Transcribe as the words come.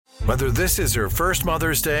Whether this is her first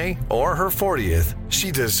Mother's Day or her 40th, she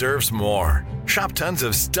deserves more. Shop tons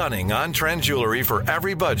of stunning on-trend jewelry for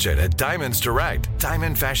every budget at Diamonds Direct.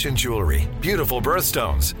 Diamond fashion jewelry, beautiful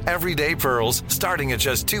birthstones, everyday pearls starting at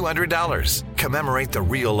just $200. Commemorate the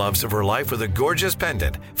real loves of her life with a gorgeous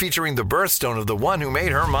pendant featuring the birthstone of the one who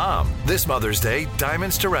made her mom. This Mother's Day,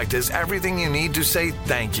 Diamonds Direct is everything you need to say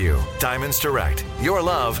thank you. Diamonds Direct. Your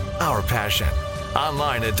love, our passion.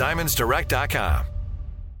 Online at diamondsdirect.com.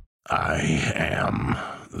 I am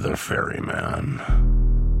the ferryman.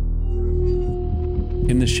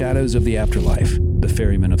 In the shadows of the afterlife, the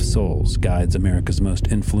ferryman of souls guides America's most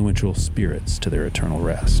influential spirits to their eternal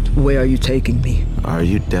rest. Where are you taking me? Are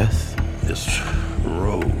you death? This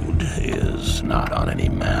road is not on any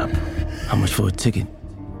map. How much for a ticket?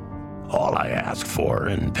 All I ask for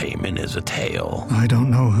in payment is a tale. I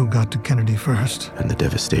don't know who got to Kennedy first. And the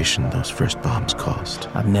devastation those first bombs caused.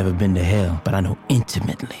 I've never been to hell, but I know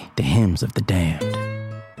intimately the hymns of the damned.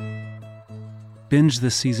 Binge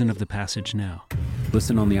this season of The Passage now.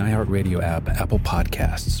 Listen on the iHeartRadio app, Apple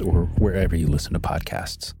Podcasts, or wherever you listen to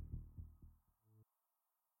podcasts.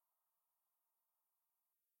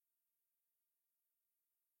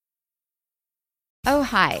 Oh,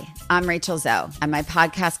 hi, I'm Rachel Zoe, and my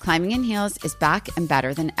podcast, Climbing in Heels, is back and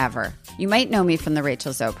better than ever. You might know me from the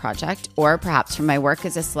Rachel Zoe Project, or perhaps from my work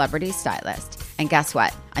as a celebrity stylist. And guess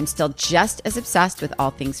what? I'm still just as obsessed with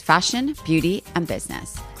all things fashion, beauty, and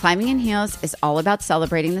business. Climbing in Heels is all about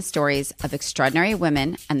celebrating the stories of extraordinary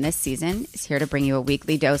women, and this season is here to bring you a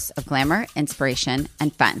weekly dose of glamour, inspiration,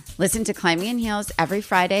 and fun. Listen to Climbing in Heels every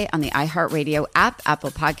Friday on the iHeartRadio app,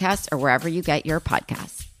 Apple Podcasts, or wherever you get your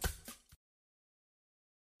podcasts.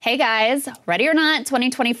 Hey guys, ready or not,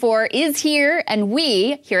 2024 is here, and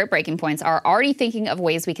we here at Breaking Points are already thinking of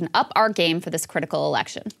ways we can up our game for this critical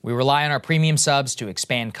election. We rely on our premium subs to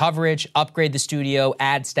expand coverage, upgrade the studio,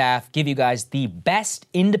 add staff, give you guys the best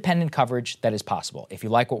independent coverage that is possible. If you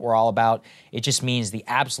like what we're all about, it just means the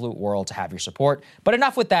absolute world to have your support. But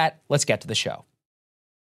enough with that, let's get to the show.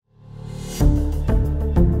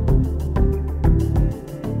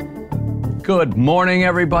 Good morning,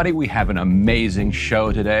 everybody. We have an amazing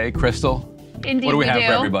show today. Crystal, Indeed, what do we have for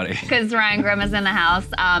do, everybody? Because Ryan Grimm is in the house,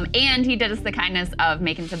 and he did us the kindness of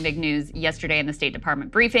making some big news yesterday in the State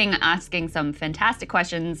Department briefing, asking some fantastic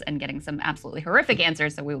questions and getting some absolutely horrific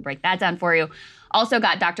answers, so we will break that down for you. Also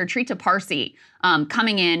got Dr. Trita Parsi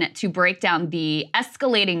coming in to break down the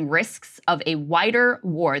escalating risks of a wider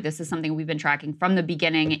war. This is something we've been tracking from the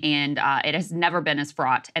beginning, and it has never been as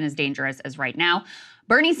fraught and as dangerous as right now.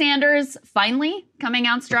 Bernie Sanders finally coming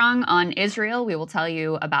out strong on Israel. We will tell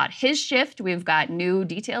you about his shift. We've got new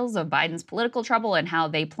details of Biden's political trouble and how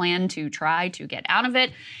they plan to try to get out of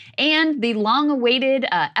it. And the long-awaited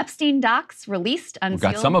Epstein docs released, Unsealed.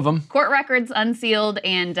 We've got some of them. Court records unsealed.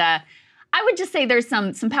 And I would just say there's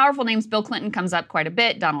some powerful names. Bill Clinton comes up quite a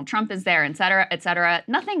bit. Donald Trump is there, et cetera, et cetera.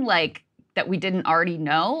 Nothing like that we didn't already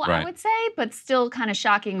know, right, I would say, but still kind of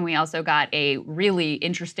shocking. We also got a really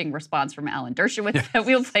interesting response from Alan Dershowitz that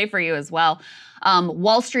we'll play for you as well.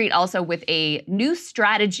 Wall Street also with a new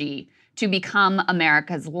strategy to become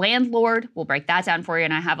America's landlord. We'll break that down for you,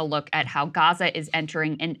 and I have a look at how Gaza is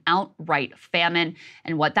entering an outright famine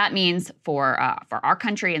and what that means for our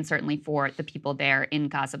country and certainly for the people there in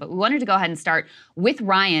Gaza. But we wanted to go ahead and start with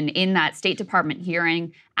Ryan in that State Department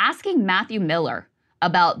hearing, asking Matthew Miller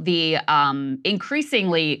about the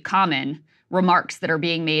increasingly common remarks that are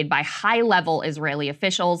being made by high-level Israeli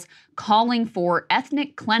officials calling for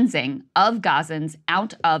ethnic cleansing of Gazans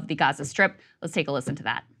out of the Gaza Strip. Let's take a listen to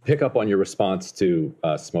that. Pick up on your response to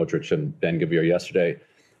Smotrich and Ben-Gvir yesterday.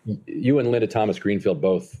 You and Linda Thomas Greenfield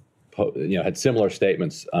both had similar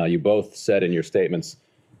statements. You both said in your statements,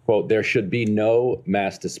 quote, there should be no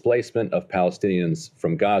mass displacement of Palestinians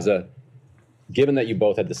from Gaza. Given that you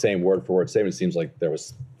both had the same word-for-word statement, it seems like there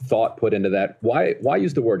was thought put into that. Why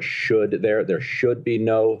use the word should there? There should be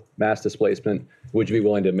no mass displacement. Would you be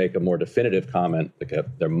willing to make a more definitive comment? Like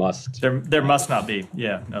there must not be.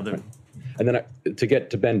 Yeah. No. And then to get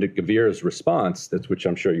to Ben-Gvir's response, which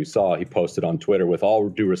I'm sure you saw, he posted on Twitter, with all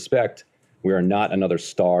due respect, we are not another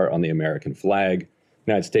star on the American flag.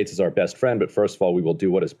 The United States is our best friend, but first of all, we will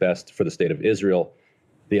do what is best for the state of Israel.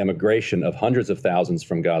 The emigration of hundreds of thousands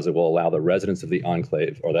from Gaza will allow the residents of the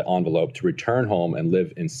enclave or the envelope to return home and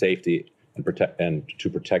live in safety and protect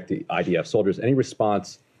the IDF soldiers. Any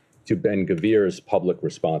response to Ben-Gvir's public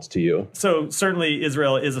response to you? So certainly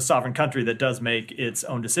Israel is a sovereign country that does make its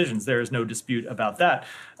own decisions. There is no dispute about that.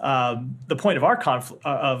 The point of our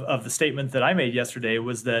of the statement that I made yesterday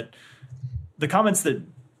was that the comments that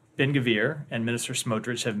Ben-Gvir and Minister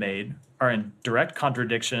Smotrich have made are in direct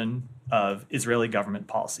contradiction of Israeli government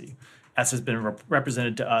policy, as has been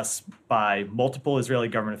represented to us by multiple Israeli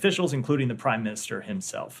government officials, including the prime minister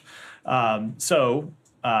himself. So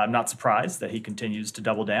I'm not surprised that he continues to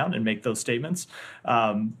double down and make those statements.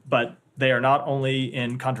 But they are not only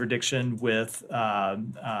in contradiction with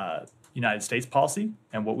United States policy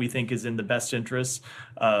and what we think is in the best interests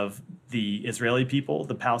of the Israeli people,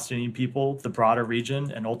 the Palestinian people, the broader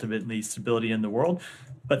region, and ultimately stability in the world,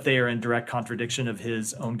 but they are in direct contradiction of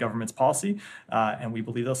his own government's policy, and we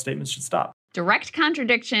believe those statements should stop. Direct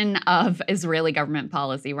contradiction of Israeli government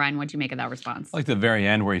policy. Ryan, what'd you make of that response? Like the very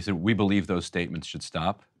end where he said, we believe those statements should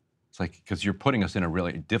stop. It's like, because you're putting us in a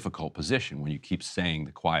really difficult position when you keep saying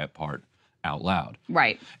the quiet part out loud.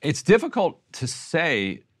 Right. It's difficult to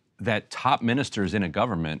say that top ministers in a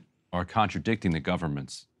government are contradicting the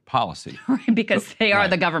government's policy. Right, because they are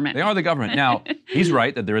the government. They are the government. Now, he's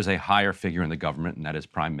right that there is a higher figure in the government, and that is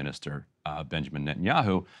Prime Minister Benjamin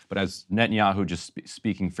Netanyahu. But as Netanyahu just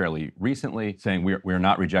speaking fairly recently, saying we're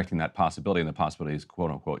not rejecting that possibility, and the possibility is,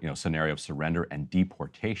 quote unquote, scenario of surrender and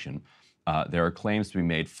deportation. There are claims to be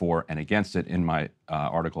made for and against it. In my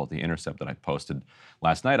article at The Intercept that I posted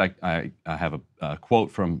last night, I have a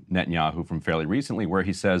quote from Netanyahu from fairly recently where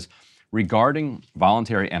he says, regarding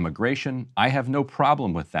voluntary emigration, I have no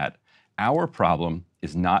problem with that. Our problem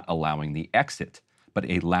is not allowing the exit, but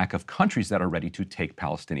a lack of countries that are ready to take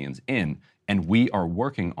Palestinians in, and we are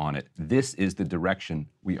working on it. This is the direction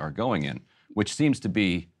we are going in, which seems to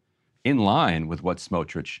be in line with what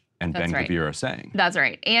Smotrich and Ben-Gvir are saying. That's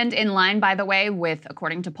right. And in line, by the way, with,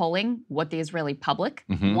 according to polling, what the Israeli public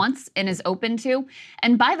wants and is open to.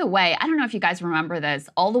 And by the way, I don't know if you guys remember this,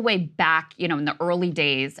 all the way back, in the early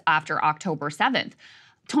days after October 7th,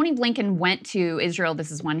 Tony Blinken went to Israel.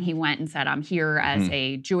 This is when he went and said, I'm here as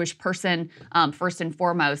a Jewish person, first and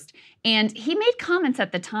foremost. And he made comments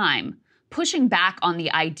at the time pushing back on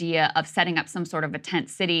the idea of setting up some sort of a tent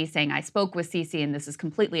city, saying, I spoke with Sisi and this is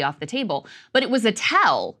completely off the table. But it was a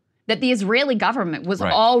tell that the Israeli government was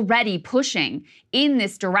already pushing in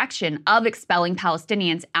this direction of expelling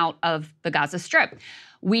Palestinians out of the Gaza Strip.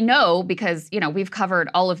 We know because, we've covered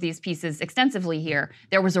all of these pieces extensively here.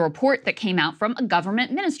 There was a report that came out from a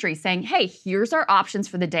government ministry saying, hey, here's our options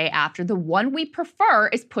for the day after. The one we prefer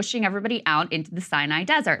is pushing everybody out into the Sinai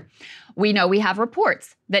Desert. We know we have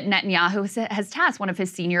reports that Netanyahu has tasked one of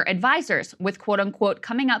his senior advisors with, quote unquote,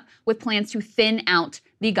 coming up with plans to thin out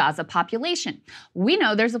the Gaza population. We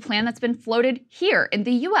know there's a plan that's been floated here in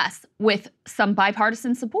the U.S. with some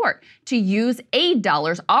bipartisan support to use aid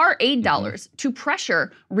dollars, our aid dollars, to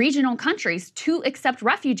pressure regional countries to accept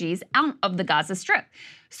refugees out of the Gaza Strip.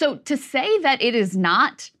 So to say that it is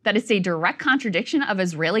not, that it's a direct contradiction of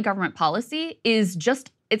Israeli government policy is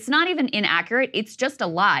just, it's not even inaccurate, it's just a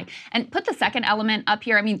lie. And put the second element up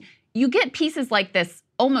here. I mean, you get pieces like this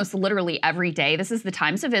almost literally every day. This is the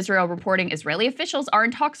Times of Israel reporting Israeli officials are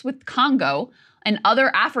in talks with Congo and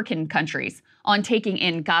other African countries on taking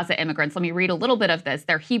in Gaza immigrants. Let me read a little bit of this.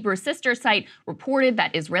 Their Hebrew sister site reported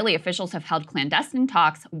that Israeli officials have held clandestine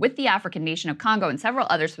talks with the African nation of Congo and several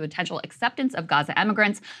others for potential acceptance of Gaza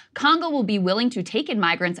immigrants. Congo will be willing to take in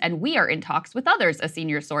migrants, and we are in talks with others, a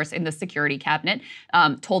senior source in the security cabinet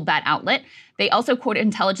told that outlet. They also quote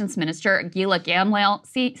Intelligence Minister Gila Gamliel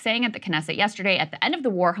saying at the Knesset yesterday, at the end of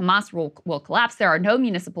the war, Hamas will collapse. There are no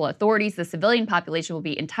municipal authorities. The civilian population will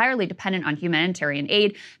be entirely dependent on humanitarian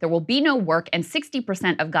aid. There will be no work, and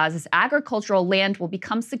 60% of Gaza's agricultural land will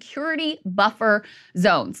become security buffer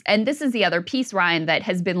zones. And this is the other piece, Ryan, that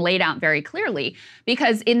has been laid out very clearly,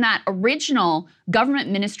 because in that original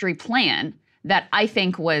government ministry plan that I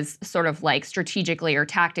think was sort of like strategically or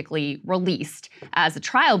tactically released as a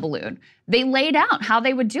trial balloon, they laid out how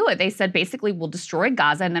they would do it. They said, basically, we'll destroy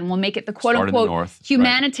Gaza and then we'll make it the quote-unquote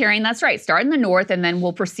humanitarian. That's right. Start in the north and then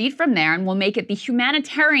we'll proceed from there and we'll make it the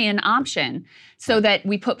humanitarian option so that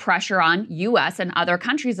we put pressure on U.S. and other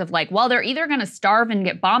countries of like, well, they're either going to starve and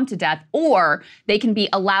get bombed to death or they can be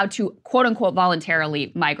allowed to quote-unquote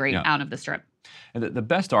voluntarily migrate out of the Strip. And the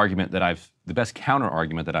best argument that the best counter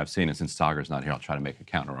argument that I've seen, and since Sagar's not here, I'll try to make a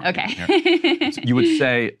counter argument here. So you would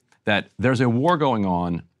say that there's a war going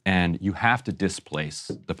on and you have to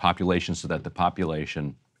displace the population so that the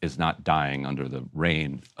population is not dying under the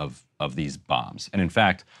rain of these bombs. And in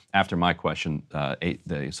fact, after my question,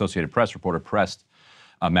 the Associated Press reporter pressed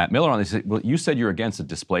Matt Miller on this. He said, well, you said you're against the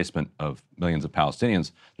displacement of millions of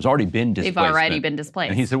Palestinians. There's already been displacement. They've already been displaced.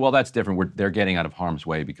 And he said, well, that's different. They're getting out of harm's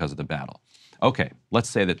way because of the battle. Okay, let's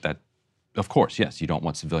say that, of course, yes, you don't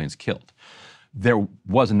want civilians killed. There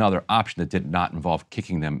was another option that did not involve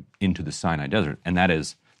kicking them into the Sinai Desert, and that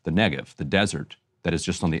is the Negev, the desert that is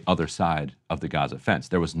just on the other side of the Gaza fence.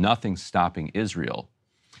 There was nothing stopping Israel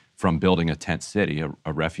from building a tent city,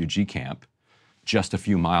 a refugee camp, just a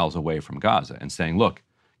few miles away from Gaza, and saying, look,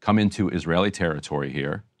 come into Israeli territory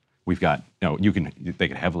here. We've got, they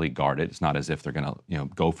can heavily guard it. It's not as if they're going to,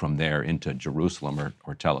 go from there into Jerusalem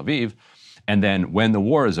or Tel Aviv. And then when the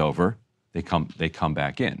war is over, they come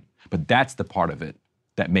back in. But that's the part of it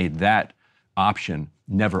that made that option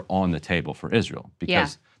never on the table for Israel,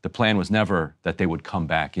 because the plan was never that they would come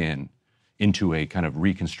back into a kind of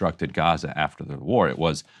reconstructed Gaza after the war. It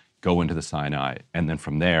was go into the Sinai, and then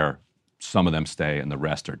from there, some of them stay and the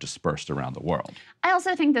rest are dispersed around the world. I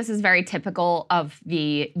also think this is very typical of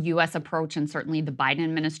the U.S. approach, and certainly the Biden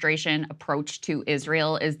administration approach to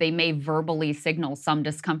Israel, is they may verbally signal some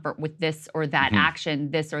discomfort with this or that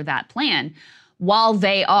action, this or that plan, while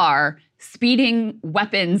they are speeding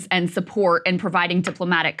weapons and support and providing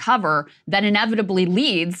diplomatic cover that inevitably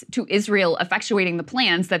leads to Israel effectuating the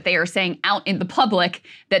plans that they are saying out in the public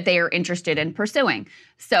that they are interested in pursuing.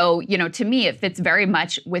 So, to me, it fits very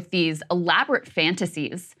much with these elaborate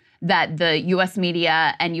fantasies that the U.S.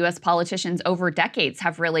 media and U.S. politicians over decades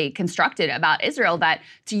have really constructed about Israel that,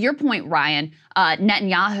 to your point, Ryan,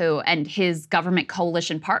 Netanyahu and his government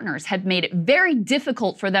coalition partners have made it very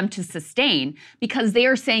difficult for them to sustain, because they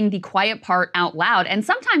are saying the quiet part out loud. And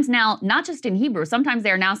sometimes now, not just in Hebrew, sometimes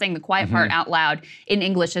they are now saying the quiet part out loud in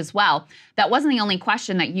English as well. That wasn't the only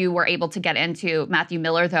question that you were able to get into, Matthew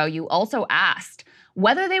Miller, though. You also asked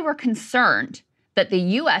whether they were concerned that the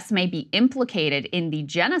U.S. may be implicated in the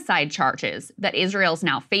genocide charges that Israel's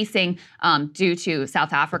now facing due to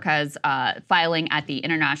South Africa's filing at the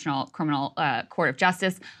International Criminal Court of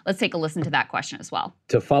Justice. Let's take a listen to that question as well.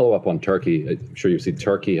 To follow up on Turkey, I'm sure you've seen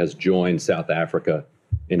Turkey has joined South Africa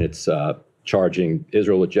in its charging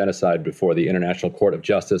Israel with genocide before the International Court of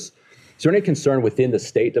Justice. Is there any concern within the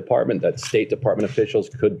State Department that State Department officials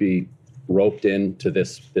could be roped into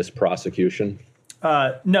this prosecution?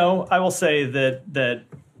 No, I will say that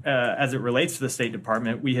as it relates to the State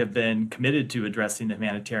Department, we have been committed to addressing the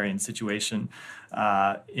humanitarian situation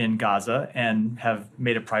in Gaza and have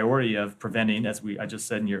made a priority of preventing, as I just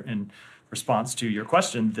said in response to your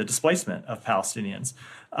question, the displacement of Palestinians.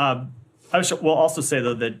 I will also say,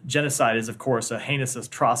 though, that genocide is, of course, a heinous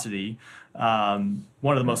atrocity, one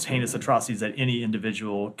of the most heinous atrocities that any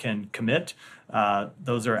individual can commit.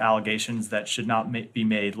 Those are allegations that should not be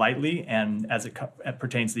made lightly. And as it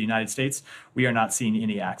pertains to the United States, we are not seeing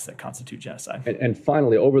any acts that constitute genocide. And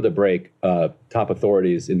finally, over the break, top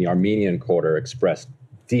authorities in the Armenian quarter expressed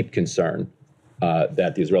deep concern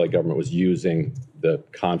that the Israeli government was using the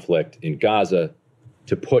conflict in Gaza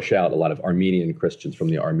to push out a lot of Armenian Christians from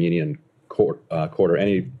the Armenian quarter.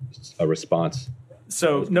 Any response?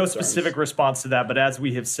 So no specific response to that, but as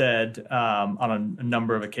we have said on a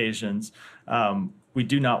number of occasions, we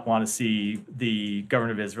do not want to see the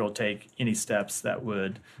government of Israel take any steps that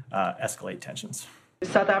would escalate tensions.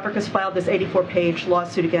 South Africa's filed this 84-page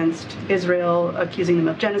lawsuit against Israel, accusing them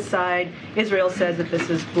of genocide. Israel says that this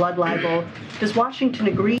is blood libel. Does Washington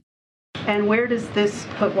agree? And where does this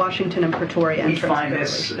put Washington and Pretoria? We find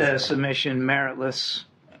this submission meritless,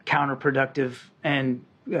 counterproductive, and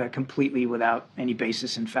completely without any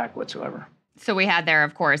basis in fact whatsoever. So we had there,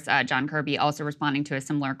 of course, John Kirby also responding to a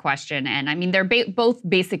similar question. And I mean, they're both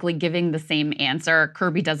basically giving the same answer.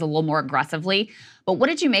 Kirby does a little more aggressively. But what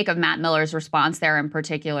did you make of Matt Miller's response there in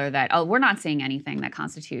particular that, we're not seeing anything that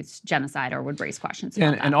constitutes genocide or would raise questions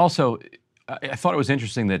about that? And also, I thought it was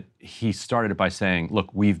interesting that he started by saying,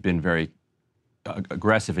 look, we've been very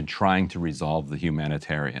aggressive in trying to resolve the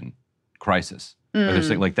humanitarian crisis. They're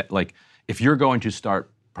saying like that, like, if you're going to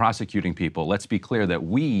start prosecuting people, let's be clear that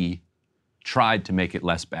we tried to make it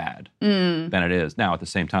less bad than it is. Now, at the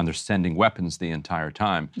same time, they're sending weapons the entire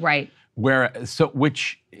time. Right.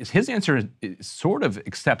 Which is his answer sort of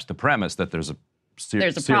accepts the premise that there's a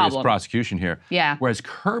serious prosecution here. Yeah. Whereas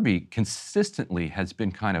Kirby consistently has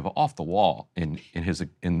been kind of off the wall in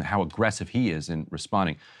how aggressive he is in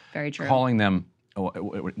responding. Very true. Calling them,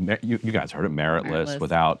 you guys heard it, meritless.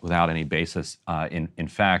 without any basis. In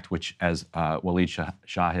fact, which, as Waleed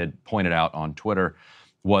Shahid pointed out on Twitter,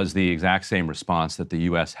 was the exact same response that the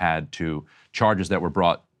U.S. had to charges that were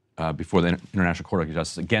brought before the International Court of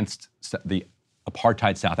Justice against the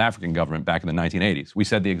apartheid South African government back in the 1980s. We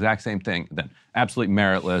said the exact same thing then. Absolutely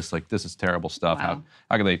meritless, like this is terrible stuff. Wow.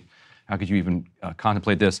 How could you even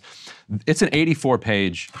contemplate this? It's an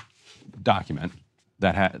 84-page document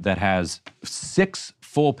that has 6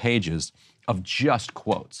 full pages of just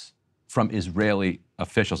quotes from Israeli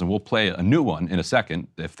officials. And we'll play a new one in a second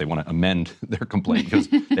if they want to amend their complaint because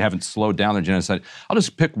they haven't slowed down their genocide. I'll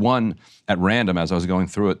just pick one at random as I was going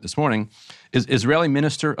through it this morning. Is Israeli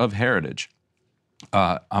Minister of Heritage,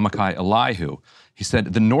 Amichai Elihu, He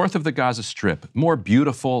said, the north of the Gaza Strip, more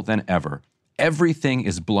beautiful than ever. Everything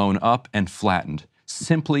is blown up and flattened.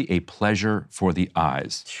 Simply a pleasure for the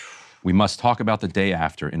eyes. We must talk about the day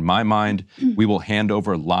after. In my mind, we will hand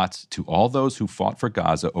over lots to all those who fought for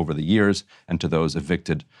Gaza over the years and to those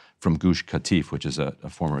evicted from Gush Katif, which is a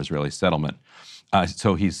former Israeli settlement.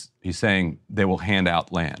 So he's saying they will hand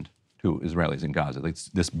out land to Israelis in Gaza. It's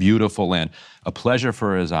this beautiful land, a pleasure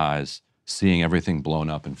for his eyes, seeing everything blown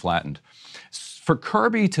up and flattened. For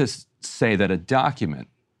Kirby to say that a document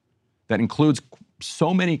that includes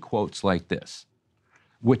so many quotes like this,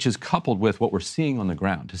 which is coupled with what we're seeing on the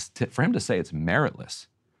ground, for him to say it's meritless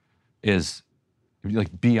is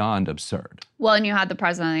like beyond absurd. Well, and you had the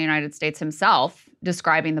president of the United States himself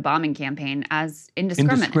describing the bombing campaign as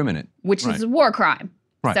indiscriminate. Which is a war crime.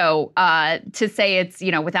 Right. So to say it's,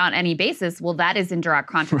 without any basis, well, that is in direct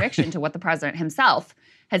contradiction to what the president himself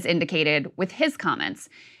has indicated with his comments.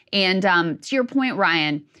 And to your point,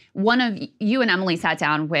 Ryan, one of you and Emily sat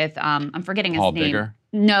down with, I'm forgetting his Paul name. Bigger?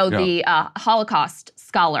 No, the Holocaust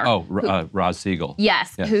scholar. Oh, Roz Siegel.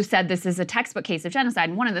 Yes, who said this is a textbook case of genocide.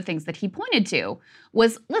 And one of the things that he pointed to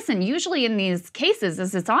was, listen, usually in these cases,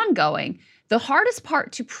 as it's ongoing, the hardest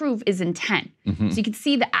part to prove is intent. So you can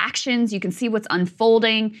see the actions, you can see what's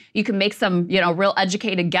unfolding, you can make some, real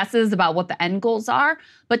educated guesses about what the end goals are.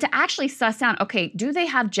 But to actually suss out, okay, do they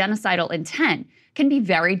have genocidal intent, can be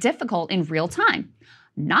very difficult in real time.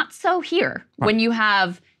 Not so here. Right. When you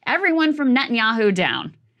have everyone from Netanyahu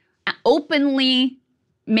down, openly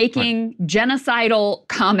making genocidal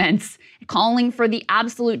comments, calling for the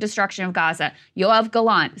absolute destruction of Gaza. Yoav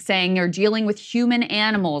Gallant saying you're dealing with human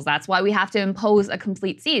animals. That's why we have to impose a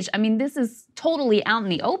complete siege. I mean, this is totally out in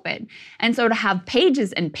the open. And so to have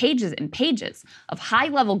pages and pages and pages of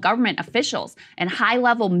high-level government officials and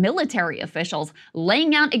high-level military officials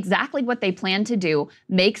laying out exactly what they plan to do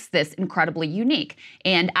makes this incredibly unique.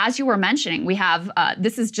 And as you were mentioning, we have,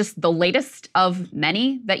 this is just the latest of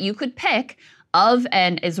many that you could pick of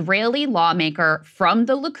an Israeli lawmaker from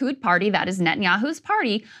the Likud party, that is Netanyahu's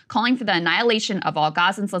party, calling for the annihilation of all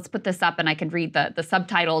Gazans. Let's put this up and I can read the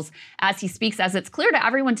subtitles as he speaks, as it's clear to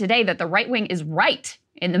everyone today that the right wing is right.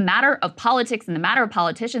 In the matter of politics, in the matter of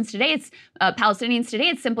politicians today, it's Palestinians today,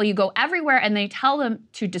 it's simple. You go everywhere and they tell them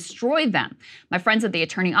to destroy them. My friends at the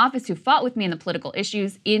attorney office who fought with me in the political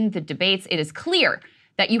issues, in the debates, it is clear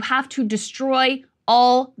that you have to destroy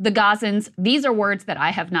all the Gazans. These are words that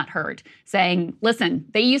I have not heard saying, listen,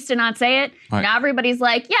 they used to not say it. Right. Now everybody's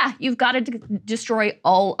like, yeah, you've got to destroy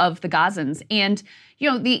all of the Gazans. And,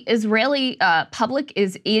 the Israeli public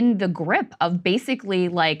is in the grip of basically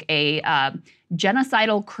like a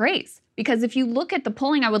genocidal craze. Because if you look at the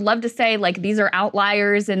polling, I would love to say like these are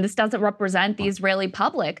outliers and this doesn't represent the Israeli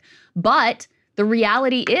public. But the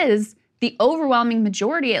reality is, the overwhelming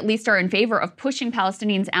majority at least are in favor of pushing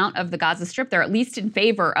Palestinians out of the Gaza Strip. They're at least in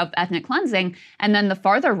favor of ethnic cleansing. And then the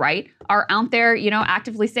farther right are out there,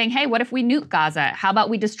 actively saying, hey, what if we nuke Gaza? How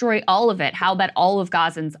about we destroy all of it? How about all of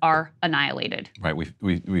Gazans are annihilated? Right,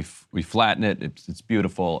 we flatten it, it's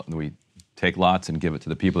beautiful, and we take lots and give it to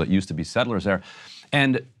the people that used to be settlers there.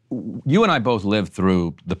 And you and I both lived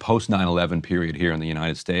through the post 9/11 period here in the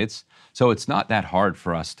United States. So it's not that hard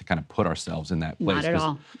for us to kind of put ourselves in that place. Not at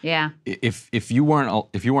all. Yeah. If you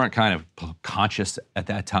weren't kind of conscious at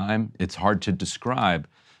that time, it's hard to describe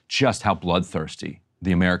just how bloodthirsty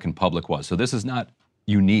the American public was. So this is not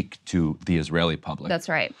unique to the Israeli public. That's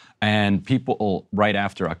right. And people right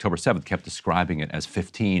after October 7th kept describing it as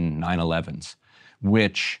 15 9/11s,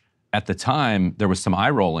 which at the time there was some eye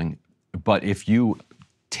rolling. But if you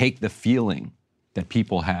take the feeling that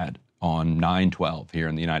people had on 9/12 here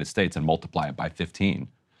in the United States and multiply it by 15,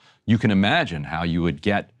 you can imagine how you would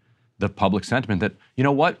get the public sentiment that, you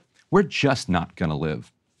know what, we're just not going to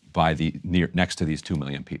live by next to these 2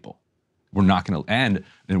 million people. We're not going to, and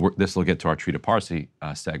this will get to our Treat of Parsi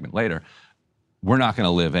segment later, we're not going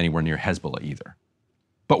to live anywhere near Hezbollah either.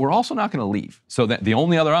 But we're also not going to leave. So that the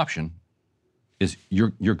only other option is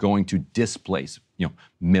you're going to displace,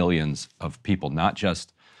 millions of people, not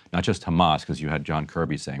just Hamas, because you had John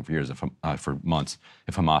Kirby saying for years, for months,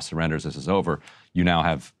 if Hamas surrenders, this is over. You now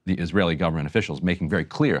have the Israeli government officials making very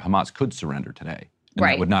clear Hamas could surrender today. And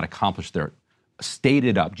that would not accomplish their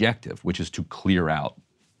stated objective, which is to clear out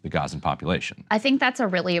the Gazan population. I think that's a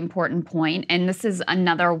really important point. And this is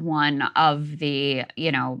another one of the,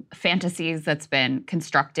 fantasies that's been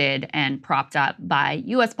constructed and propped up by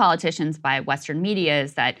U.S. politicians, by Western media,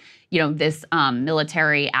 is that, this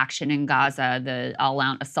military action in Gaza, the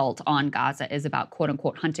all-out assault on Gaza is about, quote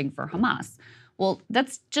unquote, hunting for Hamas. Well,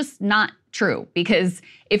 that's just not true, because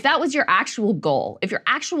if that was your actual goal, if your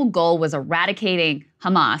actual goal was eradicating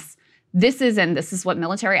Hamas, this is what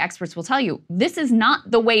military experts will tell you, this is not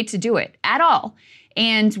the way to do it at all.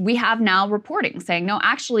 And we have now reporting saying, no,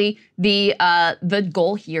 actually, the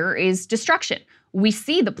goal here is destruction. We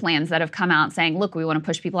see the plans that have come out saying, look, we want to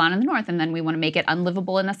push people out in the north, and then we want to make it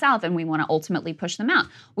unlivable in the south, and we want to ultimately push them out.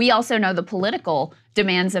 We also know the political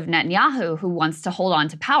demands of Netanyahu, who wants to hold on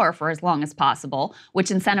to power for as long as possible, which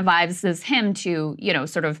incentivizes him to,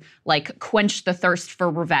 sort of like quench the thirst for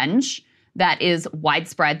revenge that is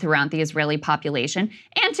widespread throughout the Israeli population,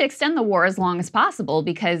 and to extend the war as long as possible,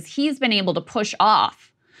 because he's been able to push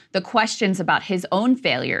off the questions about his own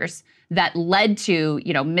failures that led to,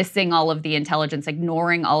 missing all of the intelligence,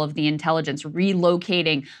 ignoring all of the intelligence,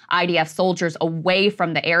 relocating IDF soldiers away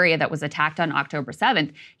from the area that was attacked on October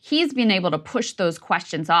 7th. He's been able to push those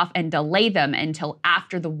questions off and delay them until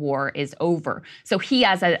after the war is over. So he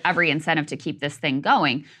has every incentive to keep this thing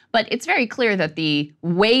going. But it's very clear that the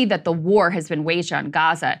way that the war has been waged on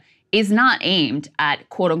Gaza is not aimed at,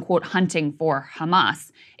 quote unquote, hunting for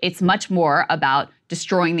Hamas. It's much more about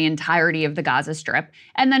destroying the entirety of the Gaza Strip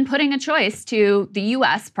and then putting a choice to the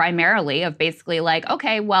U.S. primarily of basically like,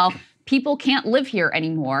 okay, well, people can't live here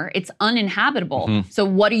anymore. It's uninhabitable. So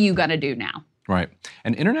what are you going to do now? Right.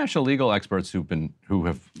 And international legal experts who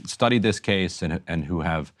have studied this case and who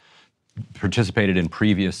have participated in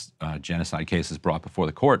previous genocide cases brought before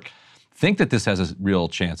the court think that this has a real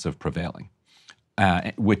chance of prevailing.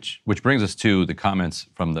 Which brings us to the comments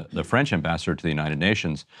from the French ambassador to the United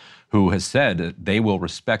Nations, who has said that they will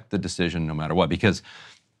respect the decision no matter what, because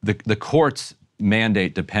the court's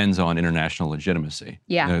mandate depends on international legitimacy.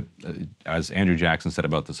 Yeah. As Andrew Jackson said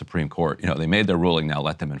about the Supreme Court, they made their ruling, now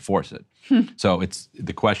let them enforce it. So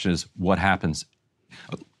the question is, what happens?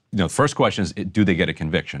 The first question is, do they get a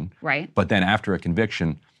conviction? Right. But then after a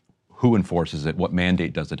conviction, who enforces it? What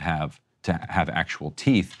mandate does it have to have actual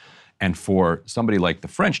teeth? And for somebody like the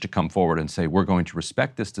French to come forward and say, we're going to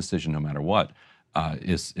respect this decision no matter what,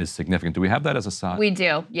 is significant. Do we have that as a side? We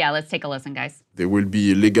do. Yeah, let's take a listen, guys. There will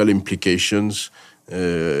be legal implications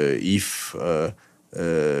if the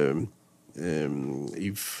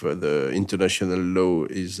international law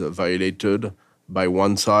is violated by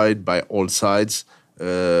one side, by all sides.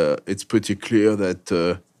 It's pretty clear that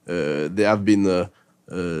there have been a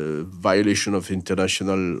violation of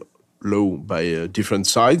international law by different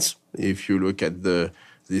sides, if you look at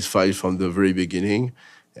this file from the very beginning,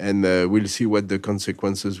 and we'll see what the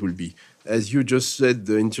consequences will be. As you just said,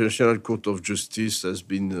 the International Court of Justice has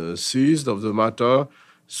been seized of the matter,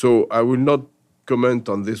 so I will not comment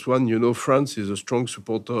on this one. France is a strong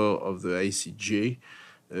supporter of the ICJ.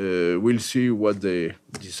 We'll see what they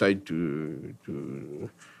decide to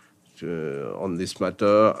on this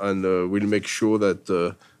matter, and we'll make sure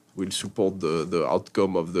that will support the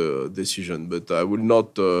outcome of the decision. But I will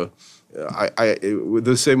not, the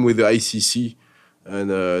same with the ICC and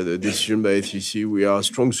the decision by ICC. We are a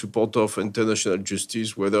strong supporter of international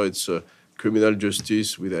justice, whether it's criminal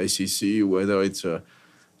justice with ICC, whether it's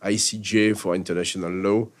ICJ for international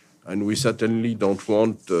law. And we certainly don't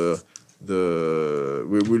want we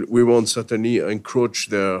won't certainly encroach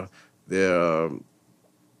their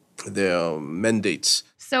mandates.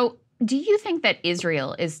 So do you think that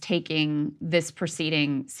Israel is taking this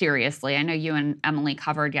proceeding seriously? I know you and Emily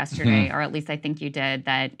covered yesterday, or at least I think you did,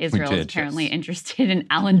 that Israel is apparently interested in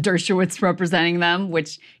Alan Dershowitz representing them,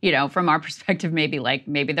 which, from our perspective, maybe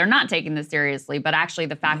they're not taking this seriously, but actually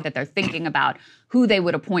the fact that they're thinking about who they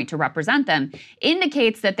would appoint to represent them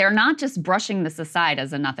indicates that they're not just brushing this aside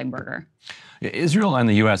as a nothing burger. Israel and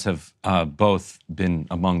the U.S. have both been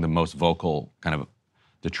among the most vocal kind of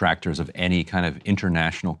detractors of any kind of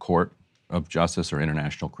international court of justice or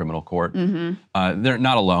international criminal court. They're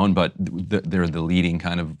not alone, but they're the leading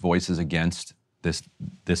kind of voices against this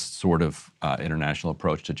sort of international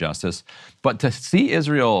approach to justice. But to see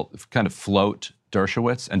Israel kind of float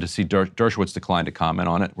Dershowitz and to see Dershowitz decline to comment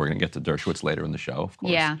on it, we're going to get to Dershowitz later in the show, of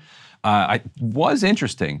course. Yeah. It was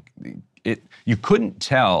interesting. You couldn't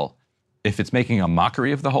tell if it's making a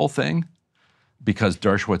mockery of the whole thing, because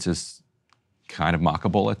Dershowitz is kind of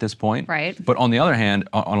mockable at this point. Right. But on the other hand,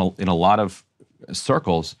 in a lot of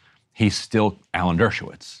circles, he's still Alan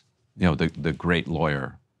Dershowitz, the great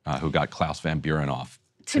lawyer who got Klaus Van Buren off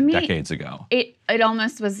decades ago. It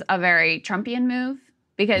almost was a very Trumpian move,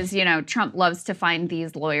 because, Trump loves to find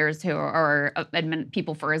these lawyers who are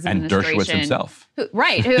people for his administration. And Dershowitz himself. Who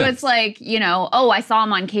it's like, I saw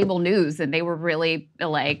him on cable news and they were really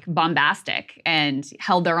bombastic and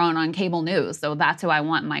held their own on cable news. So that's who I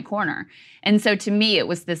want in my corner. And so to me, it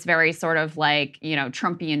was this very sort of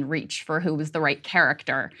Trumpian reach for who was the right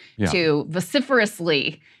character to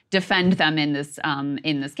vociferously defend them in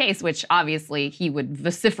this case, which obviously he would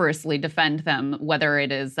vociferously defend them, whether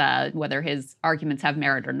it is whether his arguments have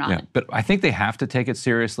merit or not. Yeah, but I think they have to take it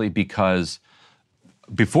seriously because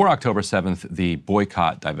before October 7th, the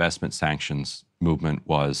boycott, divestment, sanctions movement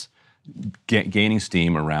was gaining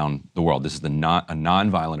steam around the world. This is a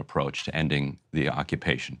nonviolent approach to ending the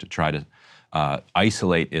occupation, to try to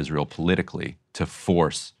isolate Israel politically, to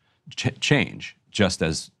force change, just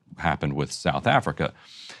as happened with South Africa.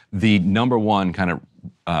 The number one kind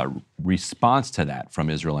of response to that from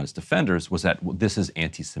Israel and its defenders was that this is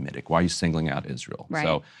anti-Semitic. Why are you singling out Israel? Right.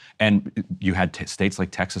 So, and you had states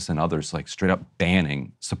like Texas and others like straight up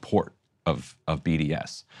banning support of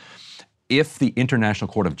BDS. If the International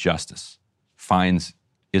Court of Justice finds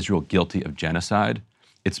Israel guilty of genocide,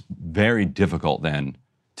 it's very difficult then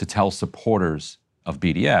to tell supporters of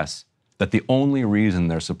BDS that the only reason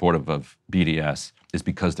they're supportive of BDS is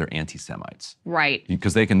because they're anti-Semites. Right.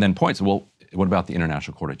 Because they can then point to, well, what about the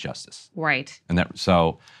International Court of Justice? Right. And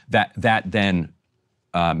that then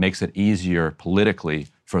makes it easier politically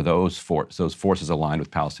for those forces aligned with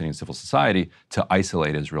Palestinian civil society to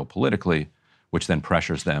isolate Israel politically, which then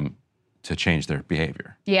pressures them to change their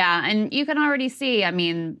behavior. Yeah, and you can already see, I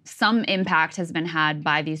mean, some impact has been had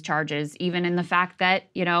by these charges, even in the fact that,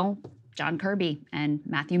 John Kirby and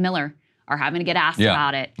Matthew Miller are having to get asked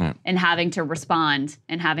about it and having to respond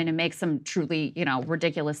and having to make some truly,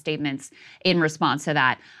 ridiculous statements in response to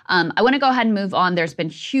that. I want to go ahead and move on. There's been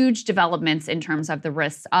huge developments in terms of the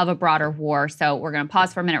risks of a broader war. So we're going to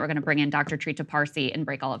pause for a minute. We're going to bring in Dr. Trita Parsi and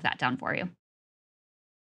break all of that down for you.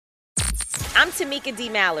 I'm Tamika D.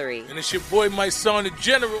 Mallory. And it's your boy, my son, the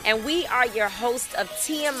General. And we are your hosts of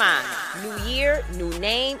TMI. New year, new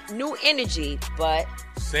name, new energy, but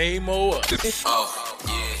same old us. Oh,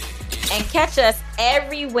 yeah. And catch us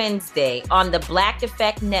every Wednesday on the Black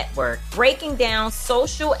Effect Network, breaking down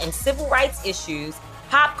social and civil rights issues,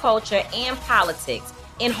 pop culture, and politics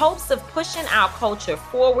in hopes of pushing our culture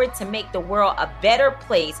forward to make the world a better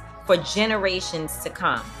place for generations to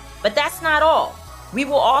come. But that's not all. We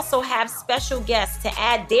will also have special guests to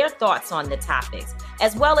add their thoughts on the topics,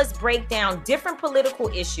 as well as break down different political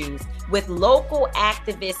issues with local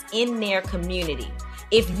activists in their community.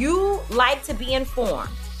 If you like to be informed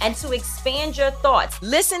and to expand your thoughts,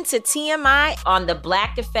 listen to TMI on the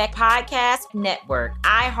Black Effect Podcast Network,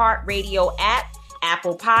 iHeartRadio app,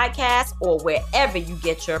 Apple Podcasts, or wherever you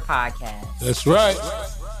get your podcasts. That's right.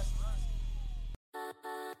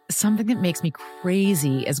 Something that makes me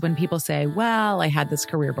crazy is when people say, well, I had this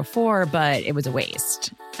career before, but it was a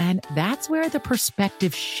waste. And that's where the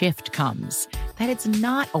perspective shift comes, that it's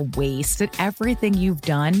not a waste, that everything you've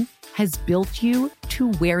done has built you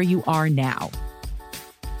to where you are now.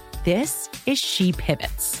 This is She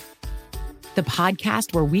Pivots, the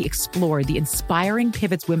podcast where we explore the inspiring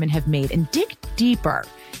pivots women have made and dig deeper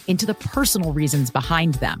into the personal reasons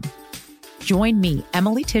behind them. Join me,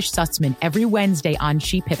 Emily Tish Sussman, every Wednesday on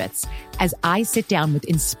She Pivots as I sit down with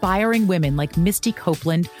inspiring women like Misty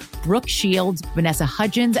Copeland, Brooke Shields, Vanessa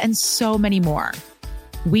Hudgens, and so many more.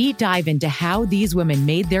 We dive into how these women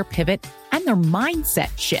made their pivot and their mindset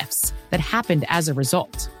shifts that happened as a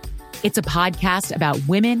result. It's a podcast about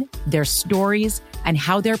women, their stories, and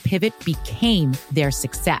how their pivot became their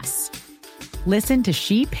success. Listen to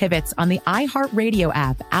She Pivots on the iHeartRadio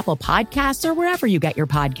app, Apple Podcasts, or wherever you get your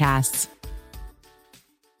podcasts.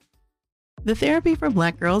 The Therapy for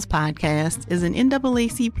Black Girls podcast is an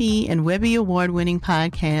NAACP and Webby Award-winning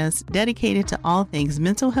podcast dedicated to all things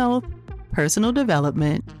mental health, personal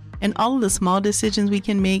development, and all of the small decisions we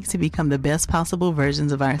can make to become the best possible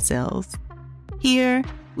versions of ourselves. Here,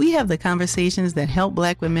 we have the conversations that help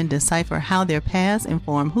Black women decipher how their past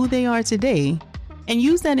inform who they are today and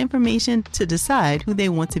use that information to decide who they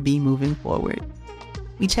want to be moving forward.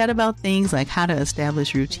 We chat about things like how to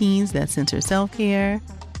establish routines that center self-care,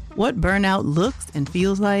 what burnout looks and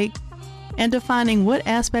feels like, and defining what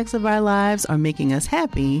aspects of our lives are making us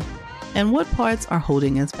happy and what parts are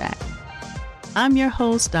holding us back. I'm your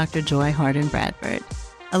host, Dr. Joy Harden Bradford,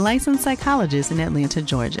 a licensed psychologist in Atlanta,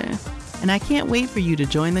 Georgia, and I can't wait for you to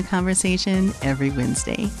join the conversation every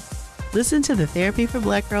Wednesday. Listen to the Therapy for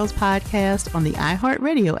Black Girls podcast on the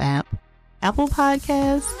iHeartRadio app, Apple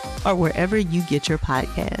Podcasts, or wherever you get your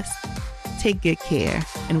podcasts. Take good care,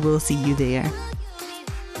 and we'll see you there.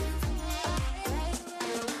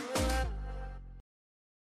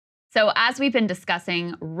 So as we've been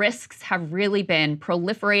discussing, risks have really been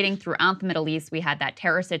proliferating throughout the Middle East. We had that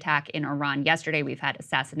terrorist attack in Iran yesterday. We've had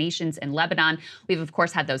assassinations in Lebanon. We've, of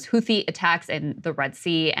course, had those Houthi attacks in the Red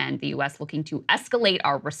Sea, and the U.S. looking to escalate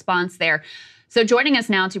our response there. So joining us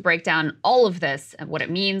now to break down all of this, and what it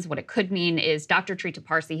means, what it could mean, is Dr. Trita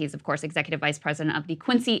Parsi. He's, of course, Executive Vice President of the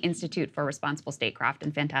Quincy Institute for Responsible Statecraft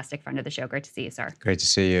and fantastic friend of the show. Great to see you, sir. Great to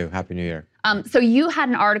see you. Happy New Year. So you had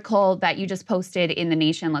an article that you just posted in The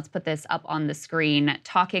Nation. Let's put this up on the screen,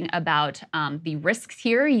 talking about the risks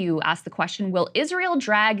here. You asked the question, will Israel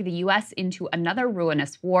drag the U.S. into another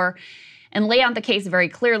ruinous war? And lay out the case very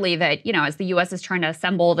clearly that, as the U.S. is trying to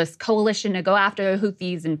assemble this coalition to go after the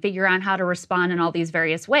Houthis and figure out how to respond in all these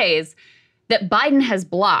various ways, that Biden has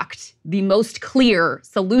blocked the most clear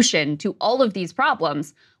solution to all of these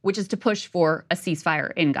problems, which is to push for a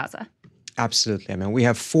ceasefire in Gaza. Absolutely. I mean, we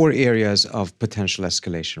have 4 areas of potential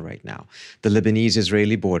escalation right now. The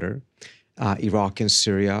Lebanese-Israeli border, Iraq and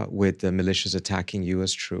Syria with the militias attacking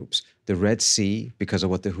U.S. troops, the Red Sea because of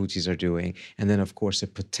what the Houthis are doing, and then, of course, a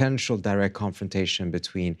potential direct confrontation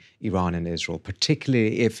between Iran and Israel,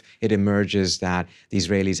 particularly if it emerges that the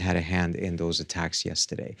Israelis had a hand in those attacks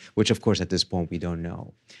yesterday, which, of course, at this point, we don't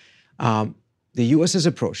know. The U.S.'s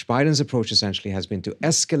approach, Biden's approach essentially has been to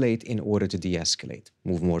escalate in order to de-escalate,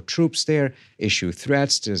 move more troops there, issue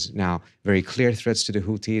threats. There's now very clear threats to the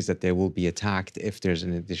Houthis that they will be attacked if there's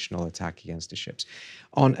an additional attack against the ships.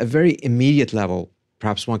 On a very immediate level,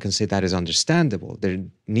 perhaps one can say that is understandable. There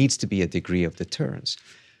needs to be a degree of deterrence.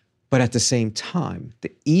 But at the same time,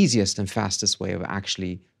 the easiest and fastest way of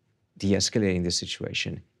actually de-escalating the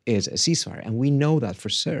situation is a ceasefire. And we know that for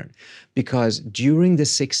certain because during the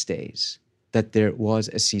 6 days that there was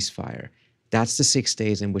a ceasefire, that's the 6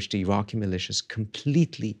 days in which the Iraqi militias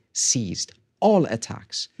completely seized all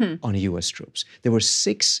attacks on U.S. troops. There were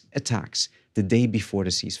 6 attacks the day before the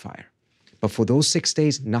ceasefire. But for those 6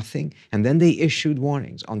 days, nothing. And then they issued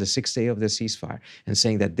warnings on the 6th day of the ceasefire and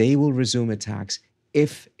saying that they will resume attacks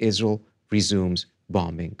if Israel resumes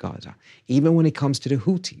bombing Gaza. Even when it comes to the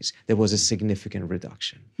Houthis, there was a significant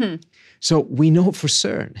reduction. So we know for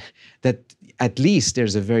certain that at least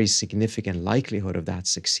there's a very significant likelihood of that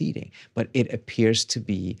succeeding. But it appears to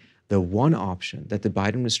be the one option that the Biden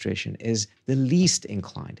administration is the least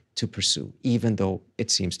inclined to pursue, even though it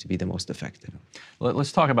seems to be the most effective.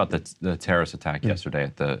 Let's talk about the terrorist attack yesterday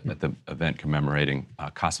at the event commemorating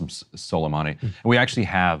Qasem Soleimani. And we actually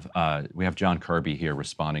have John Kirby here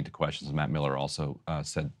responding to questions. Matt Miller also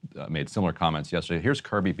made similar comments yesterday. Here's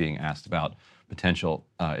Kirby being asked about potential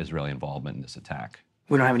Israeli involvement in this attack.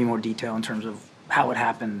 We don't have any more detail in terms of how it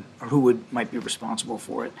happened or who might be responsible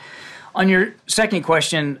for it. On your second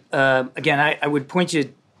question, again, I would point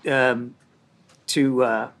you to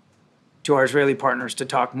our Israeli partners to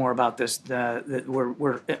talk more about this.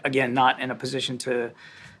 We're again not in a position to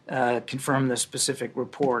confirm the specific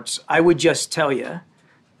reports. I would just tell you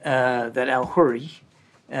that al-Huri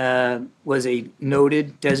was a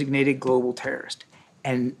noted, designated global terrorist,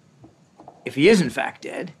 and if he is in fact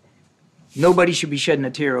dead, nobody should be shedding a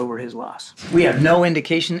tear over his loss. We have no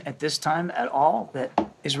indication at this time at all that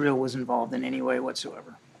Israel was involved in any way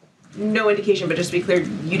whatsoever. No indication, but just to be clear,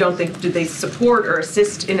 you don't think, did they support or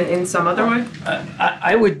assist in some other way?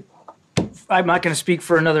 I'm not going to speak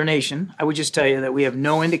for another nation. I would just tell you that we have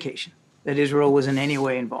no indication that Israel was in any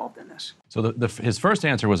way involved in this. So his first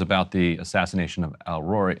answer was about the assassination of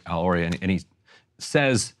al-Huri, and he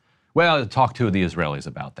says, well, talk to the Israelis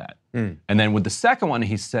about that. And then with the second one,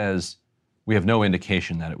 he says, we have no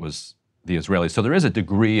indication that it was the Israelis. So there is a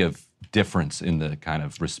degree of difference in the kind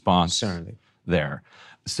of response there.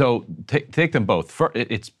 So take them both.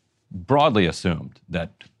 It's broadly assumed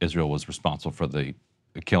that Israel was responsible for the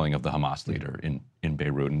killing of the Hamas leader in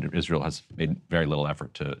Beirut, and Israel has made very little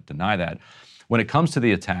effort to deny that. When it comes to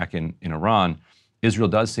the attack in Iran, Israel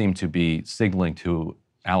does seem to be signaling to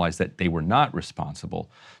allies that they were not responsible.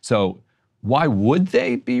 So why would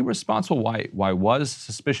they be responsible? Why was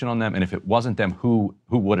suspicion on them? And if it wasn't them, who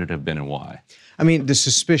would it have been and why? I mean, the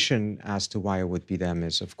suspicion as to why it would be them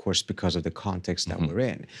is, of course, because of the context that we're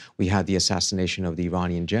in. We had the assassination of the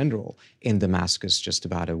Iranian general in Damascus just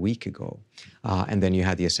about a week ago. And then you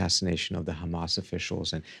had the assassination of the Hamas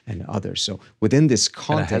officials and others. So within this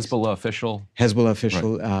context— and a Hezbollah official? Hezbollah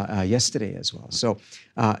official yesterday as well. So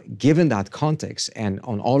given that context and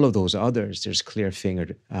on all of those others, there's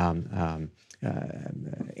clear-fingered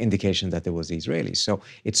indication that there was the Israelis. So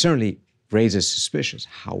it certainly raises suspicions.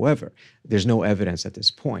 However, there's no evidence at this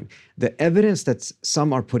point. The evidence that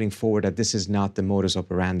some are putting forward that this is not the modus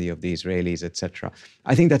operandi of the Israelis, etc.,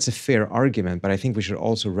 I think that's a fair argument, but I think we should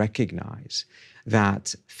also recognize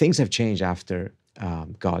that things have changed after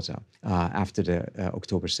Gaza, after the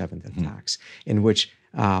October 7th attacks, in which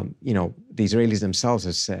the Israelis themselves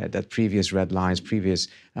have said that previous red lines, previous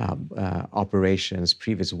operations,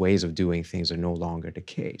 previous ways of doing things are no longer the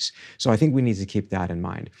case. So I think we need to keep that in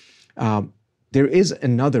mind. There is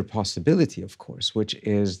another possibility, of course, which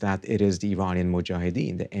is that it is the Iranian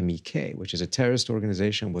Mujahideen, the MEK, which is a terrorist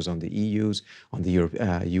organization, was on the EU's, on the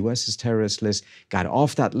US's terrorist list, got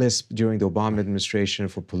off that list during the Obama administration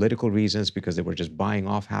for political reasons because they were just buying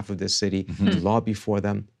off half of this city to lobby for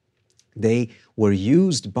them. They were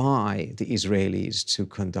used by the Israelis to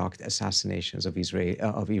conduct assassinations of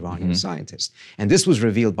Iranian scientists. And this was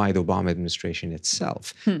revealed by the Obama administration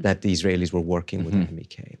itself, that the Israelis were working with the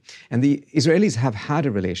MEK. And the Israelis have had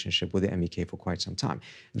a relationship with the MEK for quite some time.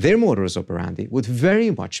 Their modus operandi would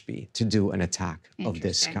very much be to do an attack of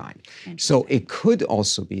this kind. So it could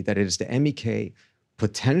also be that it is the MEK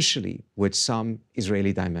potentially with some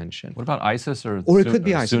Israeli dimension. What about ISIS or it could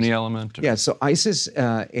be ISIS. Sunni element? Yeah, so ISIS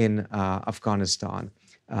in Afghanistan,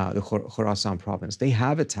 the Khorasan province, they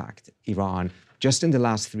have attacked Iran just in the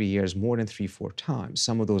last 3 years more than 3-4 times.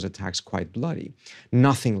 Some of those attacks quite bloody.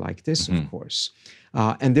 Nothing like this, of course.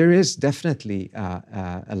 And there is definitely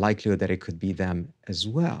a likelihood that it could be them as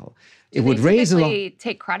well. Do they typically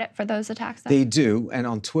take credit for those attacks? Then? They do, and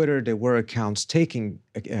on Twitter there were accounts taking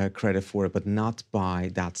credit for it, but not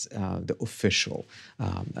by the official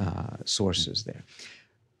sources there.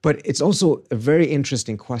 But it's also a very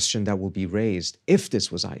interesting question that will be raised if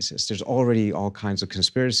this was ISIS. There's already all kinds of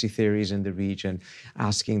conspiracy theories in the region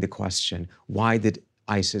asking the question, why did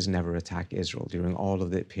ISIS never attack Israel during all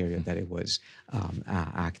of the period that it was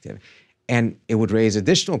active? And it would raise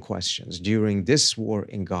additional questions. During this war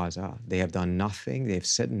in Gaza, they have done nothing. They've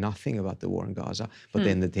said nothing about the war in Gaza, but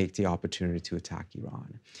then they take the opportunity to attack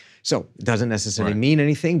Iran. So it doesn't necessarily mean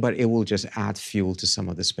anything, but it will just add fuel to some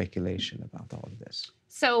of the speculation about all of this.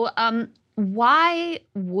 So why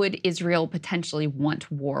would Israel potentially want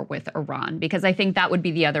war with Iran? Because I think that would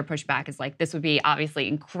be the other pushback, is like, this would be obviously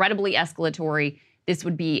incredibly escalatory. This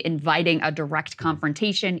would be inviting a direct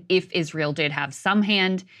confrontation if Israel did have some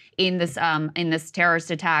hand in this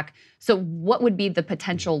terrorist attack. So what would be the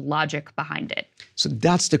potential logic behind it? So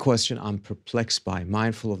that's the question I'm perplexed by,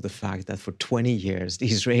 mindful of the fact that for 20 years, the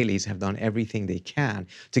Israelis have done everything they can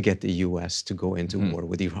to get the U.S. to go into war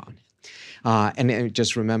with Iran. And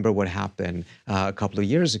just remember what happened a couple of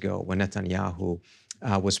years ago when Netanyahu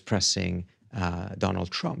was pressing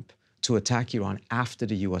Donald Trump to attack Iran after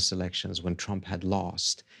the U.S. elections when Trump had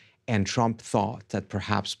lost. And Trump thought that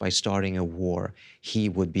perhaps by starting a war, he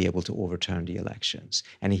would be able to overturn the elections.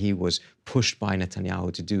 And he was pushed by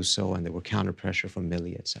Netanyahu to do so, and there were counter-pressure from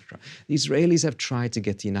Milley, etc. The Israelis have tried to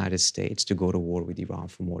get the United States to go to war with Iran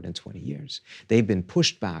for more than 20 years. They've been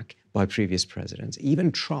pushed back by previous presidents.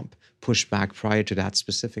 Even Trump pushed back prior to that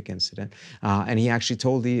specific incident. And he actually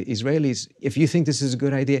told the Israelis, if you think this is a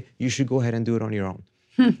good idea, you should go ahead and do it on your own.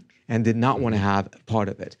 And did not want to have part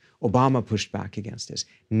of it. Obama pushed back against this.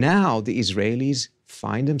 Now the Israelis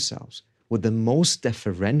find themselves with the most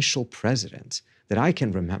deferential president that I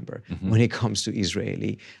can remember when it comes to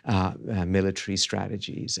Israeli military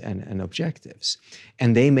strategies and objectives.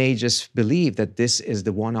 And they may just believe that this is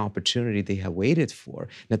the one opportunity they have waited for.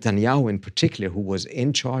 Netanyahu in particular, who was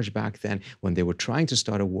in charge back then when they were trying to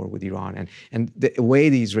start a war with Iran. And the way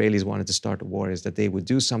the Israelis wanted to start a war is that they would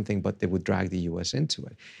do something, but they would drag the U.S. into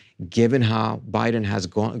it. Given how Biden has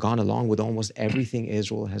gone along with almost everything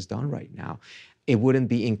Israel has done right now, it wouldn't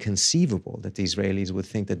be inconceivable that the Israelis would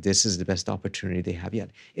think that this is the best opportunity they have yet.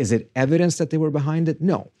 Is it evidence that they were behind it?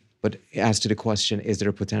 No. But as to the question, is there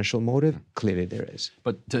a potential motive? Clearly there is.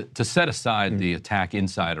 But to set aside the attack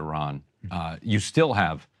inside Iran, you still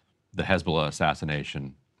have the Hezbollah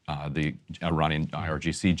assassination, the Iranian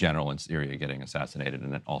IRGC general in Syria getting assassinated,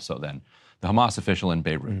 and then also then the Hamas official in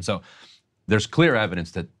Beirut. So there's clear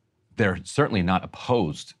evidence that they're certainly not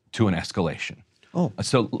opposed to an escalation.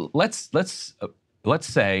 So let's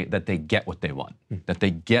say that they get what they want, that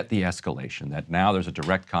they get the escalation, that now there's a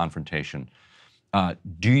direct confrontation.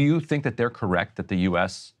 Do you think that they're correct that the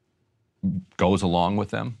U.S. goes along with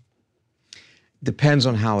them? Depends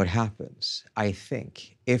on how it happens. I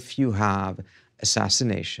think if you have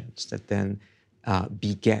assassinations that then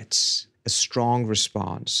begets a strong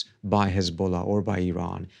response by Hezbollah or by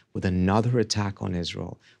Iran with another attack on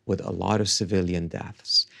Israel with a lot of civilian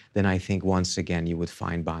deaths, then I think once again you would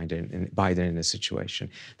find Biden in a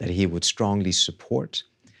situation that he would strongly support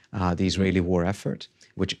the Israeli war effort,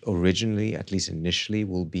 which originally, at least initially,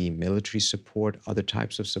 will be military support, other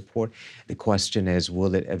types of support. The question is,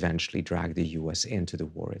 will it eventually drag the U.S. into the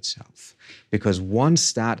war itself? Because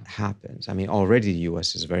once that happens, I mean, already the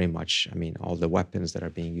U.S. is very much, I mean, all the weapons that are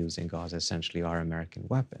being used in Gaza essentially are American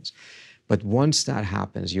weapons. But once that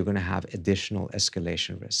happens, you're going to have additional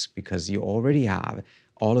escalation risks because you already have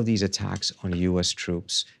all of these attacks on U.S.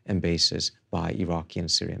 troops and bases by Iraqi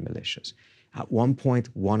and Syrian militias. At one point,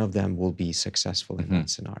 one of them will be successful in that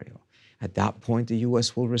scenario. At that point, the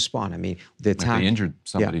U.S. will respond. I mean, the attack... They injured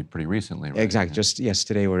somebody pretty recently, right? Exactly. Just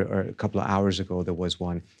yesterday or a couple of hours ago, there was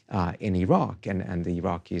one in Iraq, and the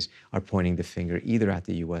Iraqis are pointing the finger either at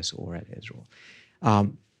the U.S. or at Israel.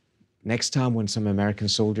 Next time when some American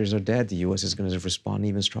soldiers are dead, the U.S. is going to respond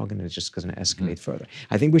even stronger, and it's just going to escalate further.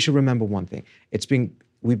 I think we should remember one thing.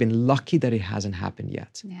 We've been lucky that it hasn't happened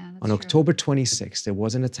yet. Yeah, On October 26th, there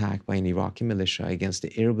was an attack by an Iraqi militia against the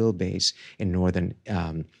Erbil base in northern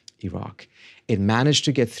Iraq. It managed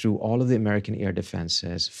to get through all of the American air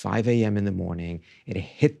defenses, 5 a.m. in the morning. It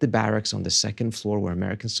hit the barracks on the second floor where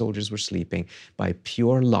American soldiers were sleeping. By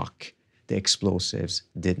pure luck, the explosives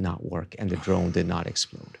did not work and the drone did not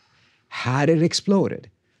explode. Had it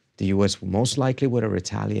exploded, the U.S. most likely would have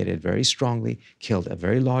retaliated very strongly, killed a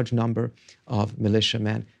very large number of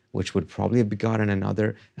militiamen, which would probably have begotten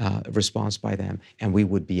another response by them, and we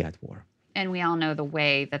would be at war. And we all know the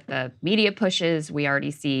way that the media pushes. We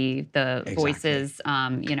already see the voices,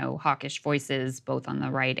 hawkish voices, both on the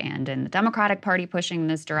right and in the Democratic Party pushing in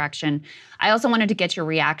this direction. I also wanted to get your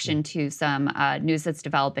reaction to some news that's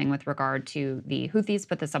developing with regard to the Houthis.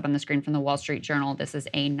 Put this up on the screen from the Wall Street Journal. This is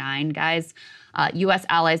A9, guys. U.S.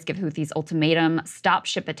 allies give Houthis ultimatum, stop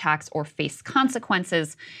ship attacks or face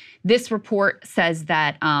consequences. This report says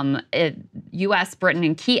that U.S., Britain,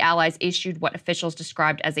 and key allies issued what officials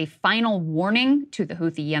described as a final warning to the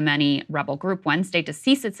Houthi Yemeni rebel group Wednesday to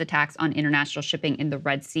cease its attacks on international shipping in the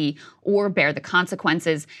Red Sea or bear the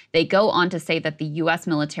consequences. They go on to say that the U.S.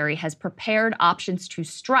 military has prepared options to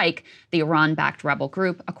strike the Iran-backed rebel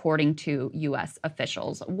group, according to U.S.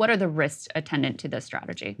 officials. What are the risks attendant to this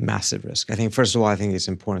strategy? Massive risk. I think, first of all, I think it's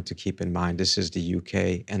important to keep in mind this is the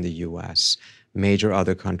UK and the US. Major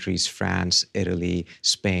other countries, France, Italy,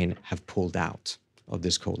 Spain, have pulled out of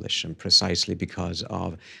this coalition precisely because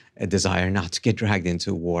of a desire not to get dragged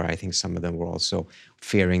into war. I think some of them were also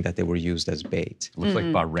fearing that they were used as bait. Looks like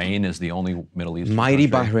Bahrain is the only Middle Eastern Mighty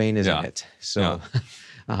country. Bahrain is in it. So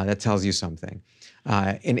that tells you something.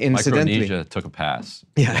 And incidentally, Micronesia took a pass.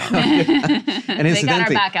 Yeah. And they got our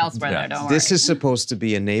back elsewhere, though, don't worry. This is supposed to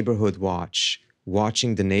be a neighborhood watch,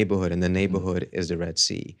 watching the neighborhood, and the neighborhood is the Red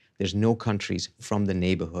Sea. There's no countries from the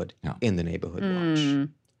neighborhood in the neighborhood watch,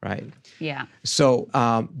 right? Yeah. So,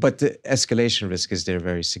 but the escalation risk is there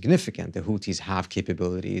very significant. The Houthis have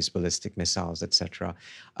capabilities, ballistic missiles, etc.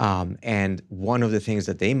 And one of the things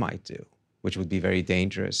that they might do, which would be very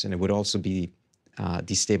dangerous, and it would also be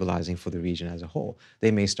destabilizing for the region as a whole,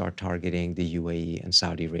 they may start targeting the UAE and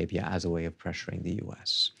Saudi Arabia as a way of pressuring the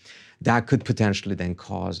US. That could potentially then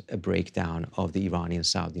cause a breakdown of the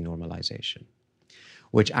Iranian-Saudi normalization,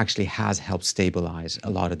 which actually has helped stabilize a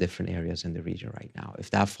lot of different areas in the region right now. If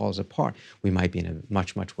that falls apart, we might be in a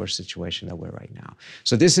much, much worse situation than we're right now.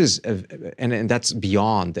 So this is, and that's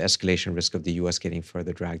beyond the escalation risk of the US getting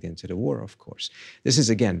further dragged into the war, of course. This is,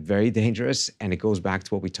 again, very dangerous, and it goes back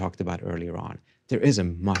to what we talked about earlier on. There is a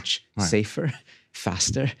much safer,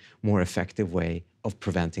 faster, more effective way of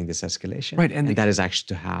preventing this escalation. Right, and that is actually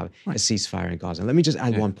to have a ceasefire in Gaza. And let me just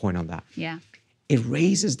add one point on that. Yeah. It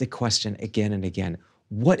raises the question again and again,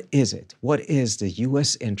 what is it? What is the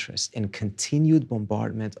U.S. interest in continued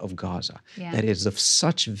bombardment of Gaza that is of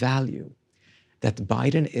such value that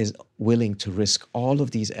Biden is willing to risk all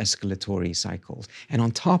of these escalatory cycles? And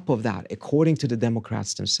on top of that, according to the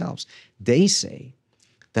Democrats themselves, they say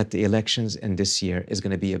that the elections in this year is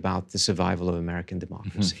going to be about the survival of American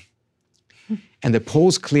democracy. And the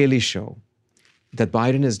polls clearly show that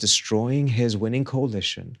Biden is destroying his winning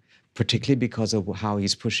coalition, particularly because of how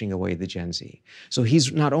he's pushing away the Gen Z. So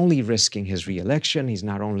he's not only risking his re-election, he's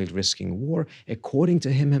not only risking war, according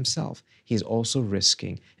to him himself, he's also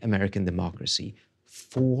risking American democracy.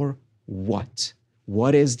 For what?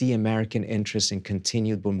 What is the American interest in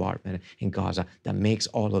continued bombardment in Gaza that makes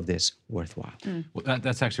all of this worthwhile? Well,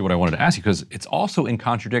 that's actually what I wanted to ask you, because it's also in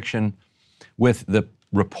contradiction with the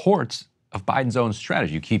reports of Biden's own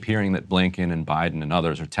strategy. You keep hearing that Blinken and Biden and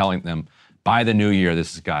others are telling them, by the new year,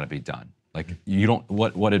 this has got to be done. Like, you don't.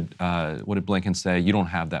 What did Blinken say? You don't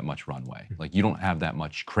have that much runway. Like, you don't have that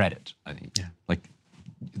much credit. I think. Like,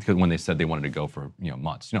 because when they said they wanted to go for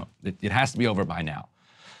months, it has to be over by now.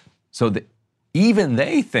 So even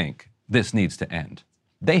they think this needs to end.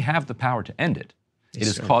 They have the power to end it. It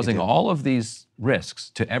is causing all of these risks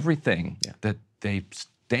to everything that they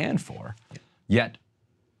stand for. Yet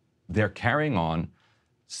they're carrying on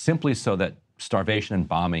simply so that starvation and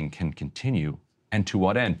bombing can continue. And to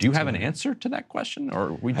what end? Do you have an answer to that question?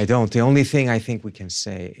 Or I don't. The only thing I think we can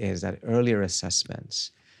say is that earlier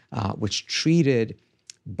assessments, which treated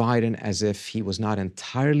Biden as if he was not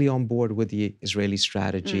entirely on board with the Israeli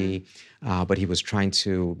strategy, but he was trying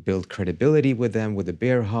to build credibility with them with a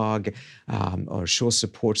bear hug, or show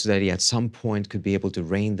support so that he at some point could be able to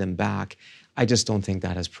rein them back. I just don't think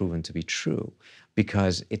that has proven to be true,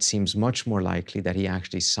 because it seems much more likely that he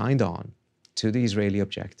actually signed on to the Israeli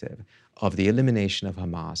objective of the elimination of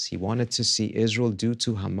Hamas. He wanted to see Israel do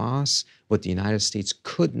to Hamas what the United States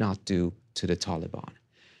could not do to the Taliban.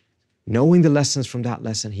 Knowing the lessons from that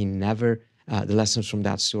lesson, the lessons from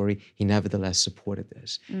that story, he nevertheless supported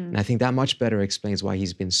this. And I think that much better explains why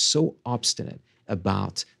he's been so obstinate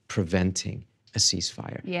about preventing a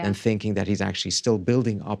ceasefire and thinking that he's actually still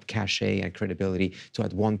building up cachet and credibility to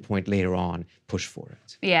at one point later on push for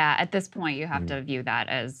it. Yeah, at this point, you have to view that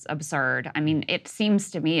as absurd. I mean, it seems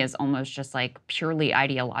to me as almost just like purely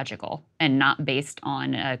ideological and not based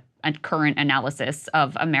on a current analysis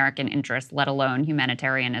of American interests, let alone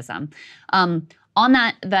humanitarianism. On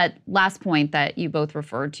that last point that you both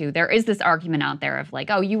referred to, there is this argument out there of like,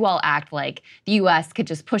 oh, you all act like the U.S. could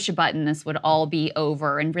just push a button, this would all be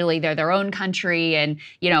over, and really they're their own country, and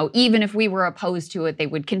even if we were opposed to it, they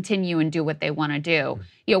would continue and do what they want to do.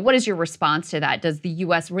 What is your response to that? Does the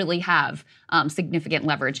U.S. really have significant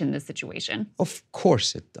leverage in this situation? Of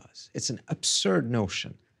course it does. It's an absurd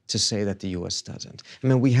notion to say that the U.S. doesn't. I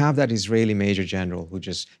mean, we have that Israeli major general who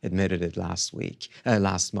just admitted it last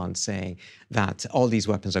month, saying that all these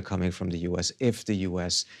weapons are coming from the U.S. If the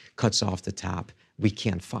U.S. cuts off the tap, we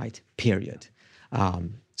can't fight, period.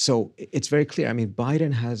 So it's very clear. I mean,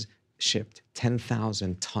 Biden has shipped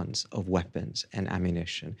 10,000 tons of weapons and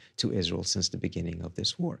ammunition to Israel since the beginning of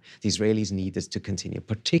this war. The Israelis need this to continue,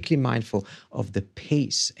 particularly mindful of the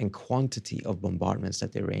pace and quantity of bombardments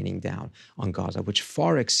that they're raining down on Gaza, which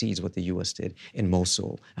far exceeds what the U.S. did in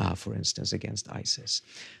Mosul, for instance, against ISIS.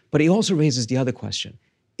 But he also raises the other question.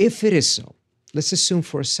 If it is so, let's assume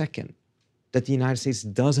for a second that the United States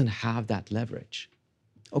doesn't have that leverage.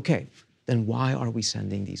 Okay, then why are we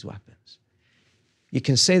sending these weapons? You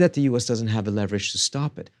can say that the U.S. doesn't have the leverage to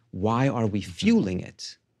stop it. Why are we fueling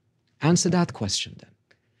it? Answer that question then.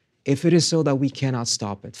 If it is so that we cannot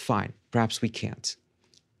stop it, fine, perhaps we can't.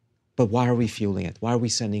 But why are we fueling it? Why are we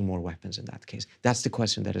sending more weapons in that case? That's the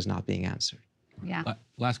question that is not being answered. Yeah.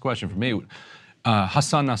 Last question for me.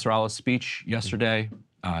 Hassan Nasrallah's speech yesterday,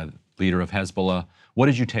 leader of Hezbollah, what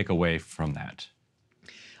did you take away from that?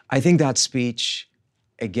 I think that speech,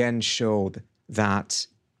 again, showed that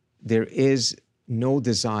there is no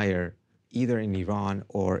desire, either in Iran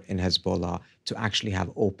or in Hezbollah, to actually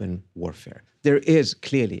have open warfare. There is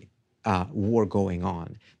clearly war going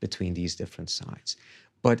on between these different sides.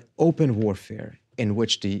 But open warfare in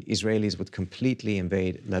which the Israelis would completely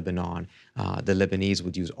invade Lebanon, the Lebanese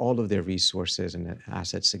would use all of their resources and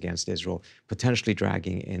assets against Israel, potentially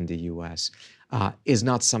dragging in the U.S., is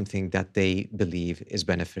not something that they believe is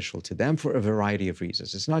beneficial to them for a variety of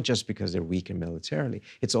reasons. It's not just because they're weaker militarily.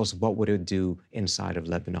 It's also what would it do inside of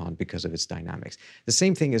Lebanon because of its dynamics. The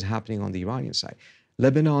same thing is happening on the Iranian side.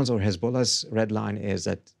 Lebanon's or Hezbollah's red line is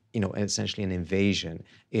that essentially an invasion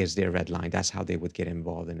is their red line. That's how they would get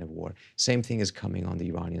involved in a war. Same thing is coming on the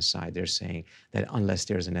Iranian side. They're saying that unless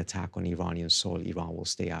there's an attack on Iranian soil, Iran will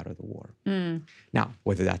stay out of the war. Now,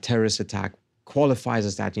 whether that terrorist attack qualifies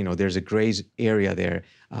as that, there's a gray area there.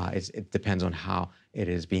 It depends on how it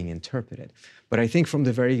is being interpreted. But I think from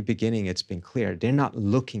the very beginning, it's been clear. They're not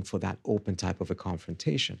looking for that open type of a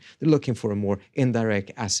confrontation. They're looking for a more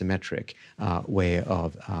indirect, asymmetric way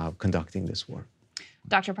of conducting this war.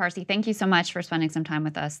 Dr. Parsi, thank you so much for spending some time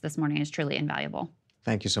with us this morning. It's truly invaluable.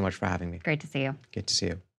 Thank you so much for having me. Great to see you. Good to see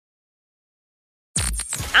you.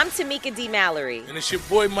 I'm Tamika D. Mallory. And it's your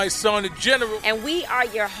boy, my son, the General. And we are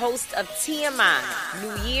your hosts of TMI.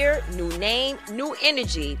 New year, new name, new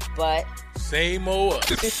energy, but same old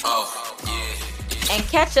us. Oh, yeah. And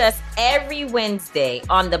catch us every Wednesday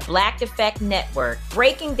on the Black Effect Network,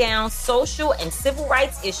 breaking down social and civil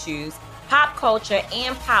rights issues, pop culture,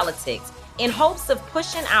 and politics, in hopes of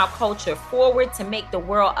pushing our culture forward to make the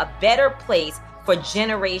world a better place for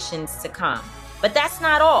generations to come. But that's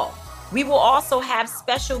not all. We will also have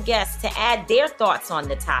special guests to add their thoughts on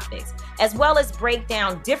the topics, as well as break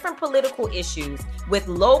down different political issues with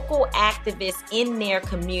local activists in their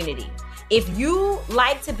community. If you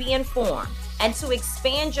like to be informed and to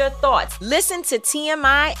expand your thoughts, listen to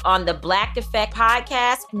TMI on the Black Effect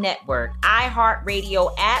Podcast Network,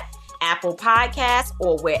 iHeartRadio app, Apple Podcasts,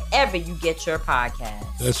 or wherever you get your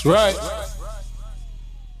podcasts. That's right.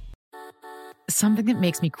 Something that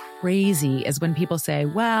makes me crazy is when people say,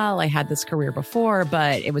 well, I had this career before,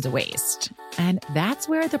 but it was a waste. And that's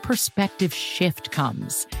where the perspective shift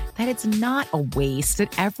comes, that it's not a waste,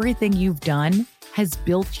 that everything you've done has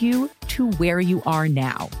built you to where you are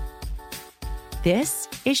now. This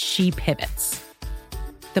is She Pivots,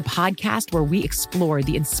 the podcast where we explore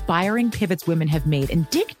the inspiring pivots women have made and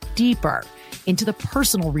dig deeper into the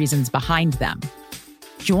personal reasons behind them.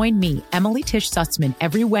 Join me, Emily Tish Sussman,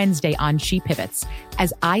 every Wednesday on She Pivots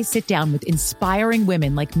as I sit down with inspiring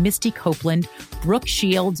women like Misty Copeland, Brooke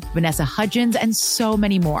Shields, Vanessa Hudgens, and so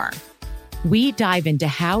many more. We dive into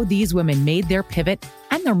how these women made their pivot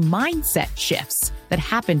and their mindset shifts that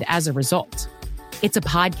happened as a result. It's a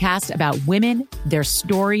podcast about women, their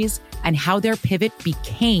stories, and how their pivot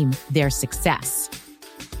became their success.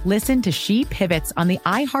 Listen to She Pivots on the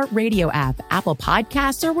iHeartRadio app, Apple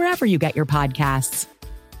Podcasts, or wherever you get your podcasts.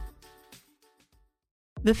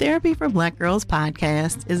 The Therapy for Black Girls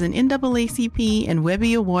podcast is an NAACP and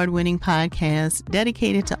Webby Award-winning podcast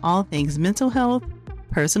dedicated to all things mental health,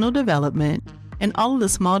 personal development, and all of the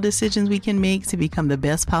small decisions we can make to become the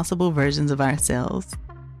best possible versions of ourselves.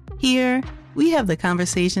 Here, we have the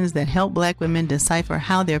conversations that help Black women decipher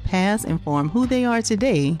how their past inform who they are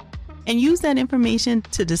today and use that information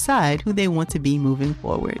to decide who they want to be moving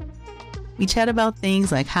forward. We chat about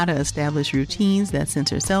things like how to establish routines that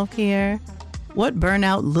center self-care, what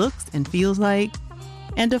burnout looks and feels like,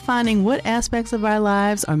 and defining what aspects of our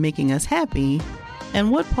lives are making us happy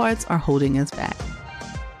and what parts are holding us back.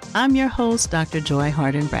 I'm your host, Dr. Joy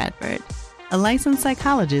Harden Bradford, a licensed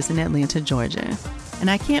psychologist in Atlanta, Georgia, and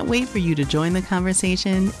I can't wait for you to join the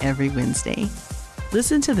conversation every Wednesday.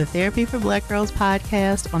 Listen to the Therapy for Black Girls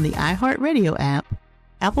podcast on the iHeartRadio app,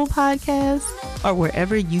 Apple Podcasts, or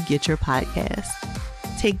wherever you get your podcasts.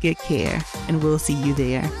 Take good care, and we'll see you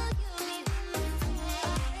there.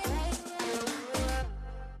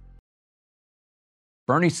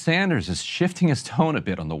 Bernie Sanders is shifting his tone a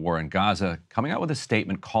bit on the war in Gaza, coming out with a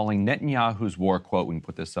statement calling Netanyahu's war, quote, we can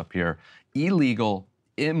put this up here, illegal,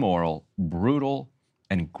 immoral, brutal,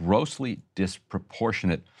 and grossly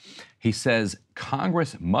disproportionate. He says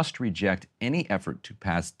Congress must reject any effort to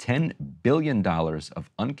pass $10 billion of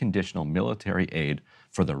unconditional military aid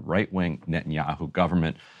for the right-wing Netanyahu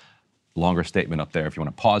government. Longer statement up there if you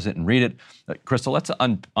want to pause it and read it. Crystal, let's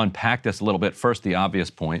unpack this a little bit. First, the obvious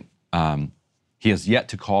point. He has yet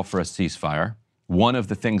to call for a ceasefire. One of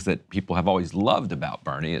the things that people have always loved about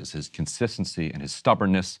Bernie is his consistency and his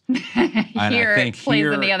stubbornness. And Here, I think it plays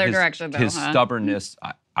in the other direction, though. His stubbornness,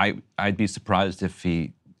 I'd be surprised if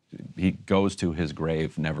he goes to his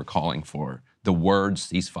grave never calling for the word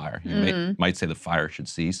ceasefire. He might say the fire should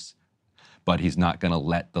cease, but he's not going to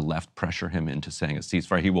let the left pressure him into saying a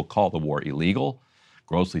ceasefire. He will call the war illegal,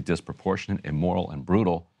 grossly disproportionate, immoral, and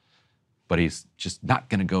brutal. But he's just not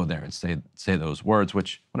going to go there and say those words.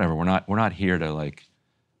 Which, whatever. We're not here to like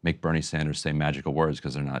make Bernie Sanders say magical words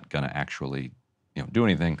because they're not going to actually, do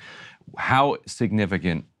anything. How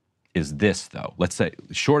significant is this, though? Let's say,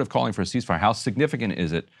 short of calling for a ceasefire, how significant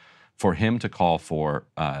is it for him to call for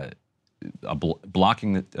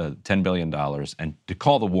blocking the $10 billion and to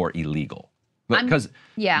call the war illegal? Because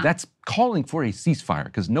that's calling for a ceasefire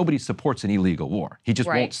because nobody supports an illegal war. He just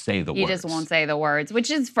won't say the words. He just won't say the words, which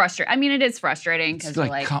is frustrating. I mean, it is frustrating because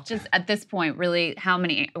just at this point, really, how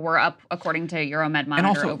many, we're up, according to Euromed Monitor,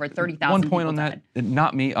 also, over 30,000 one point on that,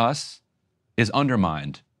 not me, us, is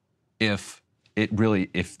undermined if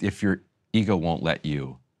your ego won't let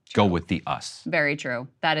you go with the us. Very true.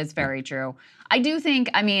 That is very true. I do think,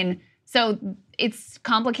 so it's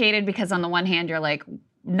complicated because on the one hand, you're like,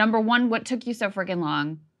 number one, what took you so freaking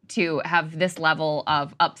long to have this level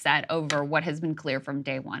of upset over what has been clear from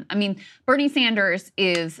day one? Bernie Sanders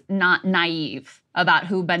is not naive about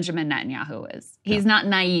who Benjamin Netanyahu is. He's not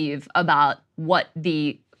naive about what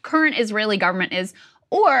the current Israeli government is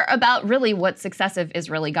or about really what successive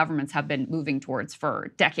Israeli governments have been moving towards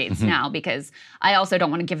for decades now, because I also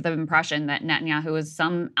don't want to give the impression that Netanyahu is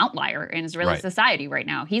some outlier in Israeli society right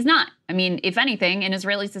now. He's not. If anything, in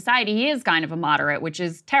Israeli society, he is kind of a moderate, which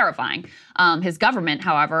is terrifying. His government,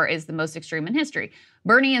 however, is the most extreme in history.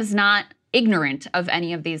 Bernie is not ignorant of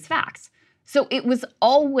any of these facts. So it was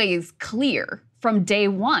always clear from day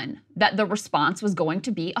one that the response was going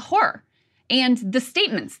to be a horror. And the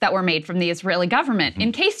statements that were made from the Israeli government,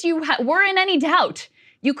 in case you were in any doubt,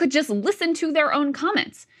 you could just listen to their own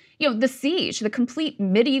comments. The siege, the complete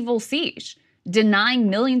medieval siege, denying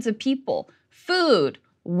millions of people food,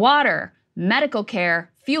 water, medical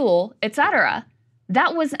care, fuel, etc.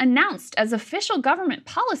 That was announced as official government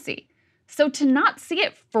policy. So to not see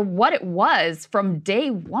it for what it was from day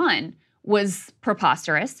one was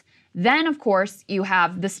preposterous. Then, of course, you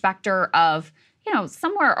have the specter of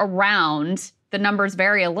somewhere around, the numbers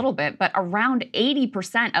vary a little bit, but around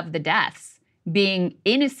 80% of the deaths being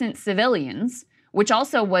innocent civilians, which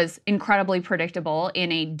also was incredibly predictable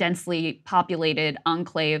in a densely populated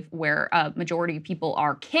enclave where a majority of people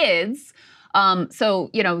are kids. So,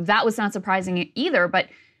 that was not surprising either. But,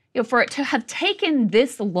 for it to have taken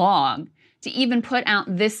this long to even put out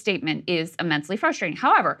this statement is immensely frustrating.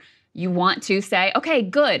 However, you want to say, okay,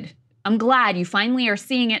 good. I'm glad you finally are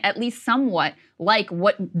seeing it at least somewhat like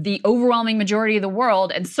what the overwhelming majority of the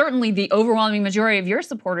world, and certainly the overwhelming majority of your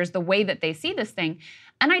supporters, the way that they see this thing.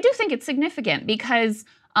 And I do think it's significant because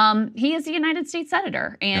he is a United States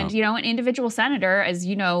senator. And, an individual senator, as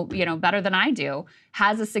you know better than I do,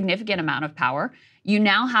 has a significant amount of power. You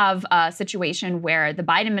now have a situation where the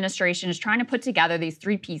Biden administration is trying to put together these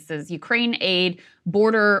three pieces: Ukraine aid,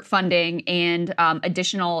 border funding, and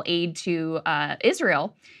additional aid to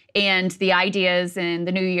Israel. And the idea is in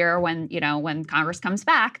the new year when Congress comes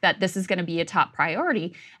back that this is going to be a top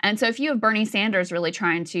priority. And so if you have Bernie Sanders really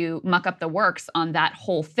trying to muck up the works on that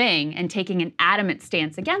whole thing and taking an adamant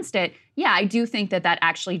stance against it, yeah, I do think that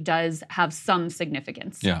actually does have some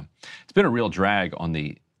significance. Yeah. It's been a real drag on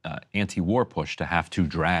the anti-war push to have to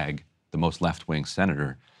drag the most left-wing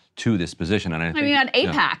senator to this position. And I think, you had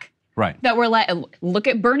AIPAC. Right. That were like, look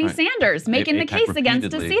at Bernie Right. Sanders making the AIPAC case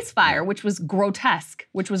against a repeatedly, ceasefire, which was grotesque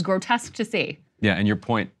to see. Yeah, and your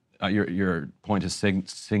point is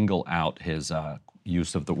single out his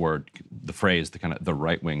use of the phrase, the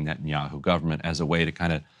right-wing Netanyahu government as a way to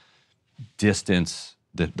kind of distance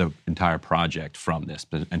the entire project from this,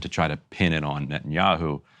 and to try to pin it on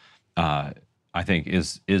Netanyahu, I think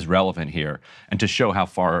is relevant here, and to show how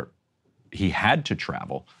far he had to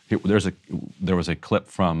travel. There was a clip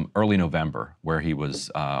from early November where he was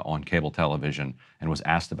on cable television and was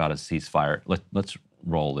asked about a ceasefire. Let's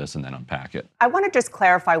roll this and then unpack it. I want to just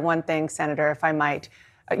clarify one thing, Senator, if I might.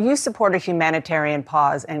 You support a humanitarian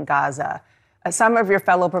pause in Gaza. Some of your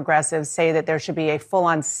fellow progressives say that there should be a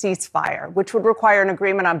full-on ceasefire, which would require an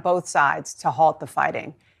agreement on both sides to halt the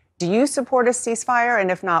fighting. Do you support a ceasefire? And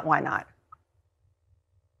if not, why not?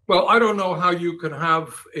 Well, I don't know how you can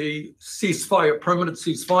have a ceasefire, permanent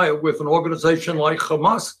ceasefire, with an organization like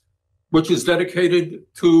Hamas, which is dedicated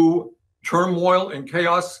to turmoil and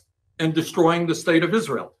chaos and destroying the state of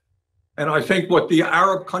Israel. And I think what the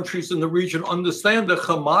Arab countries in the region understand, that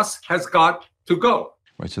Hamas has got to go.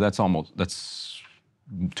 Right, so that's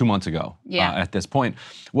 2 months ago. Yeah. At this point.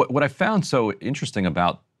 What I found so interesting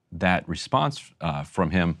about that response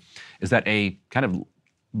from him is that a kind of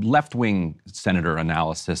left-wing senator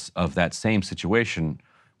analysis of that same situation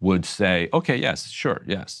would say, okay, yes, sure,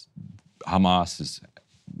 yes, Hamas is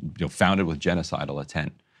founded with genocidal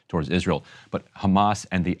intent towards Israel, but Hamas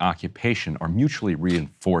and the occupation are mutually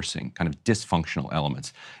reinforcing kind of dysfunctional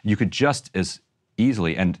elements. You could just as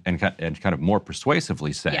easily and kind of more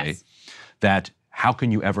persuasively say that how can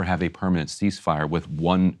you ever have a permanent ceasefire with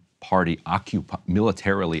one party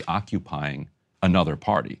militarily occupying another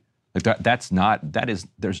party? Like that's not a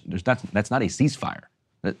ceasefire.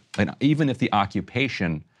 Even if the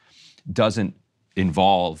occupation doesn't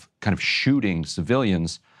involve kind of shooting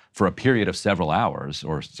civilians for a period of several hours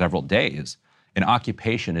or several days, an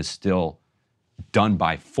occupation is still done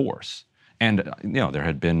by force. And there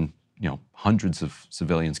had been hundreds of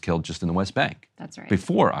civilians killed just in the West Bank. That's right.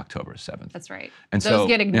 Before October 7th. That's right. And those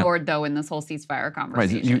get ignored, though, in this whole ceasefire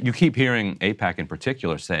conversation. Right. You keep hearing AIPAC in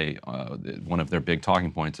particular say one of their big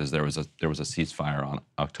talking points is there was a ceasefire on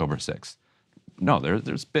October 6th. No,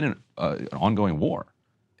 there's been an ongoing war,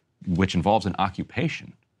 which involves an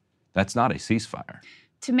occupation. That's not a ceasefire.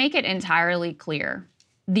 To make it entirely clear,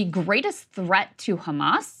 the greatest threat to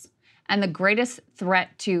Hamas and the greatest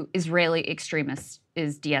threat to Israeli extremists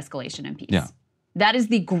is de-escalation and peace. Yeah. That is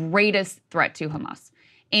the greatest threat to Hamas.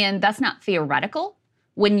 And that's not theoretical.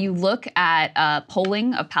 When you look at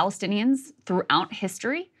polling of Palestinians throughout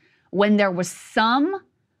history, when there was some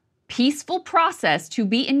peaceful process to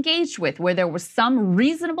be engaged with, where there was some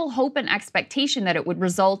reasonable hope and expectation that it would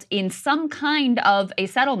result in some kind of a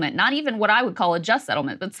settlement, not even what I would call a just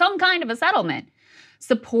settlement, but some kind of a settlement,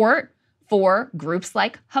 support for groups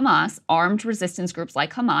like Hamas, armed resistance groups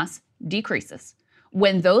like Hamas, decreases.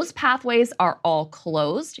 When those pathways are all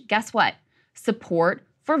closed, guess what? Support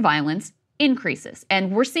for violence increases.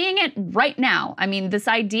 And we're seeing it right now. I mean, this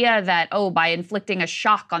idea that, by inflicting a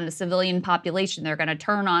shock on the civilian population, they're going to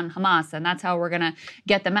turn on Hamas and that's how we're going to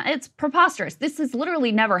get them out. It's preposterous. This has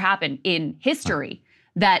literally never happened in history,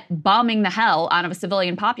 that bombing the hell out of a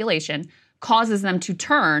civilian population causes them to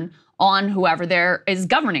turn on whoever there is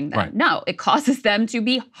governing them. Right. No, it causes them to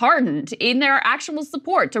be hardened in their actual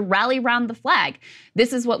support, to rally around the flag.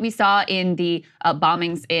 This is what we saw in the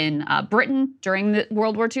bombings in Britain during the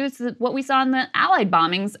World War II. It's what we saw in the Allied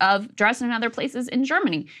bombings of Dresden and other places in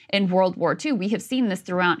Germany in World War II. We have seen this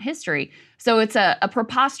throughout history. So it's a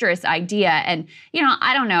preposterous idea. And,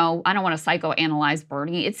 I don't know. I don't want to psychoanalyze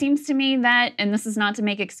Bernie. It seems to me that, and this is not to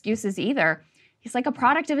make excuses either, he's like a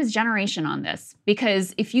product of his generation on this.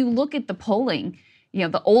 Because if you look at the polling,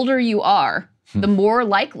 the older you are, the more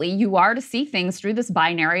likely you are to see things through this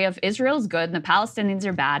binary of Israel's good and the Palestinians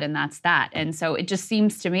are bad, and that's that. And so it just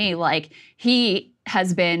seems to me like he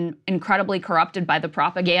has been incredibly corrupted by the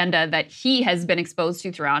propaganda that he has been exposed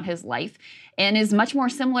to throughout his life, and is much more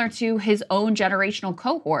similar to his own generational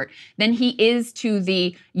cohort than he is to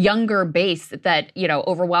the younger base that,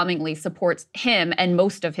 overwhelmingly supports him and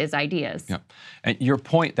most of his ideas. Yeah. And your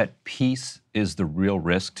point that peace is the real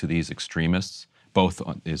risk to these extremists, both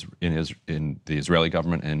in the Israeli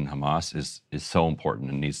government and Hamas, is so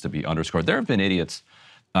important and needs to be underscored. There have been idiots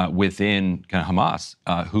within kind of Hamas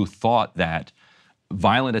who thought that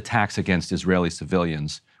violent attacks against Israeli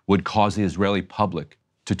civilians would cause the Israeli public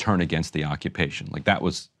to turn against the occupation. Like that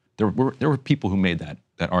was, there were people who made that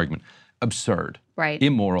argument. Absurd, right?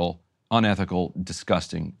 Immoral, unethical,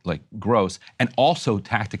 disgusting, like gross, and also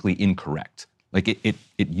tactically incorrect. Like it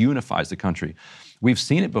unifies the country. We've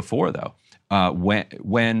seen it before though.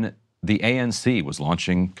 When the ANC was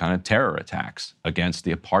launching kind of terror attacks against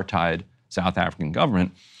the apartheid South African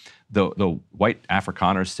government, the white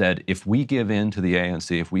Afrikaners said, if we give in to the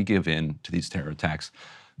ANC, if we give in to these terror attacks,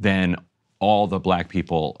 then all the black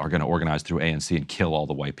people are going to organize through ANC and kill all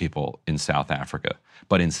the white people in South Africa.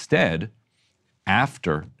 But instead,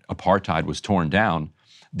 after apartheid was torn down,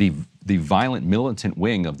 the violent militant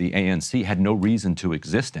wing of the ANC had no reason to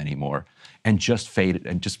exist anymore and just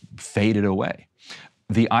faded away.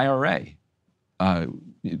 The IRA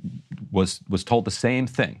was told the same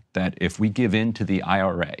thing, that if we give in to the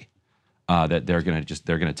IRA, that they're going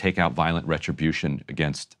to take out violent retribution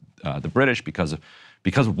against the British because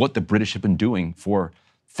of what the British have been doing for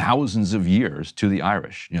thousands of years to the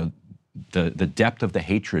Irish. The depth of the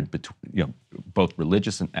hatred between both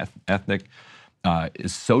religious and ethnic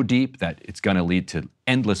is so deep that it's going to lead to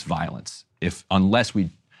endless violence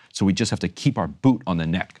so we just have to keep our boot on the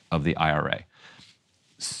neck of the IRA.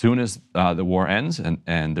 As soon as the war ends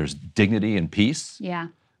and there's dignity and peace,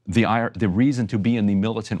 the reason to be in the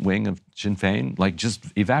militant wing of Sinn Féin just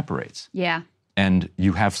evaporates. Yeah. And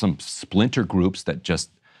you have some splinter groups that just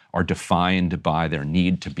are defined by their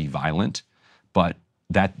need to be violent, but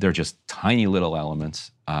that they're just tiny little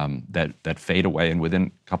elements that fade away, and within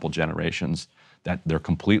a couple generations, that they're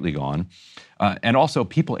completely gone. And also,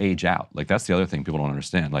 people age out. Like that's the other thing people don't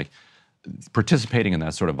understand. Like participating in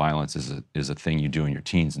that sort of violence is a thing you do in your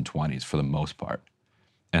teens and 20s for the most part,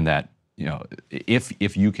 and that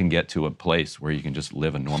if you can get to a place where you can just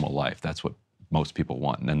live a normal life, that's what most people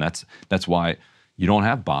want. And that's why you don't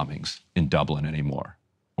have bombings in Dublin anymore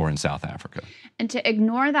or in South Africa. And to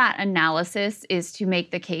ignore that analysis is to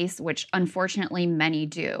make the case, which unfortunately many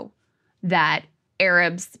do, that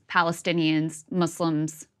Arabs, Palestinians,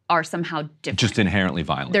 Muslims are somehow different. Just inherently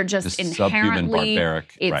violent. They're just inherently subhuman,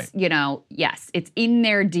 barbaric. It's, yes, it's in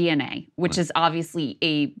their DNA, which is obviously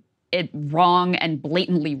a wrong and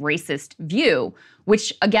blatantly racist view,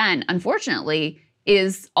 which again, unfortunately,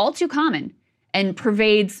 is all too common and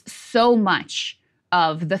pervades so much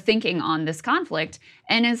of the thinking on this conflict,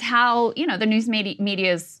 and is how, the news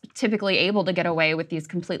media is typically able to get away with these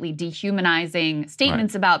completely dehumanizing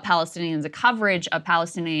statements about Palestinians, a coverage of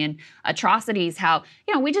Palestinian atrocities, how,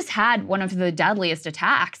 we just had one of the deadliest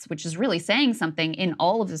attacks, which is really saying something in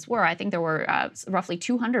all of this war. I think there were roughly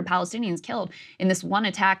 200 Palestinians killed in this one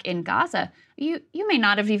attack in Gaza. You may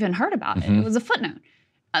not have even heard about it. It was a footnote.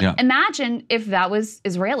 Imagine if that was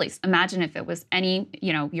Israelis. Imagine if it was any,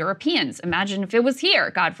 Europeans. Imagine if it was here,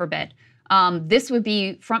 God forbid. This would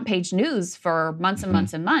be front page news for months and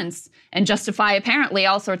months and months, and justify apparently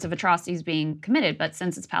all sorts of atrocities being committed. But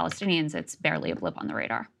since it's Palestinians, it's barely a blip on the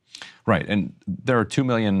radar. Right, and there are 2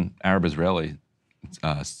 million Arab Israeli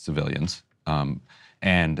civilians,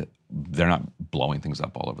 and they're not blowing things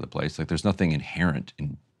up all over the place. Like there's nothing inherent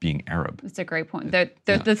in being Arab. That's a great point. They're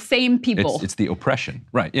the same people. It's the oppression,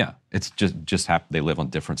 right? Yeah, it's just they live on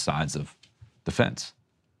different sides of the fence.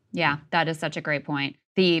 Yeah, that is such a great point.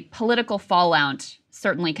 The political fallout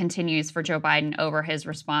certainly continues for Joe Biden over his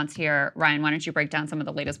response here. Ryan, why don't you break down some of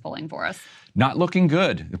the latest polling for us? Not looking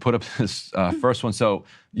good. You put up this first one. So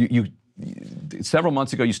you several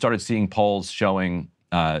months ago, you started seeing polls showing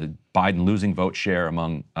Biden losing vote share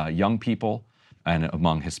among young people and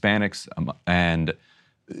among Hispanics, and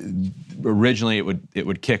originally it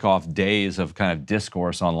would kick off days of kind of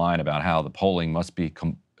discourse online about how the polling must be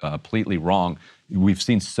completely wrong. We've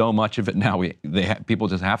seen so much of it now. People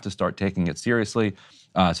just have to start taking it seriously.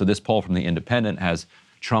 So this poll from The Independent has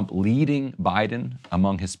Trump leading Biden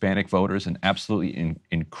among Hispanic voters, an absolutely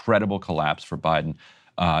incredible collapse for Biden.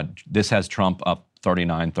 This has Trump up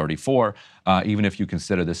 39-34. Even if you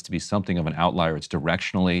consider this to be something of an outlier, it's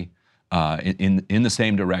directionally in the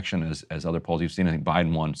same direction as other polls you've seen. I think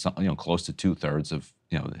Biden won close to 2/3 of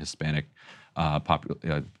the Hispanic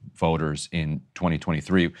voters in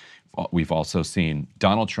 2023. We've also seen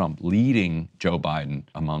Donald Trump leading Joe Biden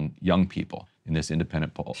among young people in this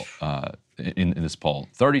independent poll. In this poll,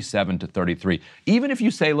 37-33. Even if you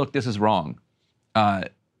say, look, this is wrong.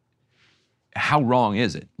 How wrong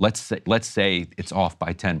is it? Let's say it's off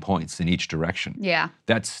by 10 points in each direction. Yeah.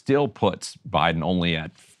 That still puts Biden only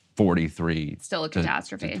at 43. Still a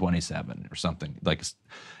catastrophe. To 27 or something. Like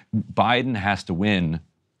Biden has to win,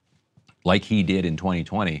 like he did in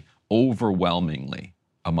 2020, overwhelmingly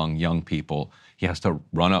among young people. He has to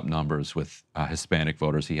run up numbers with Hispanic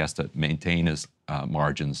voters. He has to maintain his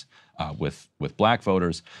margins with black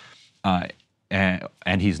voters.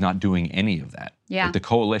 And he's not doing any of that. Yeah. Like the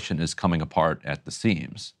coalition is coming apart at the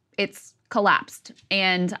seams. It's collapsed.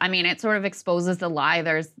 And I mean, it sort of exposes the lie.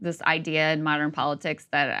 There's this idea in modern politics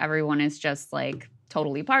that everyone is just like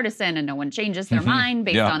totally partisan and no one changes their mind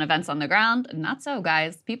based on events on the ground. Not so,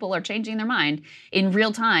 guys. People are changing their mind in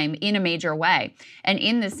real time in a major way. And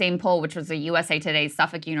in the same poll, which was a USA Today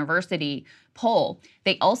Suffolk University poll,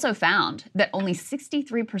 they also found that only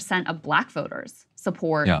 63% of black voters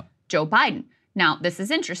support Joe Biden. Now, this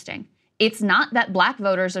is interesting. It's not that black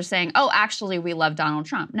voters are saying, oh, actually, we love Donald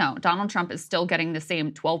Trump. No, Donald Trump is still getting the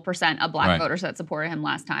same 12% of black voters that supported him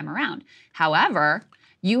last time around. However,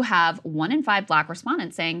 you have 1 in 5 black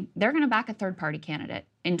respondents saying they're going to back a third-party candidate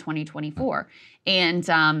in 2024. And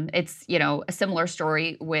it's, a similar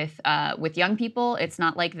story with young people. It's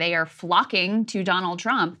not like they are flocking to Donald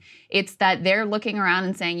Trump. It's that they're looking around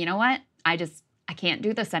and saying, you know what, I can't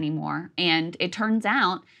do this anymore. And it turns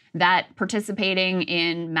out that participating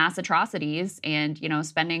in mass atrocities and,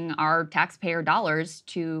 spending our taxpayer dollars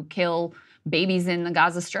to kill babies in the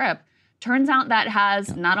Gaza Strip, turns out that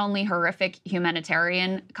has not only horrific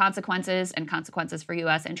humanitarian consequences and consequences for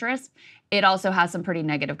U.S. interests, it also has some pretty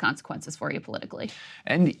negative consequences for you politically.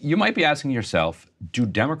 And you might be asking yourself, do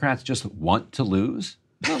Democrats just want to lose?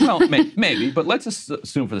 Well, maybe, but let's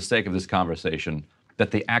assume for the sake of this conversation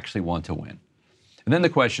that they actually want to win. And then the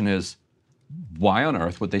question is, why on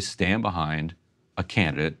earth would they stand behind a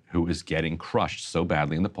candidate who is getting crushed so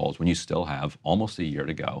badly in the polls when you still have almost a year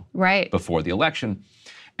to go before the election?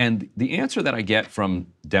 And the answer that I get from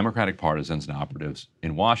Democratic partisans and operatives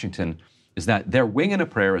in Washington is that their wing and a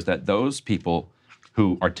prayer is that those people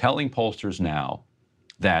who are telling pollsters now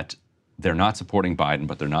that they're not supporting Biden,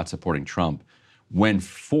 but they're not supporting Trump, when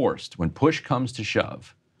push comes to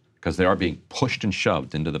shove, because they are being pushed and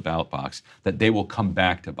shoved into the ballot box, that they will come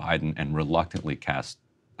back to Biden and reluctantly cast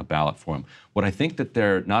a ballot for him. What I think that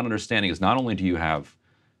they're not understanding is not only do you have,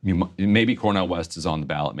 maybe Cornel West is on the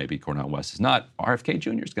ballot, maybe Cornel West is not. RFK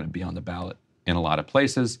Jr. is going to be on the ballot in a lot of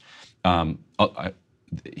places.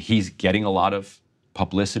 He's getting a lot of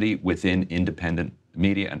publicity within independent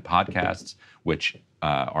media and podcasts, which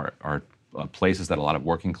are places that a lot of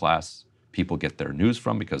working class people get their news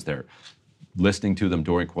from because they're listening to them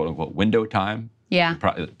during quote unquote window time. Yeah.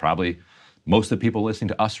 Probably most of the people listening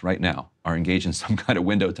to us right now are engaged in some kind of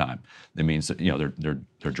window time. That means that,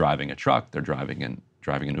 they're driving a truck, they're driving an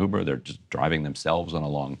Uber, they're just driving themselves on a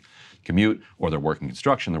long commute, or they're working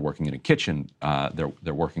construction, they're working in a kitchen,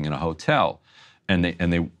 they're working in a hotel, and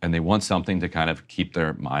they want something to kind of keep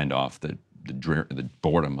their mind off the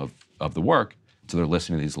boredom of the work. So they're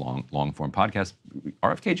listening to these long form podcasts.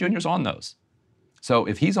 RFK Jr. is on those. So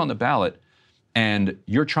if he's on the ballot, and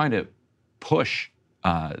you're trying to push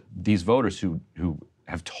these voters who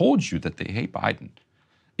have told you that they hate Biden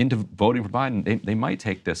into voting for Biden, they might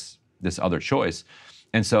take this other choice.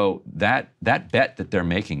 And so that bet that they're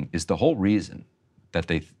making is the whole reason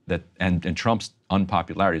and Trump's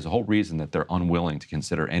unpopularity is the whole reason that they're unwilling to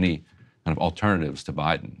consider any kind of alternatives to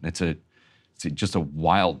Biden. It's just a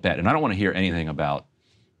wild bet. And I don't want to hear anything about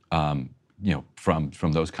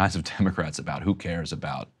from those kinds of Democrats about who cares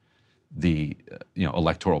about the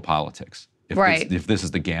electoral politics. if this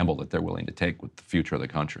is the gamble that they're willing to take with the future of the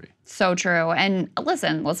country. So true. And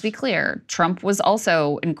listen, let's be clear. Trump was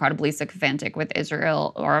also incredibly sycophantic with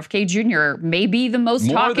Israel. RFK Jr. maybe the most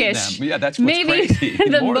More hawkish. than them. Yeah, that's what's crazy.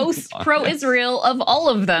 The More most pro-Israel of all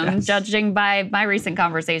of them, judging by my recent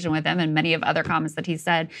conversation with him and many of other comments that he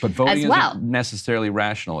said But voting as well. isn't necessarily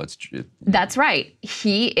rational. That's right.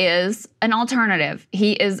 He is an alternative.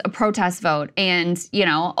 He is a protest vote. And,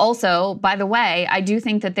 also, by the way, I do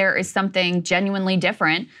think that there is something genuinely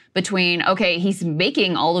different between, okay, he's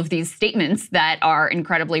making all of these statements that are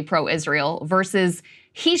incredibly pro-Israel versus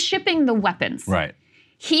he's shipping the weapons. Right.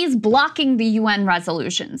 He's blocking the UN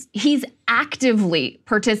resolutions. He's actively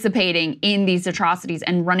participating in these atrocities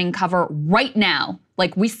and running cover right now.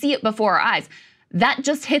 Like, we see it before our eyes. That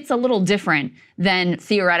just hits a little different than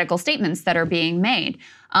theoretical statements that are being made.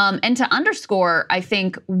 And to underscore, I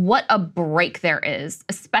think, what a break there is,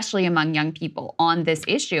 especially among young people on this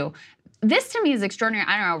issue. This to me is extraordinary.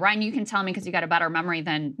 I don't know, Ryan, you can tell me because you got a better memory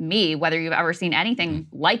than me, whether you've ever seen anything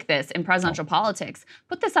like this in presidential politics.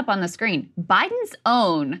 Put this up on the screen. Biden's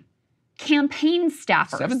own campaign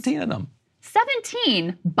staffers. 17 of them.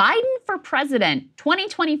 17 Biden for President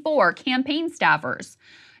 2024 campaign staffers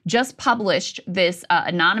just published this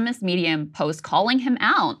anonymous Medium post calling him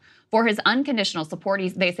out for his unconditional support.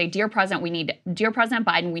 They say, Dear President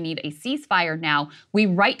Biden, we need a ceasefire now. We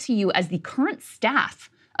write to you as the current staff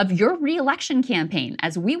of your re-election campaign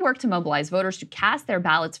as we work to mobilize voters to cast their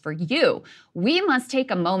ballots for you. We must take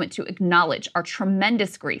a moment to acknowledge our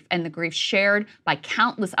tremendous grief and the grief shared by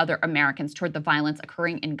countless other Americans toward the violence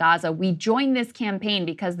occurring in Gaza. We join this campaign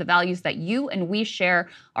because the values that you and we share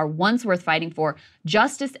are ones worth fighting for.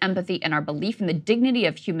 Justice, empathy, and our belief in the dignity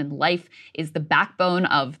of human life is the backbone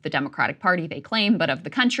of the Democratic Party, they claim, but of the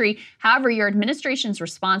country. However, your administration's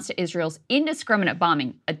response to Israel's indiscriminate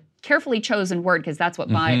bombing, a carefully chosen word because that's what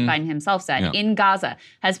Biden himself said, in Gaza,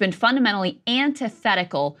 has been fundamentally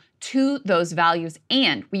antithetical to those values,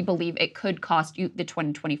 and we believe it could cost you the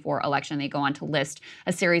 2024 election. They go on to list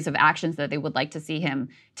a series of actions that they would like to see him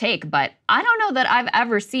take, but I don't know that I've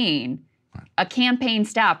ever seen a campaign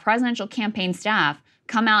staff, presidential campaign staff,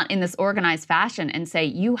 come out in this organized fashion and say,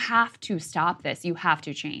 you have to stop this, you have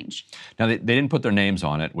to change. Now, they didn't put their names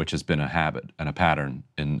on it, which has been a habit and a pattern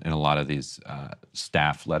in a lot of these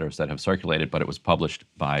staff letters that have circulated, but it was published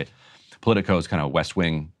by Politico's kind of West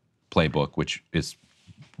Wing playbook, which is,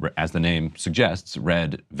 as the name suggests,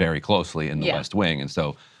 read very closely in the West Wing. And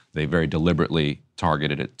so they very deliberately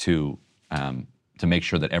targeted it to make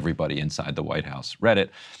sure that everybody inside the White House read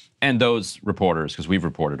it. And those reporters, because we've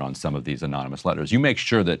reported on some of these anonymous letters, you make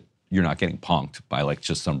sure that you're not getting punked by like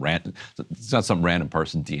just some random, it's not some random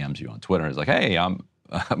person DMs you on Twitter and is like, hey, I'm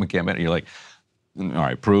a campaign. You're like, all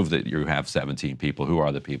right, prove that you have 17 people. Who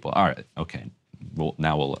are the people? All right, okay,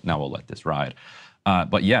 now we'll let this ride.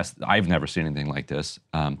 But yes, I've never seen anything like this.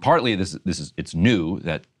 Partly it's new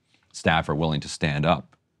that staff are willing to stand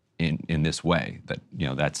up in this way. That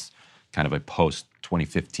that's kind of a post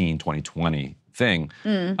 2015, 2020 thing.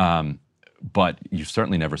 But you've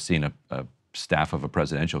certainly never seen a staff of a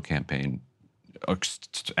presidential campaign,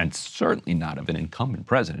 and certainly not of an incumbent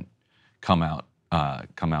president, come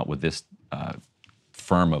out with this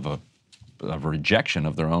firm of a rejection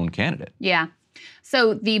of their own candidate. Yeah.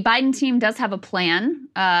 So the Biden team does have a plan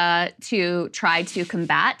to try to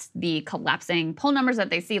combat the collapsing poll numbers that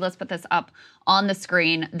they see. Let's put this up on the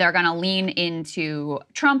screen. They're going to lean into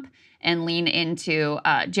Trump and lean into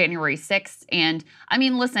January 6th. And I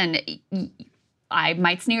mean, listen, I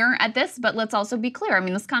might sneer at this, but let's also be clear. I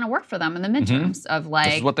mean, this kind of worked for them in the midterms of like,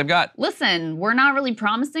 this is what they've got. Listen, we're not really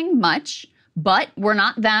promising much, but we're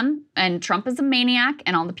not them. And Trump is a maniac,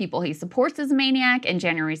 and all the people he supports is a maniac. And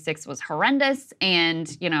January 6th was horrendous.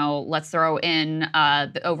 And, let's throw in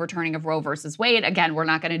the overturning of Roe versus Wade. Again, we're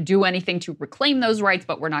not going to do anything to reclaim those rights,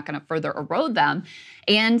 but we're not going to further erode them.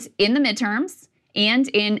 And in the midterms, and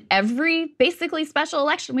in every basically special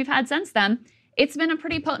election we've had since then, it's been a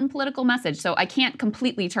pretty potent political message. So I can't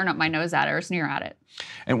completely turn up my nose at it or sneer at it.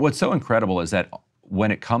 And what's so incredible is that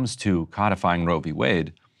when it comes to codifying Roe v.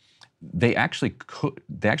 Wade, they actually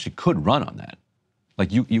could run on that.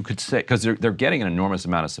 Like you could say, because they're getting an enormous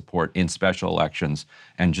amount of support in special elections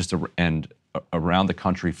and around the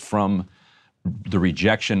country from the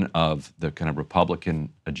rejection of the kind of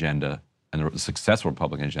Republican agenda and the successful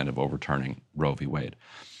Republican agenda of overturning Roe v. Wade.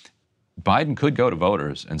 Biden could go to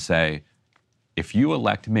voters and say, if you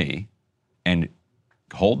elect me and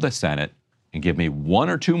hold the Senate and give me one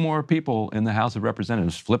or two more people in the House of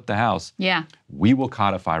Representatives, flip the House, we will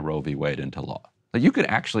codify Roe v. Wade into law. Like you could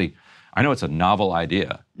actually, I know it's a novel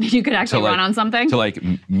idea. You could actually run on something? To like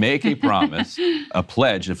make a promise, a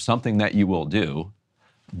pledge of something that you will do,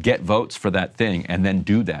 get votes for that thing, and then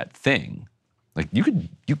do that thing. Like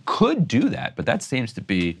you could do that, but that seems to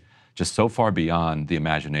be just so far beyond the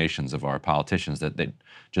imaginations of our politicians that they'd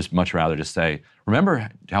just much rather just say, remember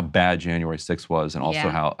how bad January 6th was, and also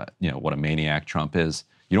how, what a maniac Trump is?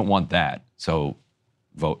 You don't want that, so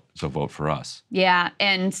vote for us. Yeah,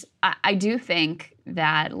 and I do think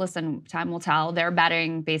that, listen, time will tell. They're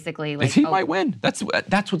betting basically like he might win. That's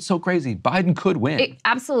what's so crazy. Biden could win.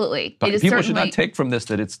 Absolutely. But it is people should not take from this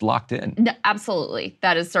that it's locked in. No, absolutely.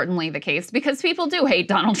 That is certainly the case because people do hate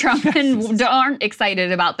Donald Trump and aren't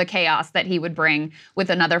excited about the chaos that he would bring with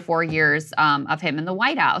another 4 years of him in the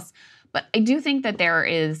White House. But I do think that there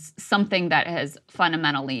is something that has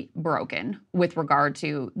fundamentally broken with regard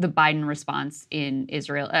to the Biden response in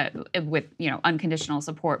Israel with, unconditional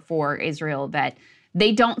support for Israel that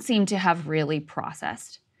they don't seem to have really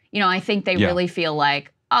processed. I think they really feel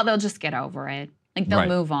like, oh, they'll just get over it. Like they'll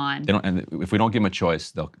move on. They don't, and if we don't give them a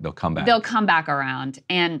choice, they'll come back. They'll come back around.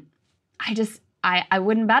 And I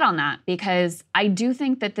wouldn't bet on that because I do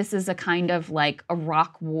think that this is a kind of like a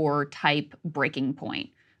Iraq war type breaking point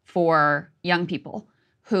for young people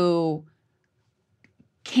who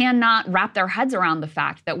cannot wrap their heads around the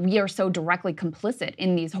fact that we are so directly complicit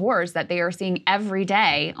in these horrors that they are seeing every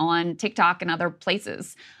day on TikTok and other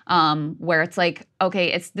places, where it's like,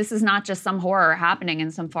 okay, this is not just some horror happening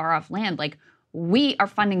in some far off land. Like, we are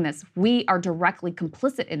funding this. We are directly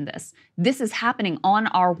complicit in this. This is happening on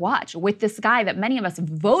our watch with this guy that many of us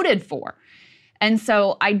voted for. And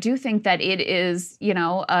so I do think that it is,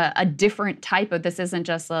 a different type of, this isn't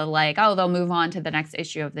just they'll move on to the next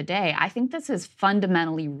issue of the day. I think this has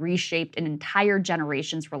fundamentally reshaped an entire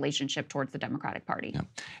generation's relationship towards the Democratic Party. Yeah.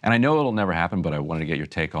 And I know it'll never happen, but I wanted to get your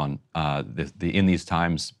take on the In These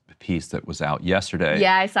Times piece that was out yesterday.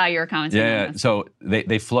 Yeah, I saw your comments. Yeah, so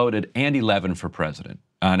they floated Andy Levin for president.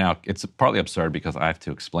 Now, it's probably absurd because I have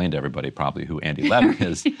to explain to everybody probably who Andy Levin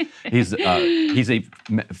is. He's a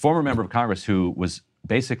former member of Congress who was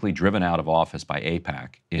basically driven out of office by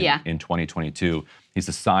AIPAC in 2022. He's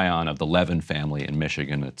the scion of the Levin family in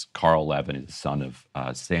Michigan. It's Carl Levin, he's the son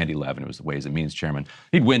of Sandy Levin, who was the Ways and Means chairman.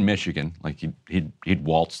 He'd win Michigan, like he'd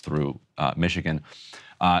waltz through Michigan.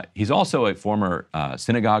 He's also a former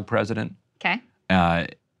synagogue president. Okay.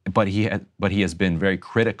 But he has been very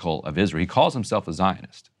critical of Israel. He calls himself a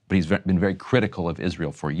Zionist, but he's been very critical of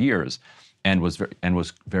Israel for years, and was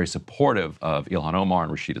very supportive of Ilhan Omar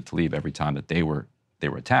and Rashida Tlaib every time that they were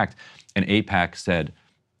attacked. And AIPAC said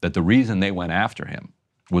that the reason they went after him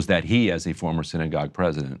was that he, as a former synagogue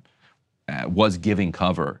president, was giving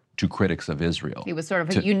cover to critics of Israel. He was sort of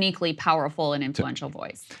a uniquely powerful and influential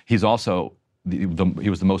voice. He's also he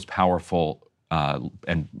was the most powerful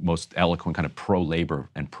and most eloquent kind of pro-labor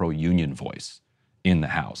and pro-union voice in the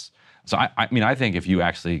House. So I think if you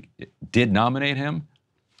actually did nominate him,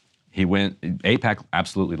 AIPAC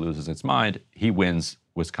absolutely loses its mind. He wins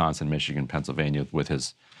Wisconsin, Michigan, Pennsylvania with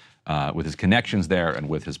his connections there and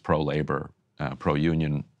with his pro-labor,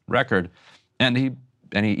 pro-union record, and he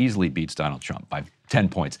easily beats Donald Trump by 10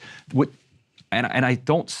 points. And I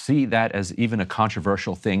don't see that as even a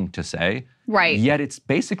controversial thing to say. Right. Yet it's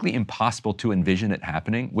basically impossible to envision it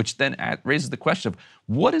happening, which then raises the question of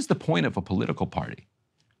what is the point of a political party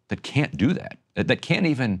that can't do that, that can't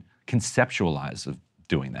even conceptualize of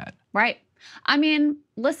doing that? Right. I mean,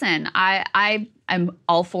 listen, I am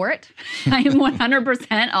all for it. I am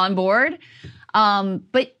 100% on board.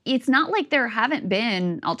 But it's not like there haven't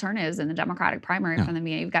been alternatives in the Democratic primary from the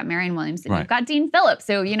beginning. You've got Marianne Williamson, you've got Dean Phillips.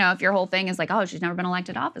 So, if your whole thing is like, oh, she's never been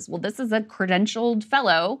elected to office. Well, this is a credentialed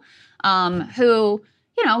fellow who,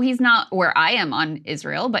 he's not where I am on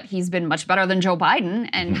Israel, but he's been much better than Joe Biden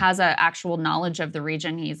and has an actual knowledge of the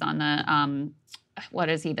region. He's on the,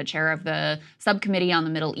 the chair of the subcommittee on the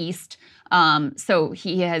Middle East. So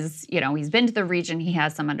he has, he's been to the region, he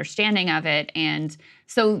has some understanding of it. And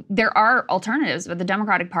so there are alternatives, but the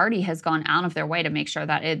Democratic Party has gone out of their way to make sure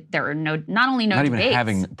that there are not even debates.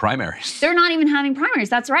 Having primaries. They're not even having primaries.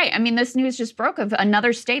 That's right. I mean, this news just broke of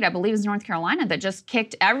another state, I believe is North Carolina, that just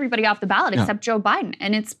kicked everybody off the ballot except Joe Biden.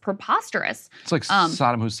 And it's preposterous. It's like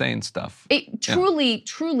Saddam Hussein stuff. It truly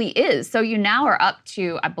is. So you now are up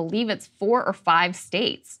to, I believe it's 4 or 5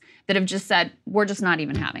 states that have just said, we're just not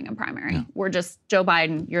even having a primary. Yeah. We're just, Joe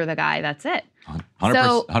Biden, you're the guy, that's it.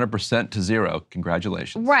 100% to 0.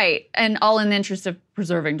 Congratulations. Right. And all in the interest of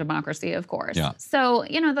preserving democracy, of course. Yeah. So,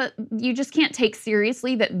 you just can't take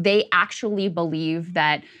seriously that they actually believe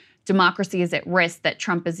that democracy is at risk, that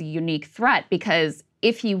Trump is a unique threat, because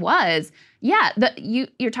if he was,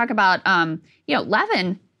 you're talking about,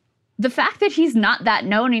 Levin, the fact that he's not that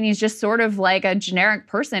known and he's just sort of like a generic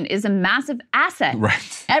person is a massive asset.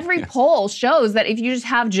 Right. Every poll shows that if you just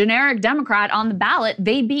have generic Democrat on the ballot,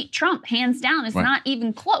 they beat Trump hands down. It's not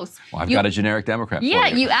even close. Well, I've got a generic Democrat. Yeah,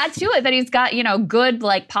 for you. you add to it that he's got, good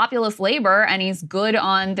like populist labor, and he's good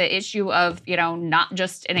on the issue of, not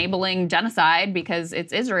just enabling genocide because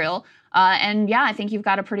it's Israel. And yeah, I think you've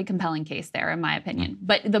got a pretty compelling case there, in my opinion.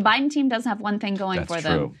 But the Biden team does have one thing going for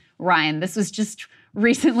them. Ryan, this was just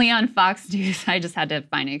recently on Fox News. I just had to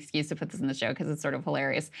find an excuse to put this in the show because it's sort of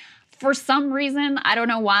hilarious. For some reason, I don't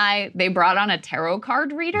know why, they brought on a tarot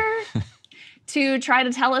card reader to try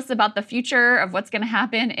to tell us about the future of what's going to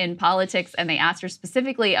happen in politics. And they asked her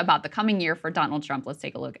specifically about the coming year for Donald Trump. Let's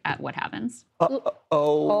take a look at what happens.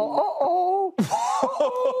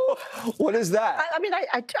 What is that? I mean,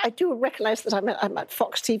 I do recognize that I'm at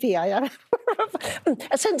Fox TV. I have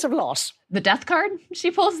a sense of loss. The death card she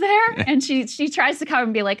pulls there, and she tries to cover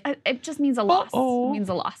and be like, it just means a loss. It means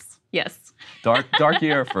a loss. Yes. Dark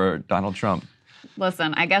year for Donald Trump.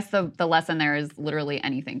 Listen, I guess the lesson there is literally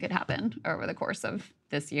anything could happen over the course of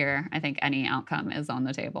this year. I think any outcome is on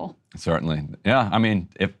the table. Certainly. Yeah, I mean,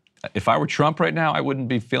 if I were Trump right now, I wouldn't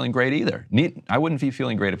be feeling great either. I wouldn't be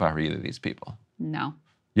feeling great if I were either of these people. No.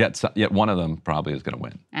 Yet one of them probably is going to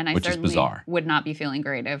win, and I which is bizarre. Would not be feeling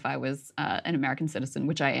great if I was an American citizen,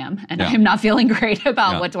 which I am, and I am not feeling great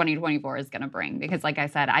about what 2024 is going to bring. Because like I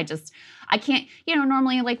said, I can't,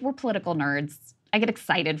 normally like we're political nerds. I get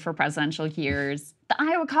excited for presidential years. The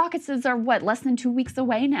Iowa caucuses are less than 2 weeks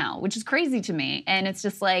away now, which is crazy to me. And it's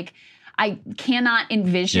just like, I cannot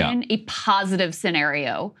envision a positive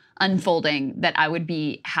scenario unfolding that I would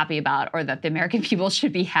be happy about, or that the American people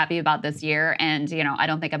should be happy about this year. And, I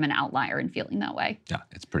don't think I'm an outlier in feeling that way. Yeah,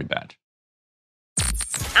 it's pretty bad.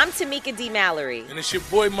 I'm Tamika D. Mallory. And it's your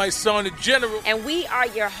boy, my son, the General. And we are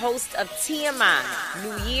your hosts of TMI.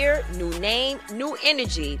 New year, new name, new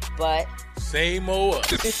energy, but same old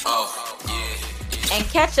us. Oh, yeah. And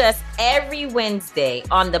catch us every Wednesday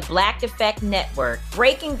on the Black Effect Network,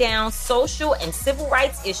 breaking down social and civil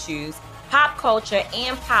rights issues, pop culture,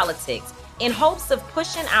 and politics in hopes of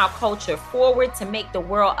pushing our culture forward to make the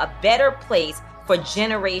world a better place for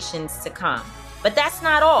generations to come. But that's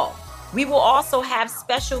not all. We will also have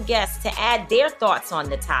special guests to add their thoughts on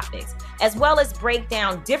the topics, as well as break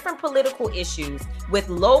down different political issues with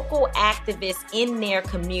local activists in their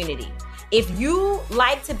community. If you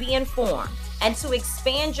like to be informed and to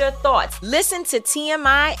expand your thoughts, listen to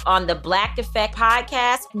TMI on the Black Effect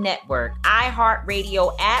Podcast Network,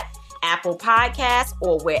 iHeartRadio app, Apple Podcasts,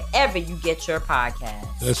 or wherever you get your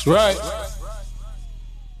podcasts. That's right.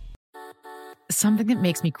 Something that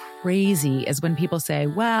makes me crazy is when people say,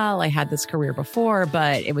 well, I had this career before,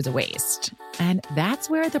 but it was a waste. And that's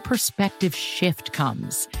where the perspective shift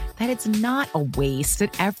comes, that it's not a waste,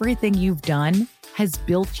 that everything you've done has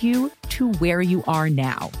built you to where you are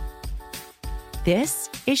now. This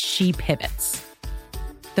is She Pivots,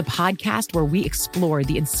 the podcast where we explore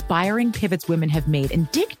the inspiring pivots women have made and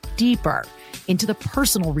dig deeper into the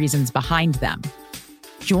personal reasons behind them.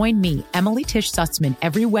 Join me, Emily Tish Sussman,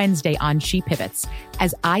 every Wednesday on She Pivots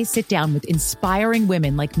as I sit down with inspiring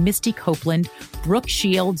women like Misty Copeland, Brooke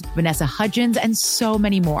Shields, Vanessa Hudgens, and so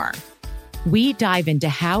many more. We dive into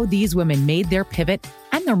how these women made their pivot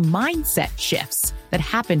and their mindset shifts that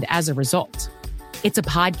happened as a result. It's a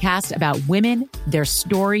podcast about women, their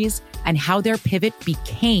stories, and how their pivot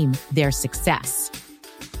became their success.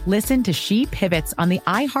 Listen to She Pivots on the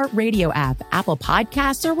iHeartRadio app, Apple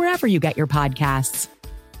Podcasts, or wherever you get your podcasts.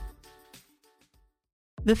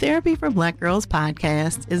 The Therapy for Black Girls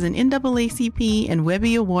podcast is an NAACP and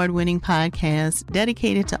Webby Award-winning podcast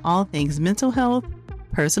dedicated to all things mental health,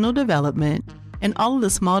 personal development, and all of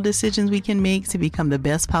the small decisions we can make to become the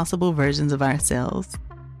best possible versions of ourselves.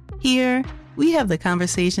 Here, we have the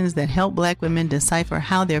conversations that help Black women decipher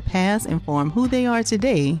how their past inform who they are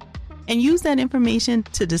today, and use that information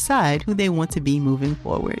to decide who they want to be moving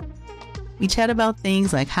forward. We chat about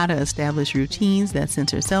things like how to establish routines that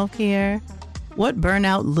center self-care, what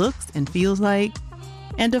burnout looks and feels like,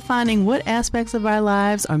 and defining what aspects of our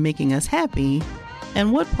lives are making us happy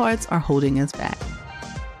and what parts are holding us back.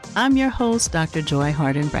 I'm your host, Dr. Joy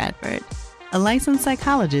Harden Bradford, a licensed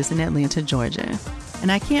psychologist in Atlanta, Georgia,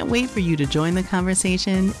 and I can't wait for you to join the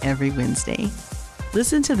conversation every Wednesday.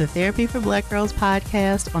 Listen to the Therapy for Black Girls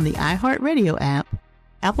podcast on the iHeartRadio app,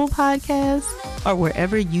 Apple Podcasts, or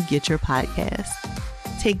wherever you get your podcasts.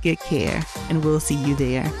 Take good care, and we'll see you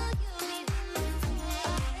there.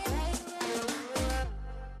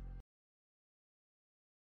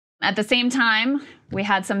 At the same time, we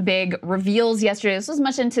had some big reveals yesterday. This was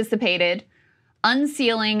much anticipated.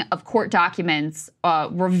 unsealing of court documents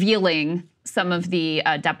revealing some of the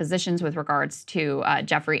depositions with regards to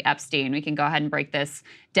Jeffrey Epstein. We can go ahead and break this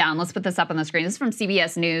down. Let's put this up on the screen. This is from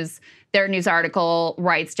CBS News. Their news article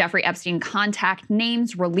writes, Jeffrey Epstein contact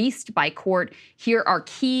names released by court. Here are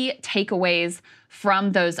key takeaways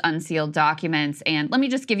from those unsealed documents. And let me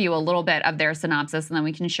just give you a little bit of their synopsis, and then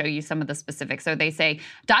we can show you some of the specifics. So they say,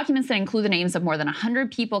 documents that include the names of more than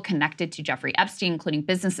 100 people connected to Jeffrey Epstein, including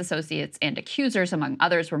business associates and accusers, among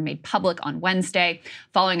others, were made public on Wednesday,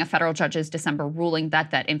 following a federal judge's December ruling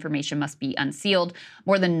that that information must be unsealed.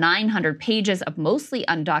 More than 900 pages of mostly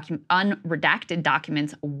unredacted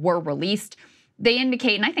documents were released. They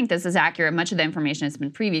indicate, and I think this is accurate, much of the information has been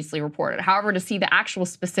previously reported. However, to see the actual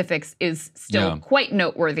specifics is still quite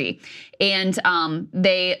noteworthy. And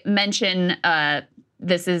they mention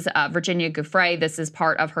this is Virginia Giuffre. This is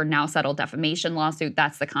part of her now settled defamation lawsuit.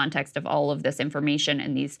 That's the context of all of this information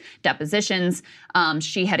and these depositions.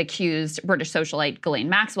 She had accused British socialite Ghislaine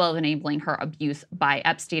Maxwell of enabling her abuse by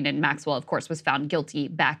Epstein. And Maxwell, of course, was found guilty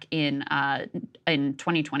back in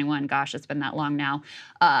 2021. Gosh, it's been that long now,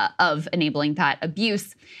 of enabling that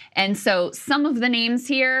abuse. And so some of the names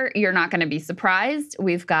here, you're not going to be surprised.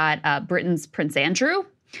 We've got Britain's Prince Andrew.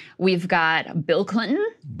 We've got Bill Clinton.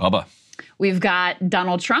 Bubba. We've got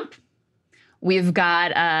Donald Trump. We've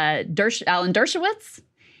got Alan Dershowitz.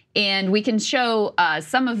 And we can show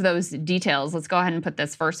some of those details. Let's go ahead and put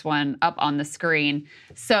this first one up on the screen.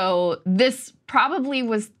 So this probably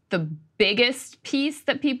was the biggest piece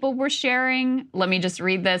that people were sharing. Let me just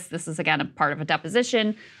read this. This is, again, a part of a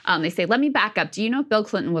deposition. They say, let me back up. Do you know Bill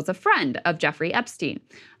Clinton was a friend of Jeffrey Epstein?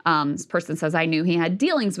 This person says, I knew he had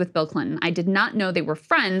dealings with Bill Clinton. I did not know they were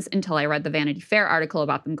friends until I read the Vanity Fair article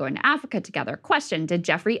about them going to Africa together. Question, did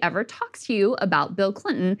Jeffrey ever talk to you about Bill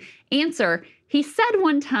Clinton? Answer, he said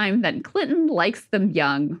one time that Clinton likes them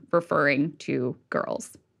young, referring to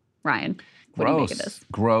girls. Ryan, what do you make of this?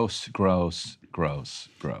 Gross.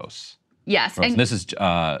 Yes. And this is,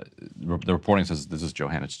 the reporting says this is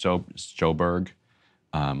Johanna Sjoberg,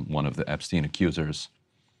 one of the Epstein accusers.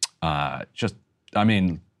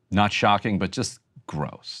 Not shocking, but just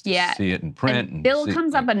gross. Yeah. To see it in print. And Bill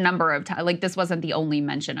comes up a number of times. Like, this wasn't the only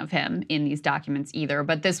mention of him in these documents either,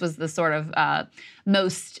 but this was the sort of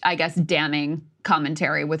most, I guess, damning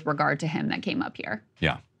commentary with regard to him that came up here.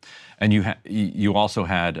 Yeah. And you also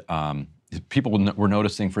had people were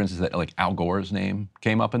noticing, for instance, that like Al Gore's name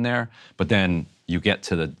came up in there, but then you get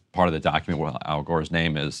to the part of the document where Al Gore's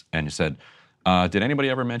name is, and you said, did anybody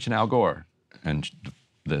ever mention Al Gore? And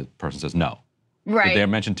the person says, no. Right. Did they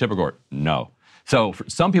mention Tipper Gore? No. So for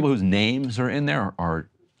some people whose names are in there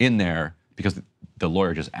because the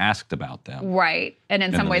lawyer just asked about them. Right. And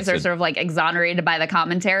in some ways they're sort of like exonerated by the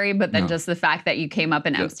commentary, but then just the fact that you came up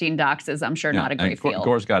in Epstein docs is, I'm sure, not a great feel.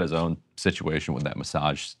 Gore's got his own situation with that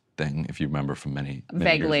massage thing, if you remember from many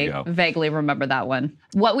years ago. Vaguely remember that one.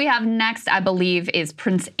 What we have next, I believe, is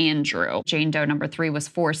Prince Andrew. Jane Doe number 3 was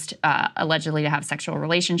forced, allegedly, to have sexual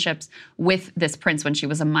relationships with this prince when she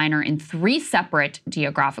was a minor in 3 separate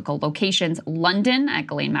geographical locations: London at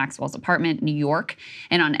Ghislaine Maxwell's apartment, New York,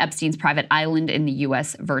 and on Epstein's private island in the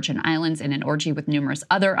U.S. Virgin Islands, in an orgy with numerous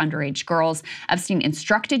other underage girls. Epstein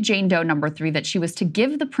instructed Jane Doe number 3 that she was to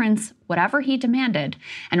give the prince whatever he demanded,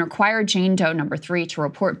 and required Jane Doe number 3 to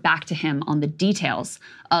report back to him on the details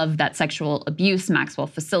of that sexual abuse. Maxwell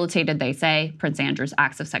facilitated, they say, Prince Andrew's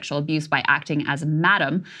acts of sexual abuse by acting as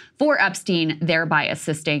madam for Epstein, thereby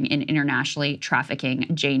assisting in internationally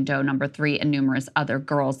trafficking Jane Doe number 3 and numerous other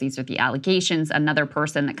girls. These are the allegations. Another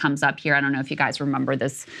person that comes up here, I don't know if you guys remember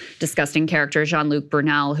this disgusting character, Jean-Luc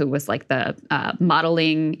Brunel, who was like the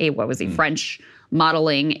modeling, French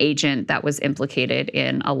modeling agent that was implicated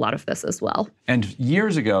in a lot of this as well. And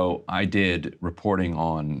years ago, I did reporting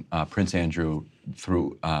on Prince Andrew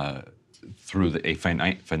through a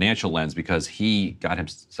financial lens, because he got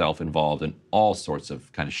himself involved in all sorts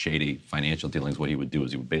of kind of shady financial dealings. What he would do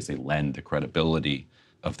is he would basically lend the credibility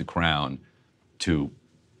of the crown to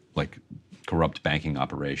like corrupt banking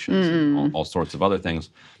operations and all sorts of other things.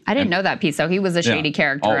 I didn't know that piece. So he was a shady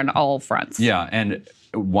character on all fronts. Yeah, and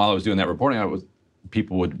while I was doing that reporting,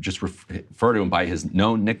 people would just refer to him by his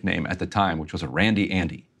known nickname at the time, which was a Randy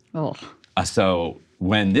Andy. Oh. So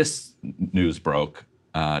when this news broke,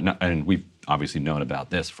 and we've obviously known about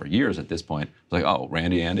this for years at this point, it's like, oh,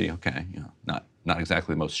 Randy Andy, okay, not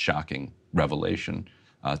exactly the most shocking revelation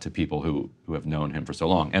to people who have known him for so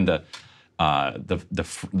long. And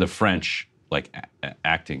the French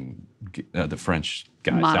acting, the French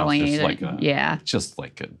guy modeling sounds just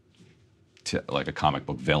like a comic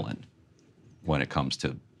book villain when it comes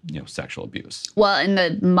to sexual abuse. Well, and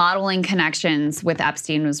the modeling connections with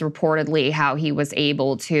Epstein was reportedly how he was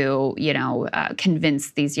able to,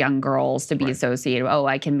 convince these young girls to be associated. Oh,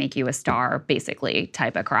 I can make you a star, basically,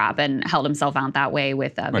 type of crap, and held himself out that way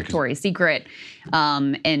with Victoria's Secret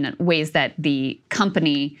in ways that the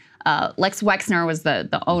company. Lex Wexner was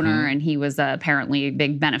the owner, and he was apparently a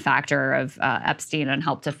big benefactor of Epstein and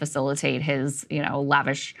helped to facilitate his,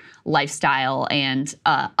 lavish lifestyle. And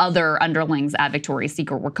other underlings at Victoria's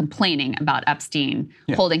Secret were complaining about Epstein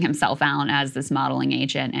holding himself out as this modeling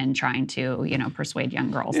agent and trying to, persuade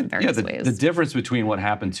young girls in various ways. The difference between what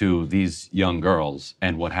happened to these young girls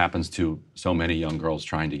and what happens to so many young girls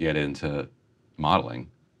trying to get into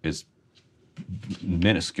modeling is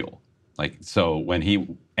minuscule. So when he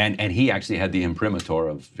actually had the imprimatur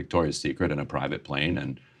of Victoria's Secret and a private plane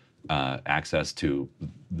and access to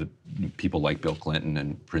the people like Bill Clinton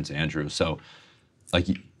and Prince Andrew. So, I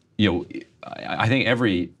think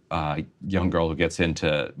every young girl who gets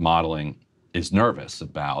into modeling is nervous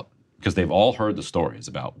about, because they've all heard the stories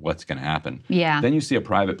about what's going to happen. Yeah. Then you see a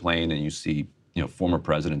private plane and you see, former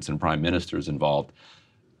presidents and prime ministers involved.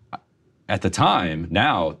 At the time,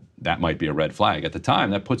 now that might be a red flag. At the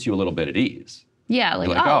time, that puts you a little bit at ease. Yeah,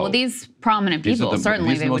 well, these prominent people,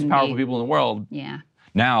 certainly these are the most powerful people in the world. Yeah.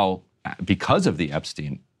 Now, because of the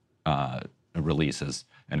Epstein releases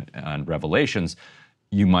and revelations,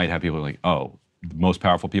 you might have people like, oh, the most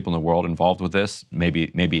powerful people in the world involved with this,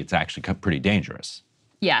 maybe it's actually pretty dangerous.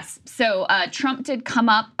 Yes. So Trump did come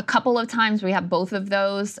up a couple of times. We have both of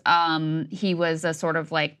those. He was a sort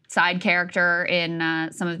of side character in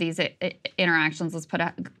some of these interactions. Let's put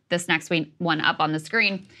this next one up on the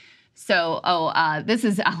screen. So, this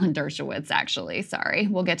is Alan Dershowitz, actually. Sorry.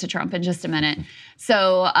 We'll get to Trump in just a minute.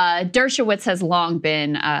 So Dershowitz has long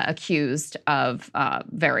been accused of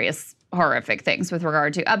various horrific things with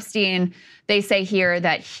regard to Epstein. They say here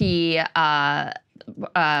that he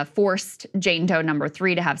forced Jane Doe number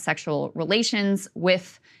 3 to have sexual relations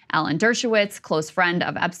with Alan Dershowitz, close friend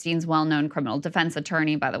of Epstein's well-known criminal defense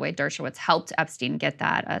attorney. By the way, Dershowitz helped Epstein get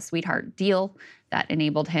that sweetheart deal that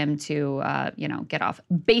enabled him to, get off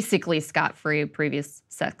basically scot-free previous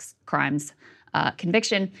sex crimes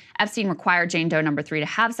conviction. Epstein required Jane Doe number 3 to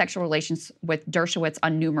have sexual relations with Dershowitz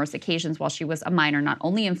on numerous occasions while she was a minor, not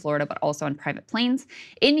only in Florida, but also on private planes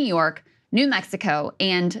in New York, New Mexico,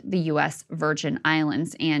 and the U.S. Virgin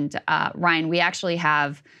Islands. And Ryan, we actually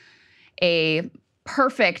have a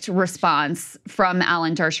perfect response from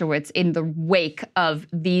Alan Dershowitz in the wake of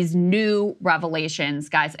these new revelations.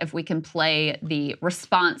 Guys, if we can play the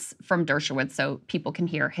response from Dershowitz so people can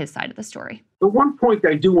hear his side of the story. The one point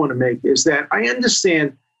I do want to make is that I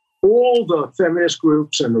understand all the feminist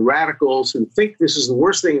groups and the radicals who think this is the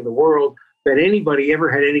worst thing in the world, that anybody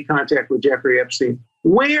ever had any contact with Jeffrey Epstein.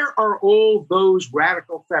 Where are all those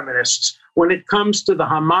radical feminists when it comes to the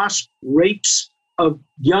Hamas rapes of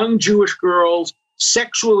young Jewish girls,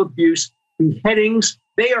 sexual abuse, beheadings?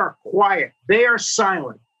 They are quiet. They are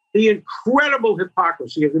silent. The incredible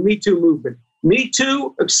hypocrisy of the Me Too movement. Me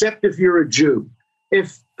Too, except if you're a Jew.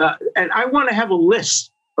 And I want to have a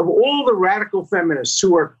list of all the radical feminists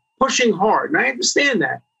who are pushing hard, and I understand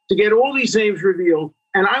that, to get all these names revealed.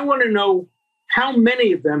 And I want to know how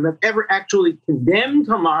many of them have ever actually condemned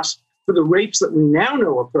Hamas for the rapes that we now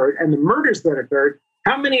know occurred and the murders that occurred.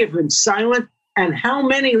 How many have been silent? And how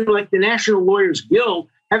many, like the National Lawyers Guild,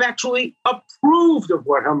 have actually approved of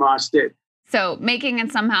what Hamas did? So making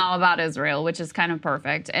it somehow about Israel, which is kind of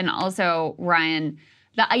perfect. And also, Ryan,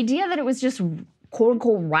 the idea that it was just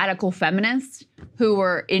quote-unquote radical feminists who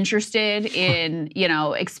were interested in,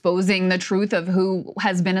 exposing the truth of who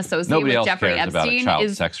has been associated with Jeffrey Epstein about a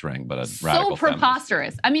child sex ring, but a radical so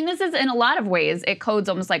preposterous. I mean, this is, in a lot of ways, it codes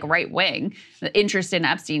almost like right-wing, the interest in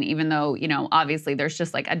Epstein, even though, obviously there's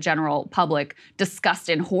just a general public disgust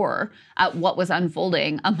and horror at what was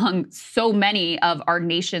unfolding among so many of our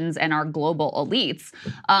nations and our global elites.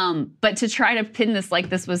 But to try to pin this like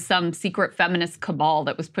this was some secret feminist cabal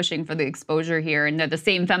that was pushing for the exposure here, and they're the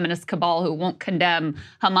same feminist cabal who won't condemn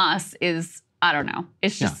Hamas is, I don't know.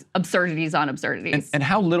 It's just absurdities on absurdities. And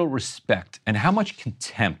how little respect and how much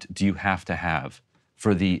contempt do you have to have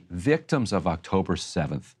for the victims of October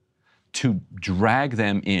 7th to drag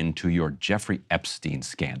them into your Jeffrey Epstein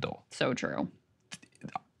scandal? So true.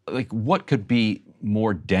 What could be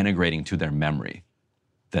more denigrating to their memory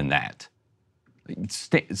than that?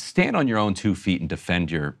 Stand on your own 2 feet and defend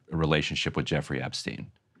your relationship with Jeffrey Epstein.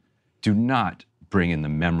 Do not bring in the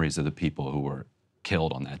memories of the people who were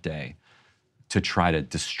killed on that day to try to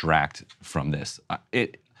distract from this.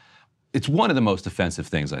 It's one of the most offensive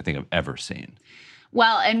things I think I've ever seen.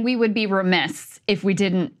 Well, and we would be remiss if we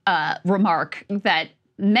didn't remark that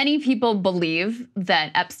many people believe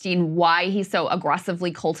that Epstein, why he so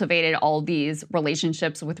aggressively cultivated all these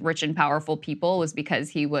relationships with rich and powerful people, was because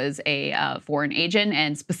he was a foreign agent.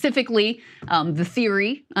 And specifically, the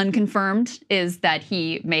theory, unconfirmed, is that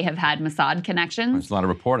he may have had Mossad connections. There's a lot of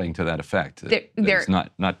reporting to that effect. It's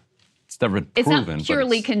not it's never proven. It's not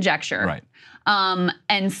purely conjecture. Right.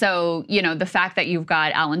 And so, the fact that you've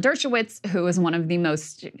got Alan Dershowitz, who is one of the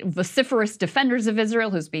most vociferous defenders of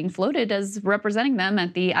Israel, who's being floated as representing them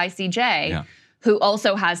at the ICJ, who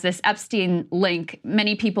also has this Epstein link.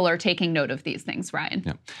 Many people are taking note of these things, Ryan.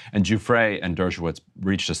 Yeah. And Giuffre and Dershowitz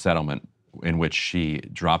reached a settlement in which she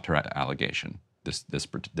dropped her allegation, this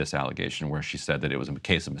allegation, where she said that it was a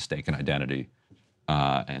case of mistaken identity,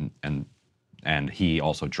 and he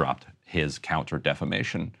also dropped his counter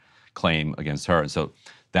defamation claim against her. And so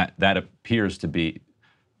that appears to be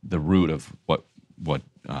the root of what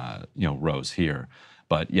rose here.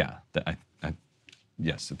 But yeah,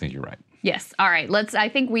 yes, I think you're right. Yes. All right. I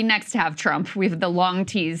think we next have Trump. We have the long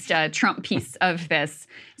teased Trump piece of this.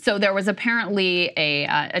 So there was apparently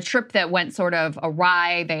a trip that went sort of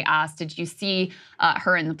awry. They asked, did you see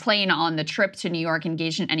her in the plane on the trip to New York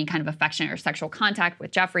engaged in any kind of affectionate or sexual contact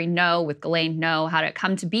with Jeffrey? No. With Ghislaine? No. How did it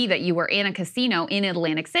come to be that you were in a casino in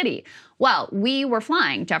Atlantic City? Well, we were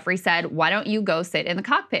flying. Jeffrey said, why don't you go sit in the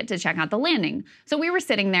cockpit to check out the landing? So we were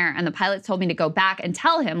sitting there, and the pilot told me to go back and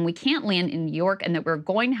tell him we can't land in New York and that we're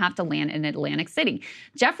going to have to land in Atlantic City.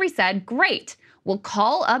 Jeffrey said, great, we'll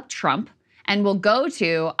call up Trump and we'll go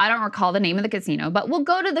to, I don't recall the name of the casino, but we'll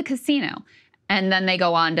go to the casino. And then they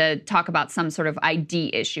go on to talk about some sort of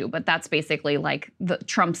ID issue. But that's basically like the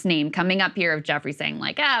Trump's name coming up here of Jeffrey saying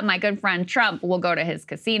like, my good friend Trump, we'll go to his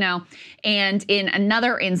casino. And in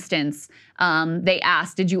another instance, they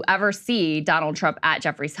asked, did you ever see Donald Trump at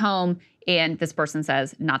Jeffrey's home? And this person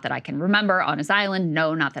says, not that I can remember. On his island,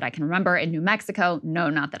 no, not that I can remember. In New Mexico,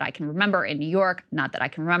 no, not that I can remember. In New York, not that I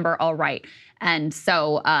can remember. All right. And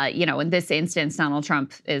so, in this instance, Donald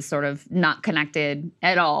Trump is sort of not connected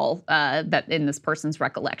at all that in this person's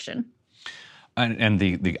recollection. And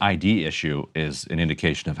the ID issue is an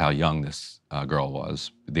indication of how young this girl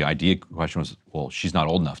was. The ID question was, well, she's not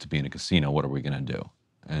old enough to be in a casino. What are we going to do?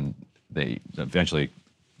 And they eventually,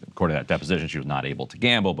 according to that deposition, she was not able to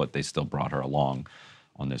gamble, but they still brought her along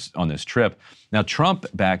on this trip. Now, Trump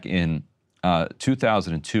back in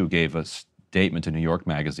 2002 gave a statement to New York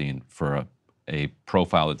Magazine for a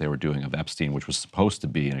profile that they were doing of Epstein, which was supposed to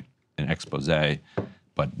be an expose,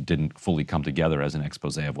 but didn't fully come together as an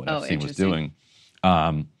expose of what Epstein was doing.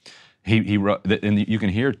 He wrote, and you can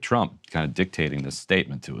hear Trump kind of dictating this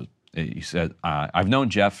statement to it. He said, I've known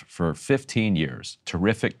Jeff for 15 years,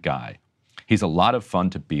 terrific guy. He's a lot of fun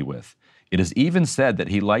to be with. It is even said that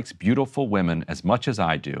he likes beautiful women as much as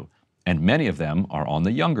I do, and many of them are on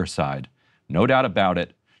the younger side. No doubt about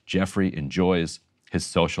it, Jeffrey enjoys his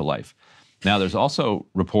social life. Now, there's also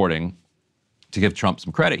reporting, to give Trump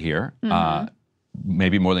some credit here,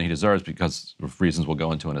 maybe more than he deserves because of reasons we'll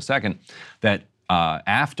go into in a second, that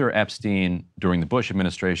after Epstein, during the Bush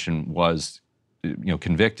administration, was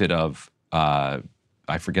convicted of, I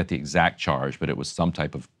forget the exact charge, but it was some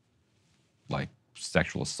type of like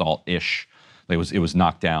sexual assault-ish. It was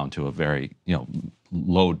knocked down to a very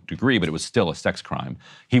low degree, but it was still a sex crime.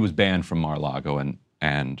 He was banned from Mar-a-Lago,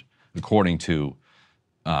 and according to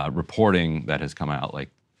reporting that has come out, like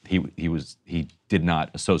he did not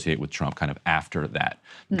associate with Trump kind of after that,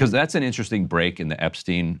 because that's an interesting break in the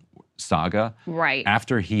Epstein saga. Right.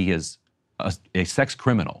 After he is a sex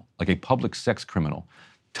criminal, like a public sex criminal,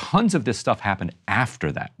 tons of this stuff happened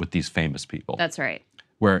after that with these famous people. That's right.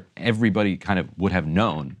 Where everybody kind of would have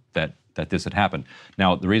known that this had happened.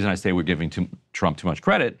 Now, the reason I say we're giving Trump too much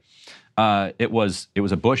credit, it was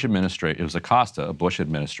a Bush administration, it was Acosta, a Bush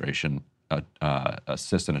administration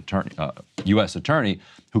assistant attorney, U.S. attorney,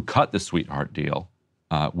 who cut the sweetheart deal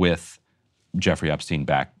with Jeffrey Epstein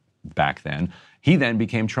back then. He then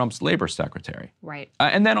became Trump's labor secretary. Right.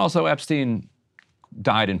 And then also Epstein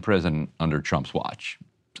died in prison under Trump's watch.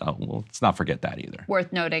 So let's not forget that either.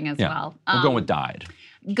 Worth noting as well. We'll go with died.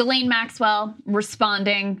 Ghislaine Maxwell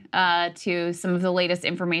responding to some of the latest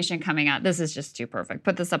information coming out. This is just too perfect.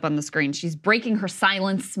 Put this up on the screen. She's breaking her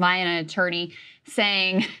silence by an attorney,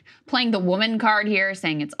 playing the woman card here,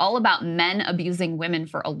 saying it's all about men abusing women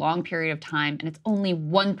for a long period of time, and it's only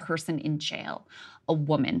one person in jail, a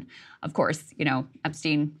woman. Of course,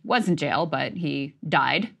 Epstein was in jail, but he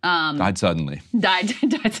died. Died suddenly. Died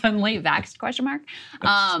suddenly, vaxxed, question mark.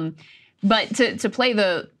 But to play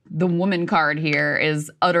the woman card here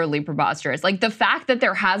is utterly preposterous. Like, the fact that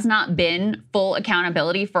there has not been full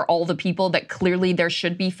accountability for all the people that clearly there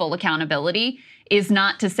should be full accountability is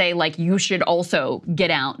not to say like you should also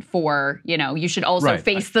get out for, you should also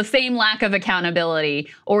face the same lack of accountability,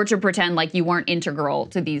 or to pretend like you weren't integral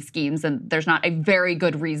to these schemes and there's not a very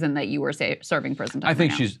good reason that you were serving prison time. I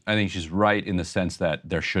think she's right in the sense that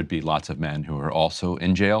there should be lots of men who are also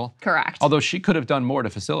in jail. Correct. Although she could have done more to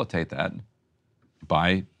facilitate that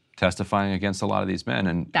by testifying against a lot of these men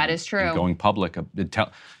and that is true. And going public.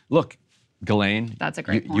 Look, Ghislaine, that's a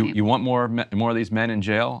great point. You want more of these men in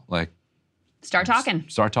jail? Like, start talking.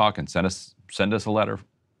 Start talking. Send us a letter.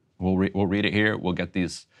 We'll read it here. We'll get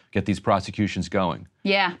these prosecutions going.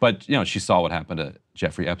 Yeah. But she saw what happened to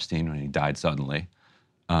Jeffrey Epstein when he died suddenly,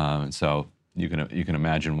 and so you can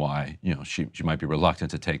imagine why she might be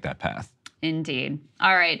reluctant to take that path. Indeed.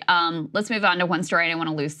 All right, let's move on to one story I don't want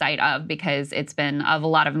to lose sight of because it's been of a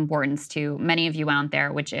lot of importance to many of you out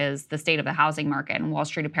there, which is the state of the housing market. And Wall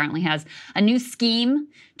Street apparently has a new scheme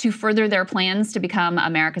to further their plans to become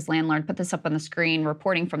America's landlord. Put this up on the screen,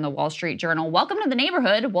 reporting from the Wall Street Journal. Welcome to the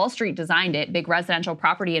neighborhood. Wall Street designed it. Big residential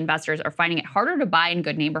property investors are finding it harder to buy in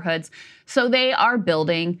good neighborhoods, so they are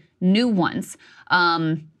building new ones.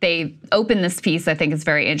 They open this piece, I think is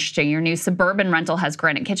very interesting. Your new suburban rental has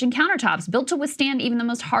granite kitchen countertops built to withstand even the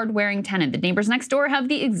most hard-wearing tenant. The neighbors next door have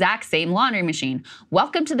the exact same laundry machine.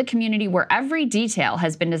 Welcome to the community where every detail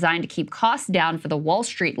has been designed to keep costs down for the Wall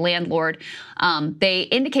Street landlord. They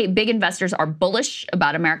indicate big investors are bullish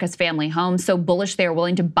about America's family homes, so bullish they are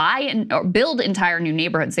willing to buy or build entire new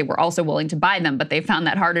neighborhoods. They were also willing to buy them, but they found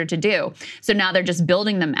that harder to do. So now they're just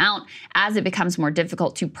building them out as it becomes more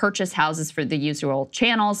difficult to purchase houses for the usual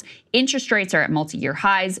channels. Interest rates are at multi-year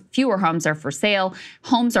highs. Fewer homes are for sale.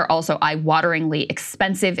 Homes are also eye-wateringly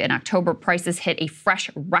expensive. In October, prices hit a fresh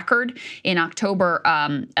record. In October,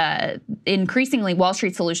 increasingly, Wall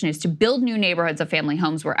Street's solution is to build new neighborhoods of family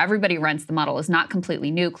homes where everybody rents. The model is not completely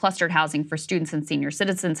new. Clustered housing for students and senior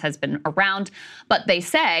citizens has been around, but they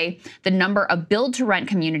say the number of build-to-rent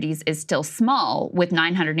communities is still small, with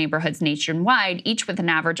 900 neighborhoods nationwide, each with an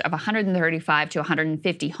average of 135 to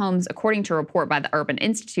 150 homes, according to a report by the Urban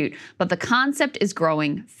Institute. But the concept is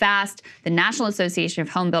growing fast. The National Association of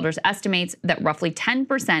Home Builders estimates that roughly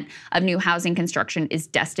 10% of new housing construction is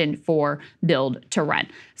destined for build to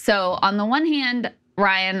rent. So on the one hand,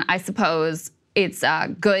 Ryan, I suppose it's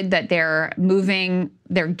good that they're moving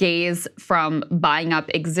their gaze from buying up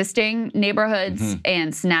existing neighborhoods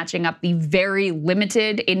and snatching up the very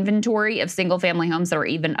limited inventory of single-family homes that are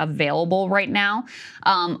even available right now.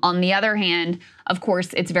 On the other hand, of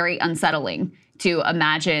course, it's very unsettling to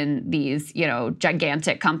imagine these,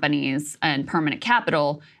 gigantic companies and permanent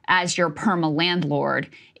capital as your perma-landlord.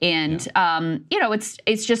 And,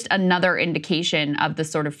 it's just another indication of the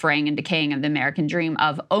sort of fraying and decaying of the American dream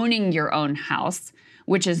of owning your own house,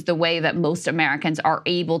 which is the way that most Americans are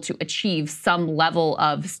able to achieve some level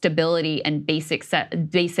of stability and basic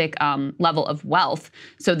level of wealth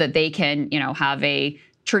so that they can, have a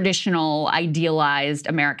traditional, idealized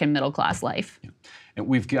American middle-class life. And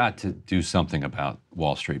we've got to do something about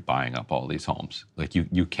Wall Street buying up all these homes. Like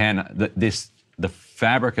you can, the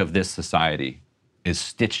fabric of this society is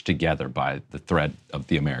stitched together by the thread of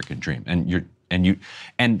the American dream. And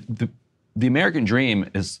the American dream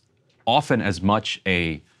is often as much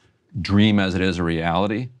a dream as it is a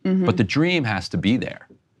reality, but the dream has to be there.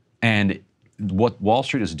 And what Wall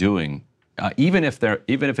Street is doing, even if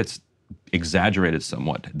it's exaggerated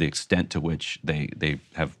somewhat, the extent to which they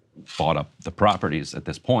have bought up the properties at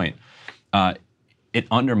this point, it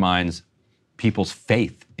undermines people's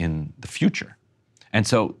faith in the future. And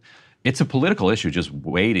so it's a political issue just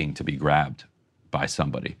waiting to be grabbed by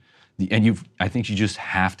somebody. And I think you just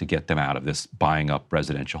have to get them out of this buying up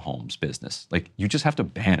residential homes business. Like, you just have to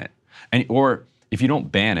ban it. Or if you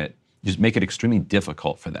don't ban it, just make it extremely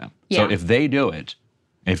difficult for them. Yeah. So if they do it,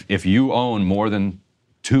 if you own more than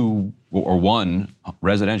 2 or 1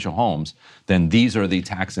 residential homes, then these are the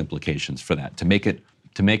tax implications for that, to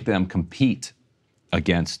make them compete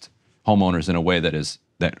against homeowners in a way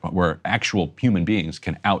where actual human beings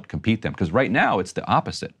can outcompete them. Because right now it's the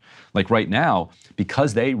opposite. Like right now,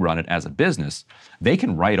 because they run it as a business, they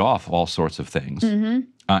can write off all sorts of things,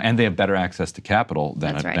 and they have better access to capital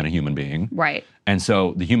than a human being. Right. And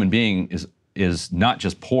so the human being is not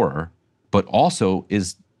just poorer, but also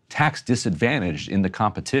is tax disadvantaged in the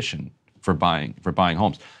competition for buying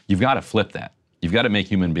homes. You've got to flip that. You've got to make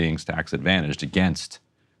human beings tax advantaged against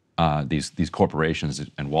these corporations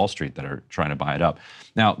and Wall Street that are trying to buy it up.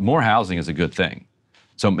 Now, more housing is a good thing.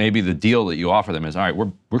 So maybe the deal that you offer them is, all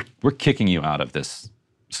right, we're kicking you out of this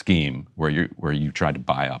scheme where you tried to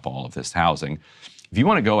buy up all of this housing. If you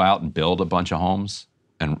want to go out and build a bunch of homes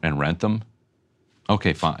and rent them,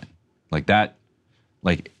 okay, fine. Like that,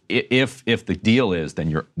 like if the deal is, then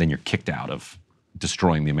you're kicked out of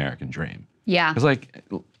destroying the American dream. Yeah. Because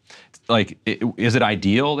is it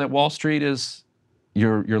ideal that Wall Street is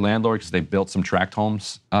your landlord because they built some tract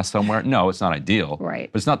homes somewhere? No, it's not ideal. Right.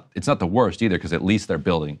 But it's not the worst either because at least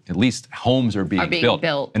homes are being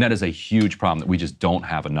built. And that is a huge problem that we just don't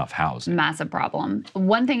have enough housing. Massive problem.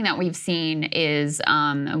 One thing that we've seen is,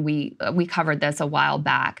 we covered this a while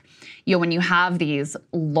back, when you have these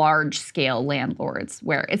large-scale landlords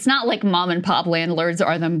where it's not like mom and pop landlords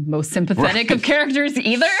are the most sympathetic of characters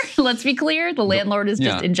either. Let's be clear. The landlord is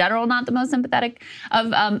just in general not the most sympathetic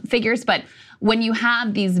of figures. But when you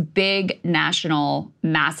have these big national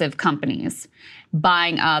massive companies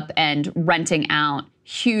buying up and renting out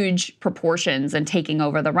huge proportions and taking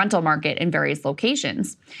over the rental market in various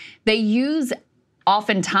locations, they use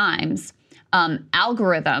oftentimes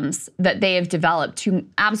algorithms that they have developed to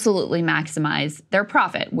absolutely maximize their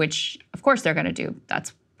profit, which of course they're going to do.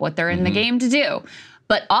 That's what they're in the game to do.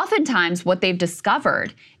 But oftentimes what they've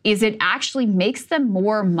discovered is it actually makes them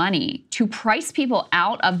more money to price people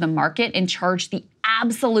out of the market and charge the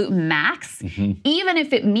absolute max, even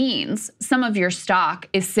if it means some of your stock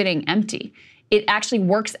is sitting empty. It actually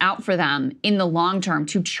works out for them in the long term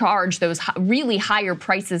to charge those really higher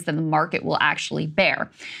prices than the market will actually bear.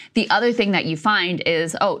 The other thing that you find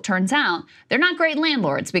is, turns out they're not great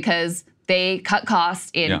landlords because they cut costs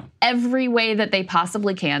in every way that they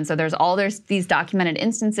possibly can. So there's these documented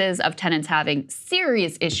instances of tenants having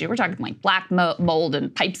serious issue. We're talking like black mold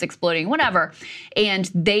and pipes exploding, whatever. And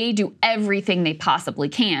they do everything they possibly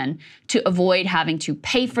can to avoid having to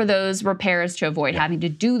pay for those repairs, to avoid having to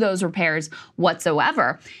do those repairs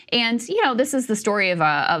whatsoever. And, this is the story of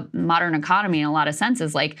a modern economy in a lot of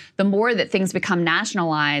senses. Like the more that things become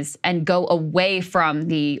nationalized and go away from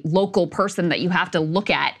the local person that you have to look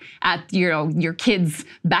at your kids'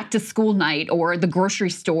 back to school night or the grocery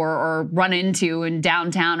store or run into in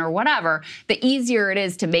downtown or whatever, the easier it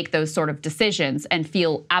is to make those sort of decisions and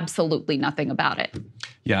feel absolutely nothing about it.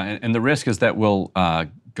 Yeah, and the risk is that we'll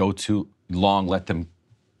go too long, let them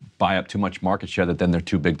buy up too much market share that then they're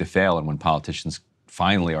too big to fail. And when politicians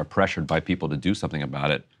finally are pressured by people to do something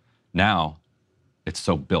about it, now it's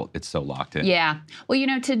so built, it's so locked in. Yeah. Well,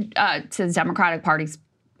 to the Democratic Party's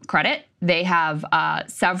credit, they have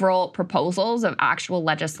several proposals of actual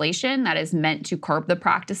legislation that is meant to curb the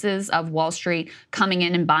practices of Wall Street coming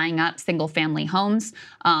in and buying up single-family homes.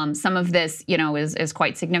 Some of this, is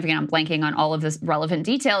quite significant. I'm blanking on all of the relevant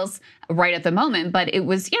details right at the moment, but it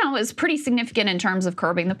was pretty significant in terms of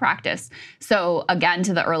curbing the practice. So again,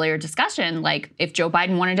 to the earlier discussion, like if Joe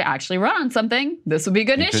Biden wanted to actually run on something, this would be a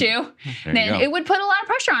good issue. Then it would put a lot of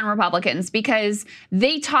pressure on Republicans because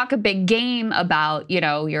they talk a big game about,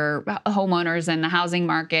 your homeowners and the housing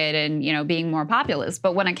market and, being more populist.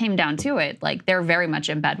 But when it came down to it, like they're very much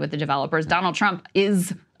in bed with the developers. Donald Trump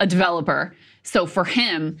is a developer. So for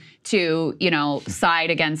him to, side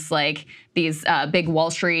against like these big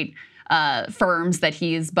Wall Street firms that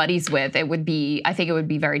he's buddies with, I think it would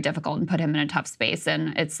be very difficult and put him in a tough space.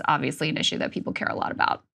 And it's obviously an issue that people care a lot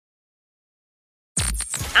about.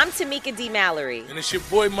 I'm Tamika D. Mallory. And it's your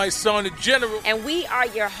boy, my son, the General. And we are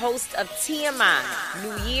your hosts of TMI.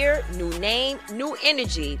 New year, new name, new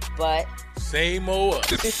energy, but same old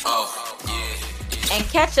us. Oh, yeah. And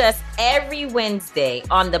catch us every Wednesday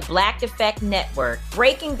on the Black Effect Network,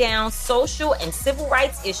 breaking down social and civil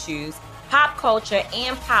rights issues, pop culture,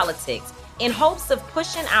 and politics in hopes of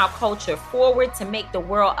pushing our culture forward to make the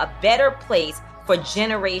world a better place for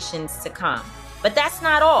generations to come. But that's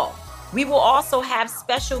not all. We will also have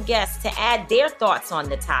special guests to add their thoughts on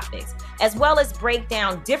the topics, as well as break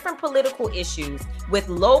down different political issues with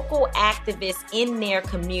local activists in their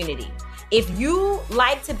community. If you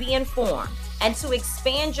like to be informed and to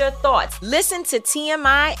expand your thoughts, listen to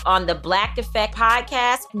TMI on the Black Effect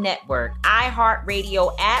Podcast Network,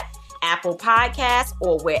 iHeartRadio app, Apple Podcasts,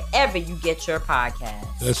 or wherever you get your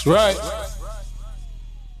podcasts. That's right.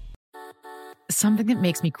 Something that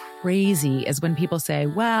makes me crazy is when people say,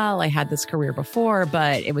 well, I had this career before,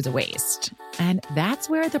 but it was a waste. And that's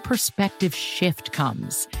where the perspective shift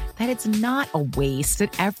comes, that it's not a waste,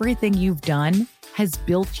 that everything you've done has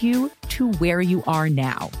built you to where you are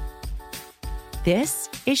now. This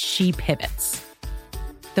is She Pivots,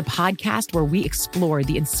 the podcast where we explore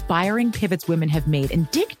the inspiring pivots women have made and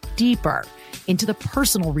dig deeper into the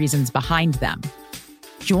personal reasons behind them.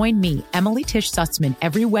 Join me, Emily Tish Sussman,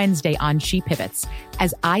 every Wednesday on She Pivots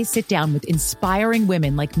as I sit down with inspiring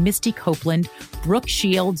women like Misty Copeland, Brooke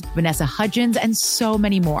Shields, Vanessa Hudgens, and so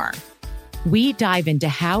many more. We dive into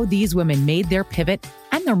how these women made their pivot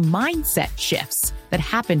and their mindset shifts that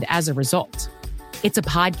happened as a result. It's a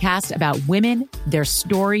podcast about women, their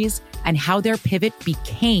stories, and how their pivot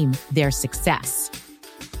became their success.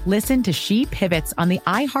 Listen to She Pivots on the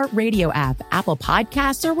iHeartRadio app, Apple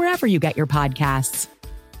Podcasts, or wherever you get your podcasts.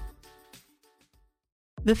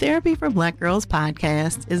 The Therapy for Black Girls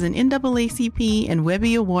podcast is an NAACP and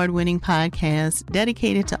Webby Award-winning podcast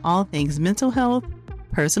dedicated to all things mental health,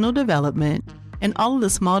 personal development, and all of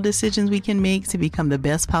the small decisions we can make to become the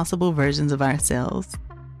best possible versions of ourselves.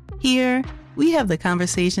 Here, we have the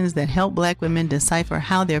conversations that help Black women decipher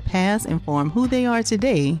how their past inform who they are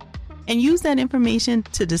today and use that information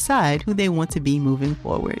to decide who they want to be moving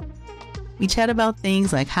forward. We chat about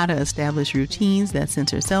things like how to establish routines that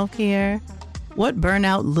center self-care, what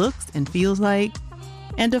burnout looks and feels like,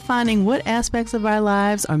 and defining what aspects of our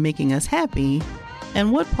lives are making us happy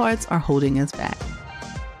and what parts are holding us back.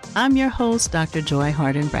 I'm your host, Dr. Joy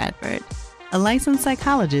Harden Bradford, a licensed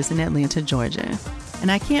psychologist in Atlanta, Georgia,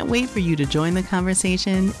 and I can't wait for you to join the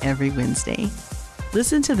conversation every Wednesday.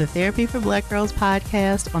 Listen to the Therapy for Black Girls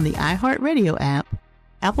podcast on the iHeartRadio app,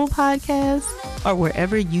 Apple Podcasts, or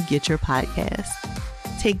wherever you get your podcasts.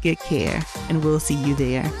 Take good care, and we'll see you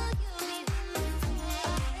there.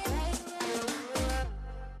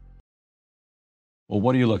 Well,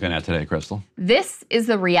 what are you looking at today, Crystal? This is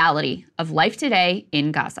the reality of life today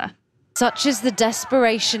in Gaza. Such is the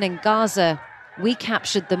desperation in Gaza. We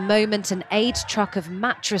captured the moment an aid truck of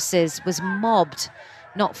mattresses was mobbed,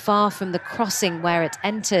 not far from the crossing where it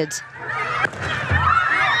entered.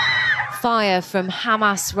 Fire from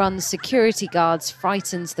Hamas-run security guards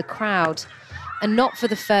frightens the crowd. And not for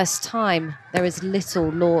the first time, there is little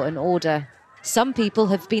law and order. Some people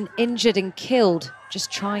have been injured and killed just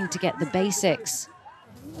trying to get the basics.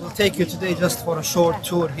 We'll take you today just for a short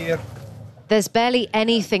tour here. There's barely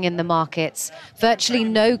anything in the markets. Virtually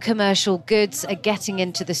no commercial goods are getting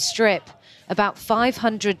into the strip. About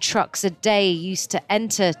 500 trucks a day used to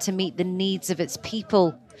enter to meet the needs of its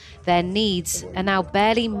people. Their needs are now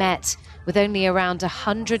barely met, with only around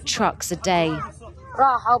 100 trucks a day.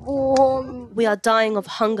 We are dying of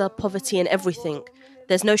hunger, poverty, and everything.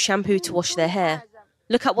 There's no shampoo to wash their hair.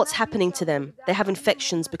 Look at what's happening to them. They have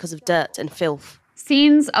infections because of dirt and filth.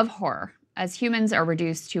 Scenes of horror as humans are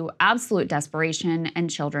reduced to absolute desperation and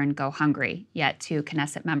children go hungry. Yet to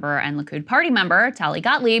Knesset member and Likud party member Tali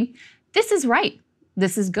Gottlieb, this is right.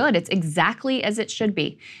 This is good. It's exactly as it should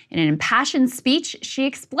be. In an impassioned speech, she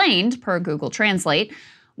explained, per Google Translate,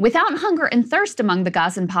 without hunger and thirst among the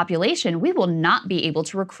Gazan population, we will not be able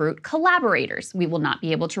to recruit collaborators. We will not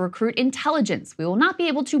be able to recruit intelligence. We will not be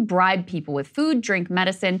able to bribe people with food, drink,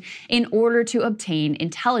 medicine in order to obtain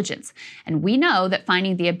intelligence. And we know that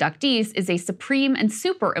finding the abductees is a supreme and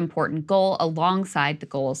super important goal alongside the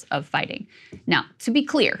goals of fighting. Now, to be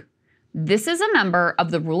clear, this is a member of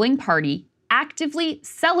the ruling party actively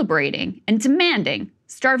celebrating and demanding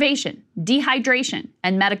starvation, dehydration,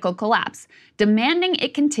 and medical collapse, demanding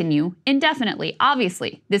it continue indefinitely.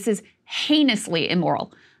 Obviously, this is heinously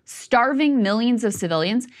immoral. Starving millions of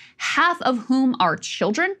civilians, half of whom are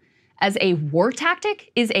children, as a war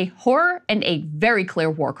tactic is a horror and a very clear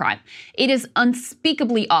war crime. It is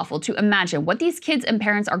unspeakably awful to imagine what these kids and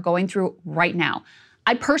parents are going through right now.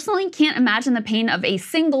 I personally can't imagine the pain of a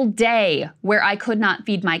single day where I could not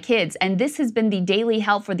feed my kids, and this has been the daily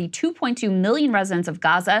hell for the 2.2 million residents of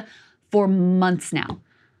Gaza for months now.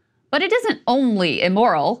 But it isn't only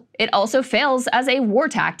immoral, it also fails as a war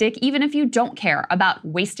tactic, even if you don't care about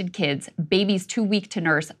wasted kids, babies too weak to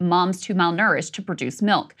nurse, moms too malnourished to produce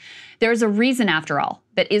milk. There's a reason, after all,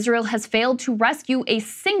 that Israel has failed to rescue a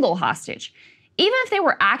single hostage. Even if they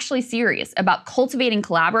were actually serious about cultivating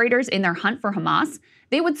collaborators in their hunt for Hamas,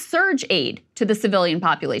 they would surge aid to the civilian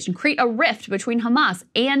population, create a rift between Hamas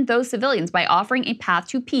and those civilians by offering a path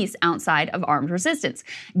to peace outside of armed resistance.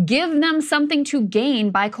 Give them something to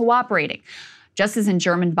gain by cooperating. Just as in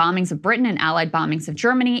German bombings of Britain and Allied bombings of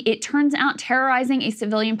Germany, it turns out terrorizing a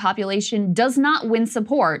civilian population does not win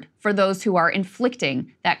support for those who are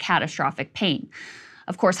inflicting that catastrophic pain.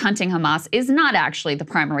 Of course, hunting Hamas is not actually the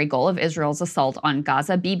primary goal of Israel's assault on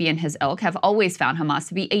Gaza. Bibi and his ilk have always found Hamas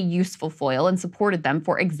to be a useful foil and supported them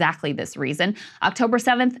for exactly this reason. October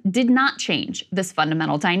 7th did not change this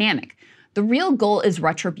fundamental dynamic. The real goal is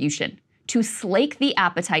retribution, to slake the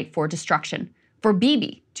appetite for destruction, for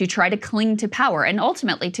Bibi to try to cling to power and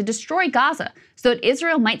ultimately to destroy Gaza so that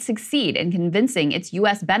Israel might succeed in convincing its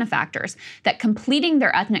U.S. benefactors that completing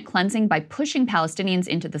their ethnic cleansing by pushing Palestinians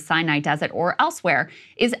into the Sinai Desert or elsewhere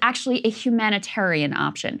is actually a humanitarian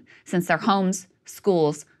option, since their homes,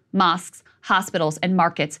 schools, mosques, hospitals, and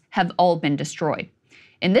markets have all been destroyed.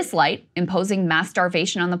 In this light, imposing mass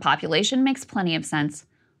starvation on the population makes plenty of sense.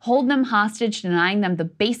 hold them hostage, denying them the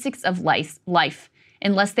basics of life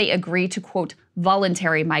unless they agree to, quote,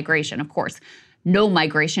 voluntary migration. Of course, no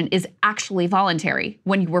migration is actually voluntary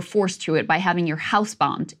when you were forced to it by having your house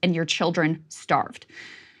bombed and your children starved.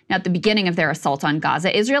 Now, at the beginning of their assault on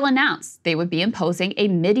Gaza, Israel announced they would be imposing a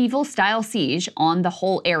medieval-style siege on the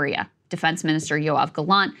whole area. Defense Minister Yoav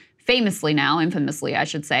Gallant infamously, I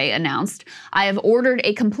should say, announced, "I have ordered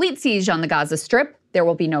a complete siege on the Gaza Strip. There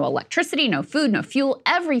will be no electricity, no food, no fuel.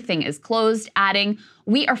 Everything is closed," adding,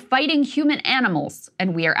 "We are fighting human animals,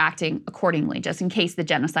 and we are acting accordingly," just in case the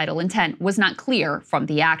genocidal intent was not clear from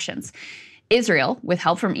the actions. Israel, with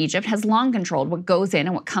help from Egypt, has long controlled what goes in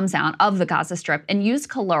and what comes out of the Gaza Strip and used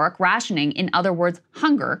caloric rationing, in other words,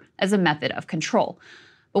 hunger, as a method of control.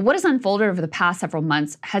 But what has unfolded over the past several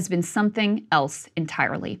months has been something else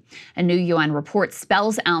entirely. A new UN report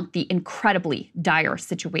spells out the incredibly dire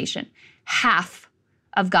situation. Half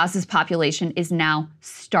of Gaza's population is now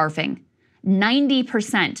starving.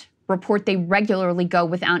 90% report they regularly go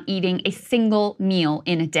without eating a single meal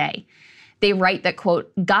in a day. They write that,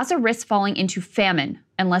 quote, "Gaza risks falling into famine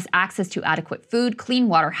unless access to adequate food, clean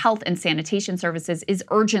water, health, and sanitation services is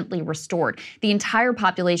urgently restored. The entire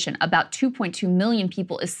population, about 2.2 million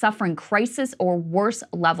people, is suffering crisis or worse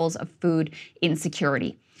levels of food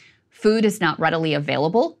insecurity. Food is not readily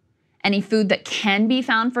available. Any food that can be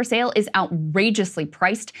found for sale is outrageously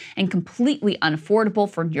priced and completely unaffordable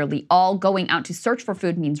for nearly all. Going out to search for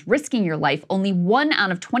food means risking your life. Only 1 out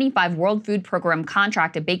of 25 World Food Program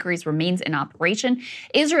contracted bakeries remains in operation.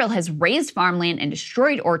 Israel has razed farmland and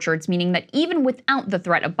destroyed orchards, meaning that even without the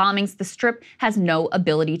threat of bombings, the Strip has no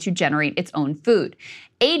ability to generate its own food.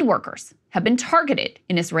 Aid workers have been targeted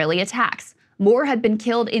in Israeli attacks. More have been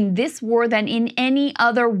killed in this war than in any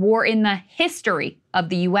other war in the history of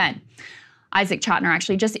the UN. Isaac Chotiner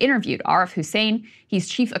actually just interviewed Arif Hussein. He's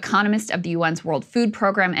chief economist of the UN's World Food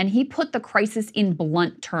Program, and he put the crisis in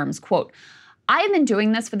blunt terms. Quote, "I have been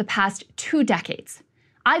doing this for the past 2 decades.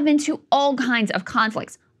 I've been to all kinds of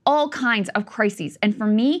conflicts, all kinds of crises, and for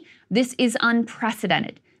me, this is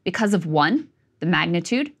unprecedented because of, 1, the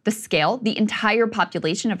magnitude, the scale, the entire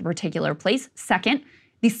population of a particular place. 2nd,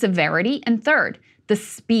 the severity, and 3rd, the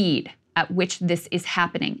speed at which this is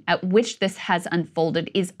happening, at which this has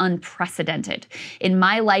unfolded is unprecedented. In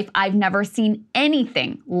my life, I've never seen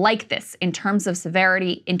anything like this in terms of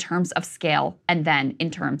severity, in terms of scale, and then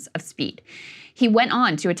in terms of speed." He went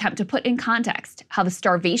on to attempt to put in context how the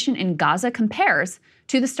starvation in Gaza compares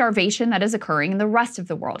to the starvation that is occurring in the rest of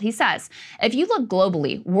the world. He says, if you look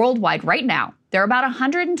globally, worldwide right now, there are about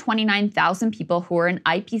 129,000 people who are in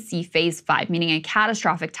IPC phase 5, meaning a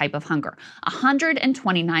catastrophic type of hunger.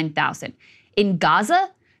 129,000. In Gaza,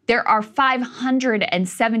 there are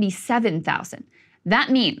 577,000. That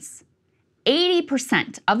means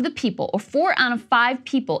 80% of the people, or 4 out of 5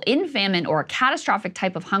 people in famine or a catastrophic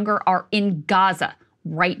type of hunger, are in Gaza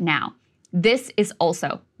right now. This is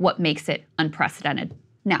also what makes it unprecedented.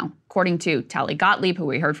 Now, according to Tali Gottlieb, who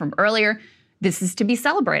we heard from earlier, this is to be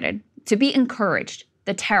celebrated, to be encouraged.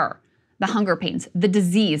 The terror, the hunger pains, the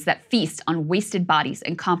disease that feast on wasted bodies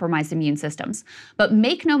and compromised immune systems. But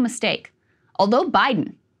make no mistake, although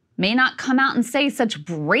Biden may not come out and say such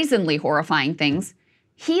brazenly horrifying things,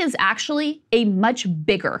 he is actually a much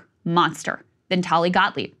bigger monster than Tali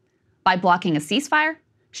Gottlieb. By blocking a ceasefire,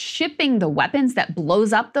 shipping the weapons that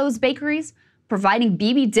blows up those bakeries, providing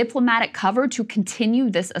Bibi diplomatic cover to continue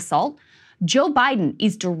this assault, Joe Biden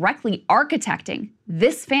is directly architecting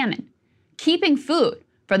this famine, keeping food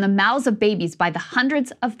from the mouths of babies by the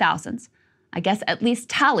hundreds of thousands. I guess at least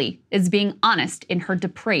Tali is being honest in her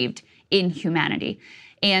depraved inhumanity.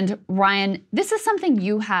 And Ryan, this is something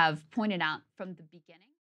you have pointed out from the beginning.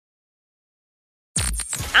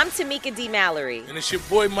 I'm Tamika D. Mallory. And it's your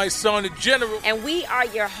boy, my son, the General. And we are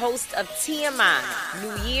your hosts of TMI.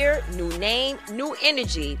 New year, new name, new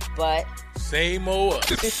energy, but same old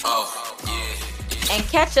us. Oh, yeah. And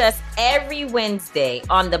catch us every Wednesday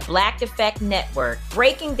on the Black Effect Network,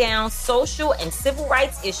 breaking down social and civil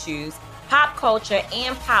rights issues, pop culture,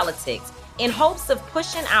 and politics in hopes of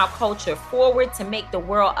pushing our culture forward to make the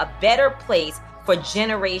world a better place for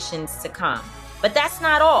generations to come. But that's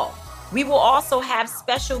not all. We will also have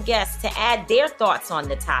special guests to add their thoughts on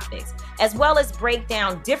the topics, as well as break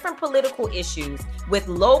down different political issues with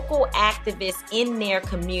local activists in their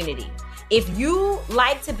community. If you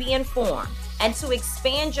like to be informed and to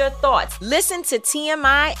expand your thoughts, listen to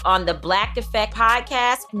TMI on the Black Effect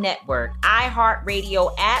Podcast Network,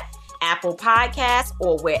 iHeartRadio app, Apple Podcasts,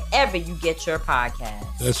 or wherever you get your podcasts.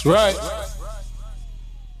 That's right.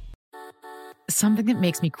 Something that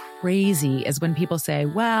makes me crazy is when people say,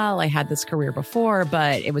 well, I had this career before,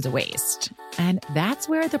 but it was a waste. And that's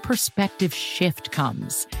where the perspective shift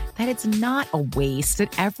comes, that it's not a waste,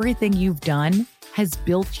 that everything you've done has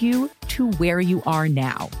built you to where you are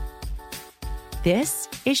now. This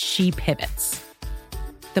is She Pivots,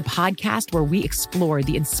 the podcast where we explore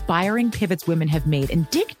the inspiring pivots women have made and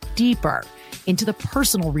dig deeper into the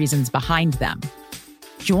personal reasons behind them.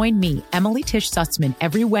 Join me, Emily Tish Sussman,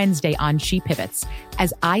 every Wednesday on She Pivots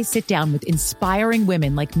as I sit down with inspiring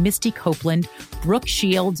women like Misty Copeland, Brooke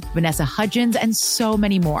Shields, Vanessa Hudgens, and so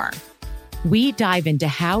many more. We dive into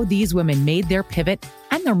how these women made their pivot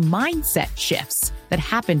and their mindset shifts that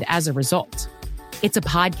happened as a result. It's a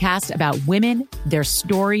podcast about women, their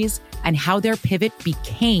stories, and how their pivot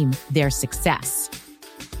became their success.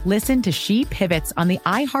 Listen to She Pivots on the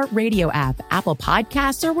iHeartRadio app, Apple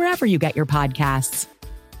Podcasts, or wherever you get your podcasts.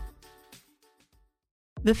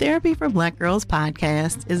 The Therapy for Black Girls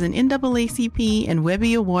podcast is an NAACP and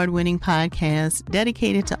Webby Award-winning podcast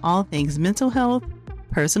dedicated to all things mental health,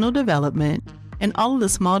 personal development, and all of the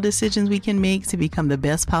small decisions we can make to become the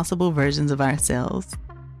best possible versions of ourselves.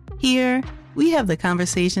 Here, we have the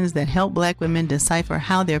conversations that help Black women decipher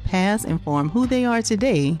how their past inform who they are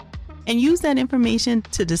today and use that information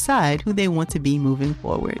to decide who they want to be moving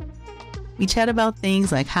forward. We chat about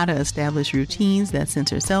things like how to establish routines that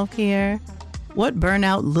center self-care, what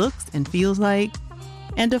burnout looks and feels like,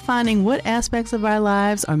 and defining what aspects of our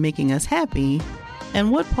lives are making us happy and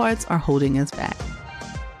what parts are holding us back.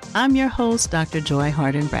 I'm your host, Dr. Joy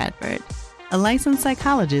Harden Bradford, a licensed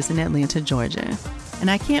psychologist in Atlanta, Georgia, and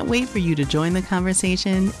I can't wait for you to join the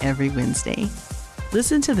conversation every Wednesday.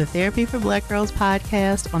 Listen to the Therapy for Black Girls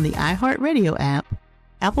podcast on the iHeartRadio app,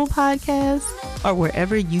 Apple Podcasts, or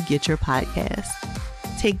wherever you get your podcasts.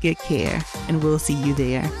 Take good care, and we'll see you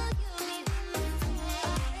there.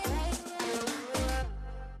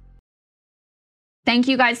 Thank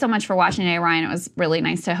you guys so much for watching today, Ryan. It was really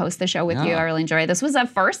nice to host the show with you. I really enjoyed it. This was a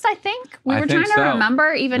first, I think. We were trying to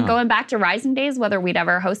remember, even going back to Rising Days, whether we'd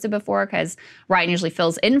ever hosted before, because Ryan usually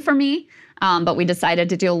fills in for me. But we decided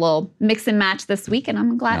to do a little mix and match this week, and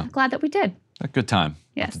I'm glad that we did. A good time.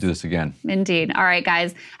 Yes. To do this again. Indeed. All right,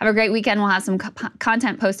 guys. Have a great weekend. We'll have some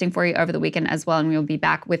content posting for you over the weekend as well, and we will be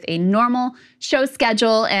back with a normal show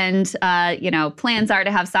schedule. And, plans are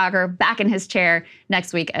to have Sagar back in his chair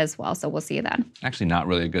next week as well. So we'll see you then. Actually, not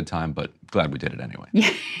really a good time, but glad we did it anyway.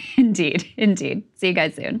 Yeah, indeed. Indeed. See you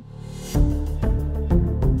guys soon.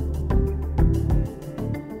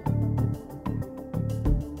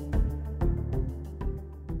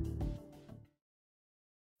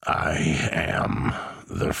 I am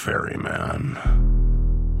the ferryman.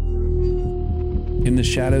 In the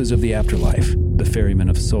shadows of the afterlife, the ferryman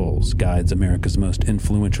of souls guides America's most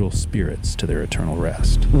influential spirits to their eternal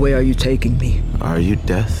rest. Where are you taking me? Are you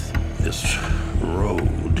death? This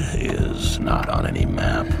road is not on any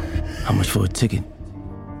map. How much for a ticket?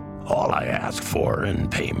 All I ask for in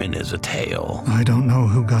payment is a tale. I don't know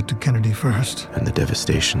who got to Kennedy first. And the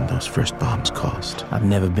devastation those first bombs caused. I've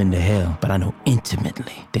never been to hell, but I know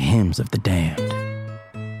intimately the hymns of the damned.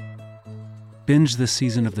 Binge this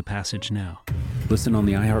season of The Passage now. Listen on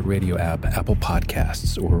the iHeartRadio app, Apple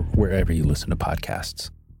Podcasts, or wherever you listen to podcasts.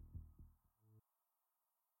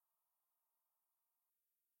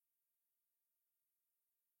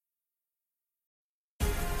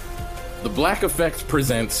 The Black Effect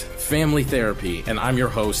presents Family Therapy, and I'm your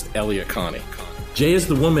host, Elliot Connie. Jay is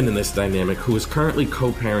the woman in this dynamic who is currently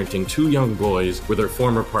co-parenting 2 young boys with her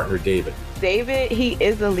former partner, David. David, he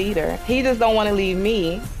is a leader. He just don't want to leave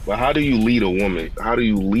me. But how do you lead a woman? How do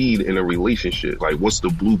you lead in a relationship? Like, what's the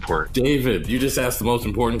blueprint? David, you just asked the most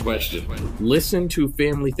important question. Listen to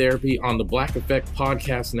Family Therapy on the Black Effect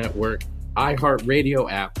Podcast Network,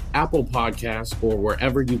 iHeartRadio app, Apple Podcasts, or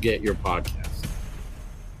wherever you get your podcasts.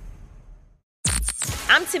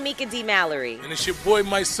 I'm Tamika D. Mallory. And it's your boy,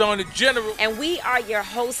 my son, the General. And we are your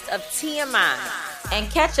hosts of TMI.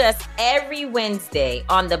 And catch us every Wednesday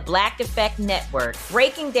on the Black Effect Network,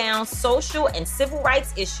 breaking down social and civil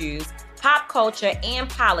rights issues, pop culture, and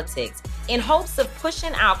politics in hopes of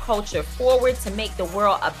pushing our culture forward to make the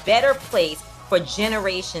world a better place for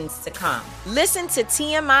generations to come. Listen to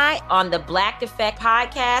TMI on the Black Effect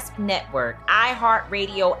Podcast Network,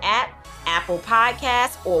 iHeartRadio app, Apple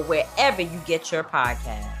Podcasts, or wherever you get your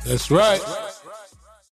podcasts. That's right.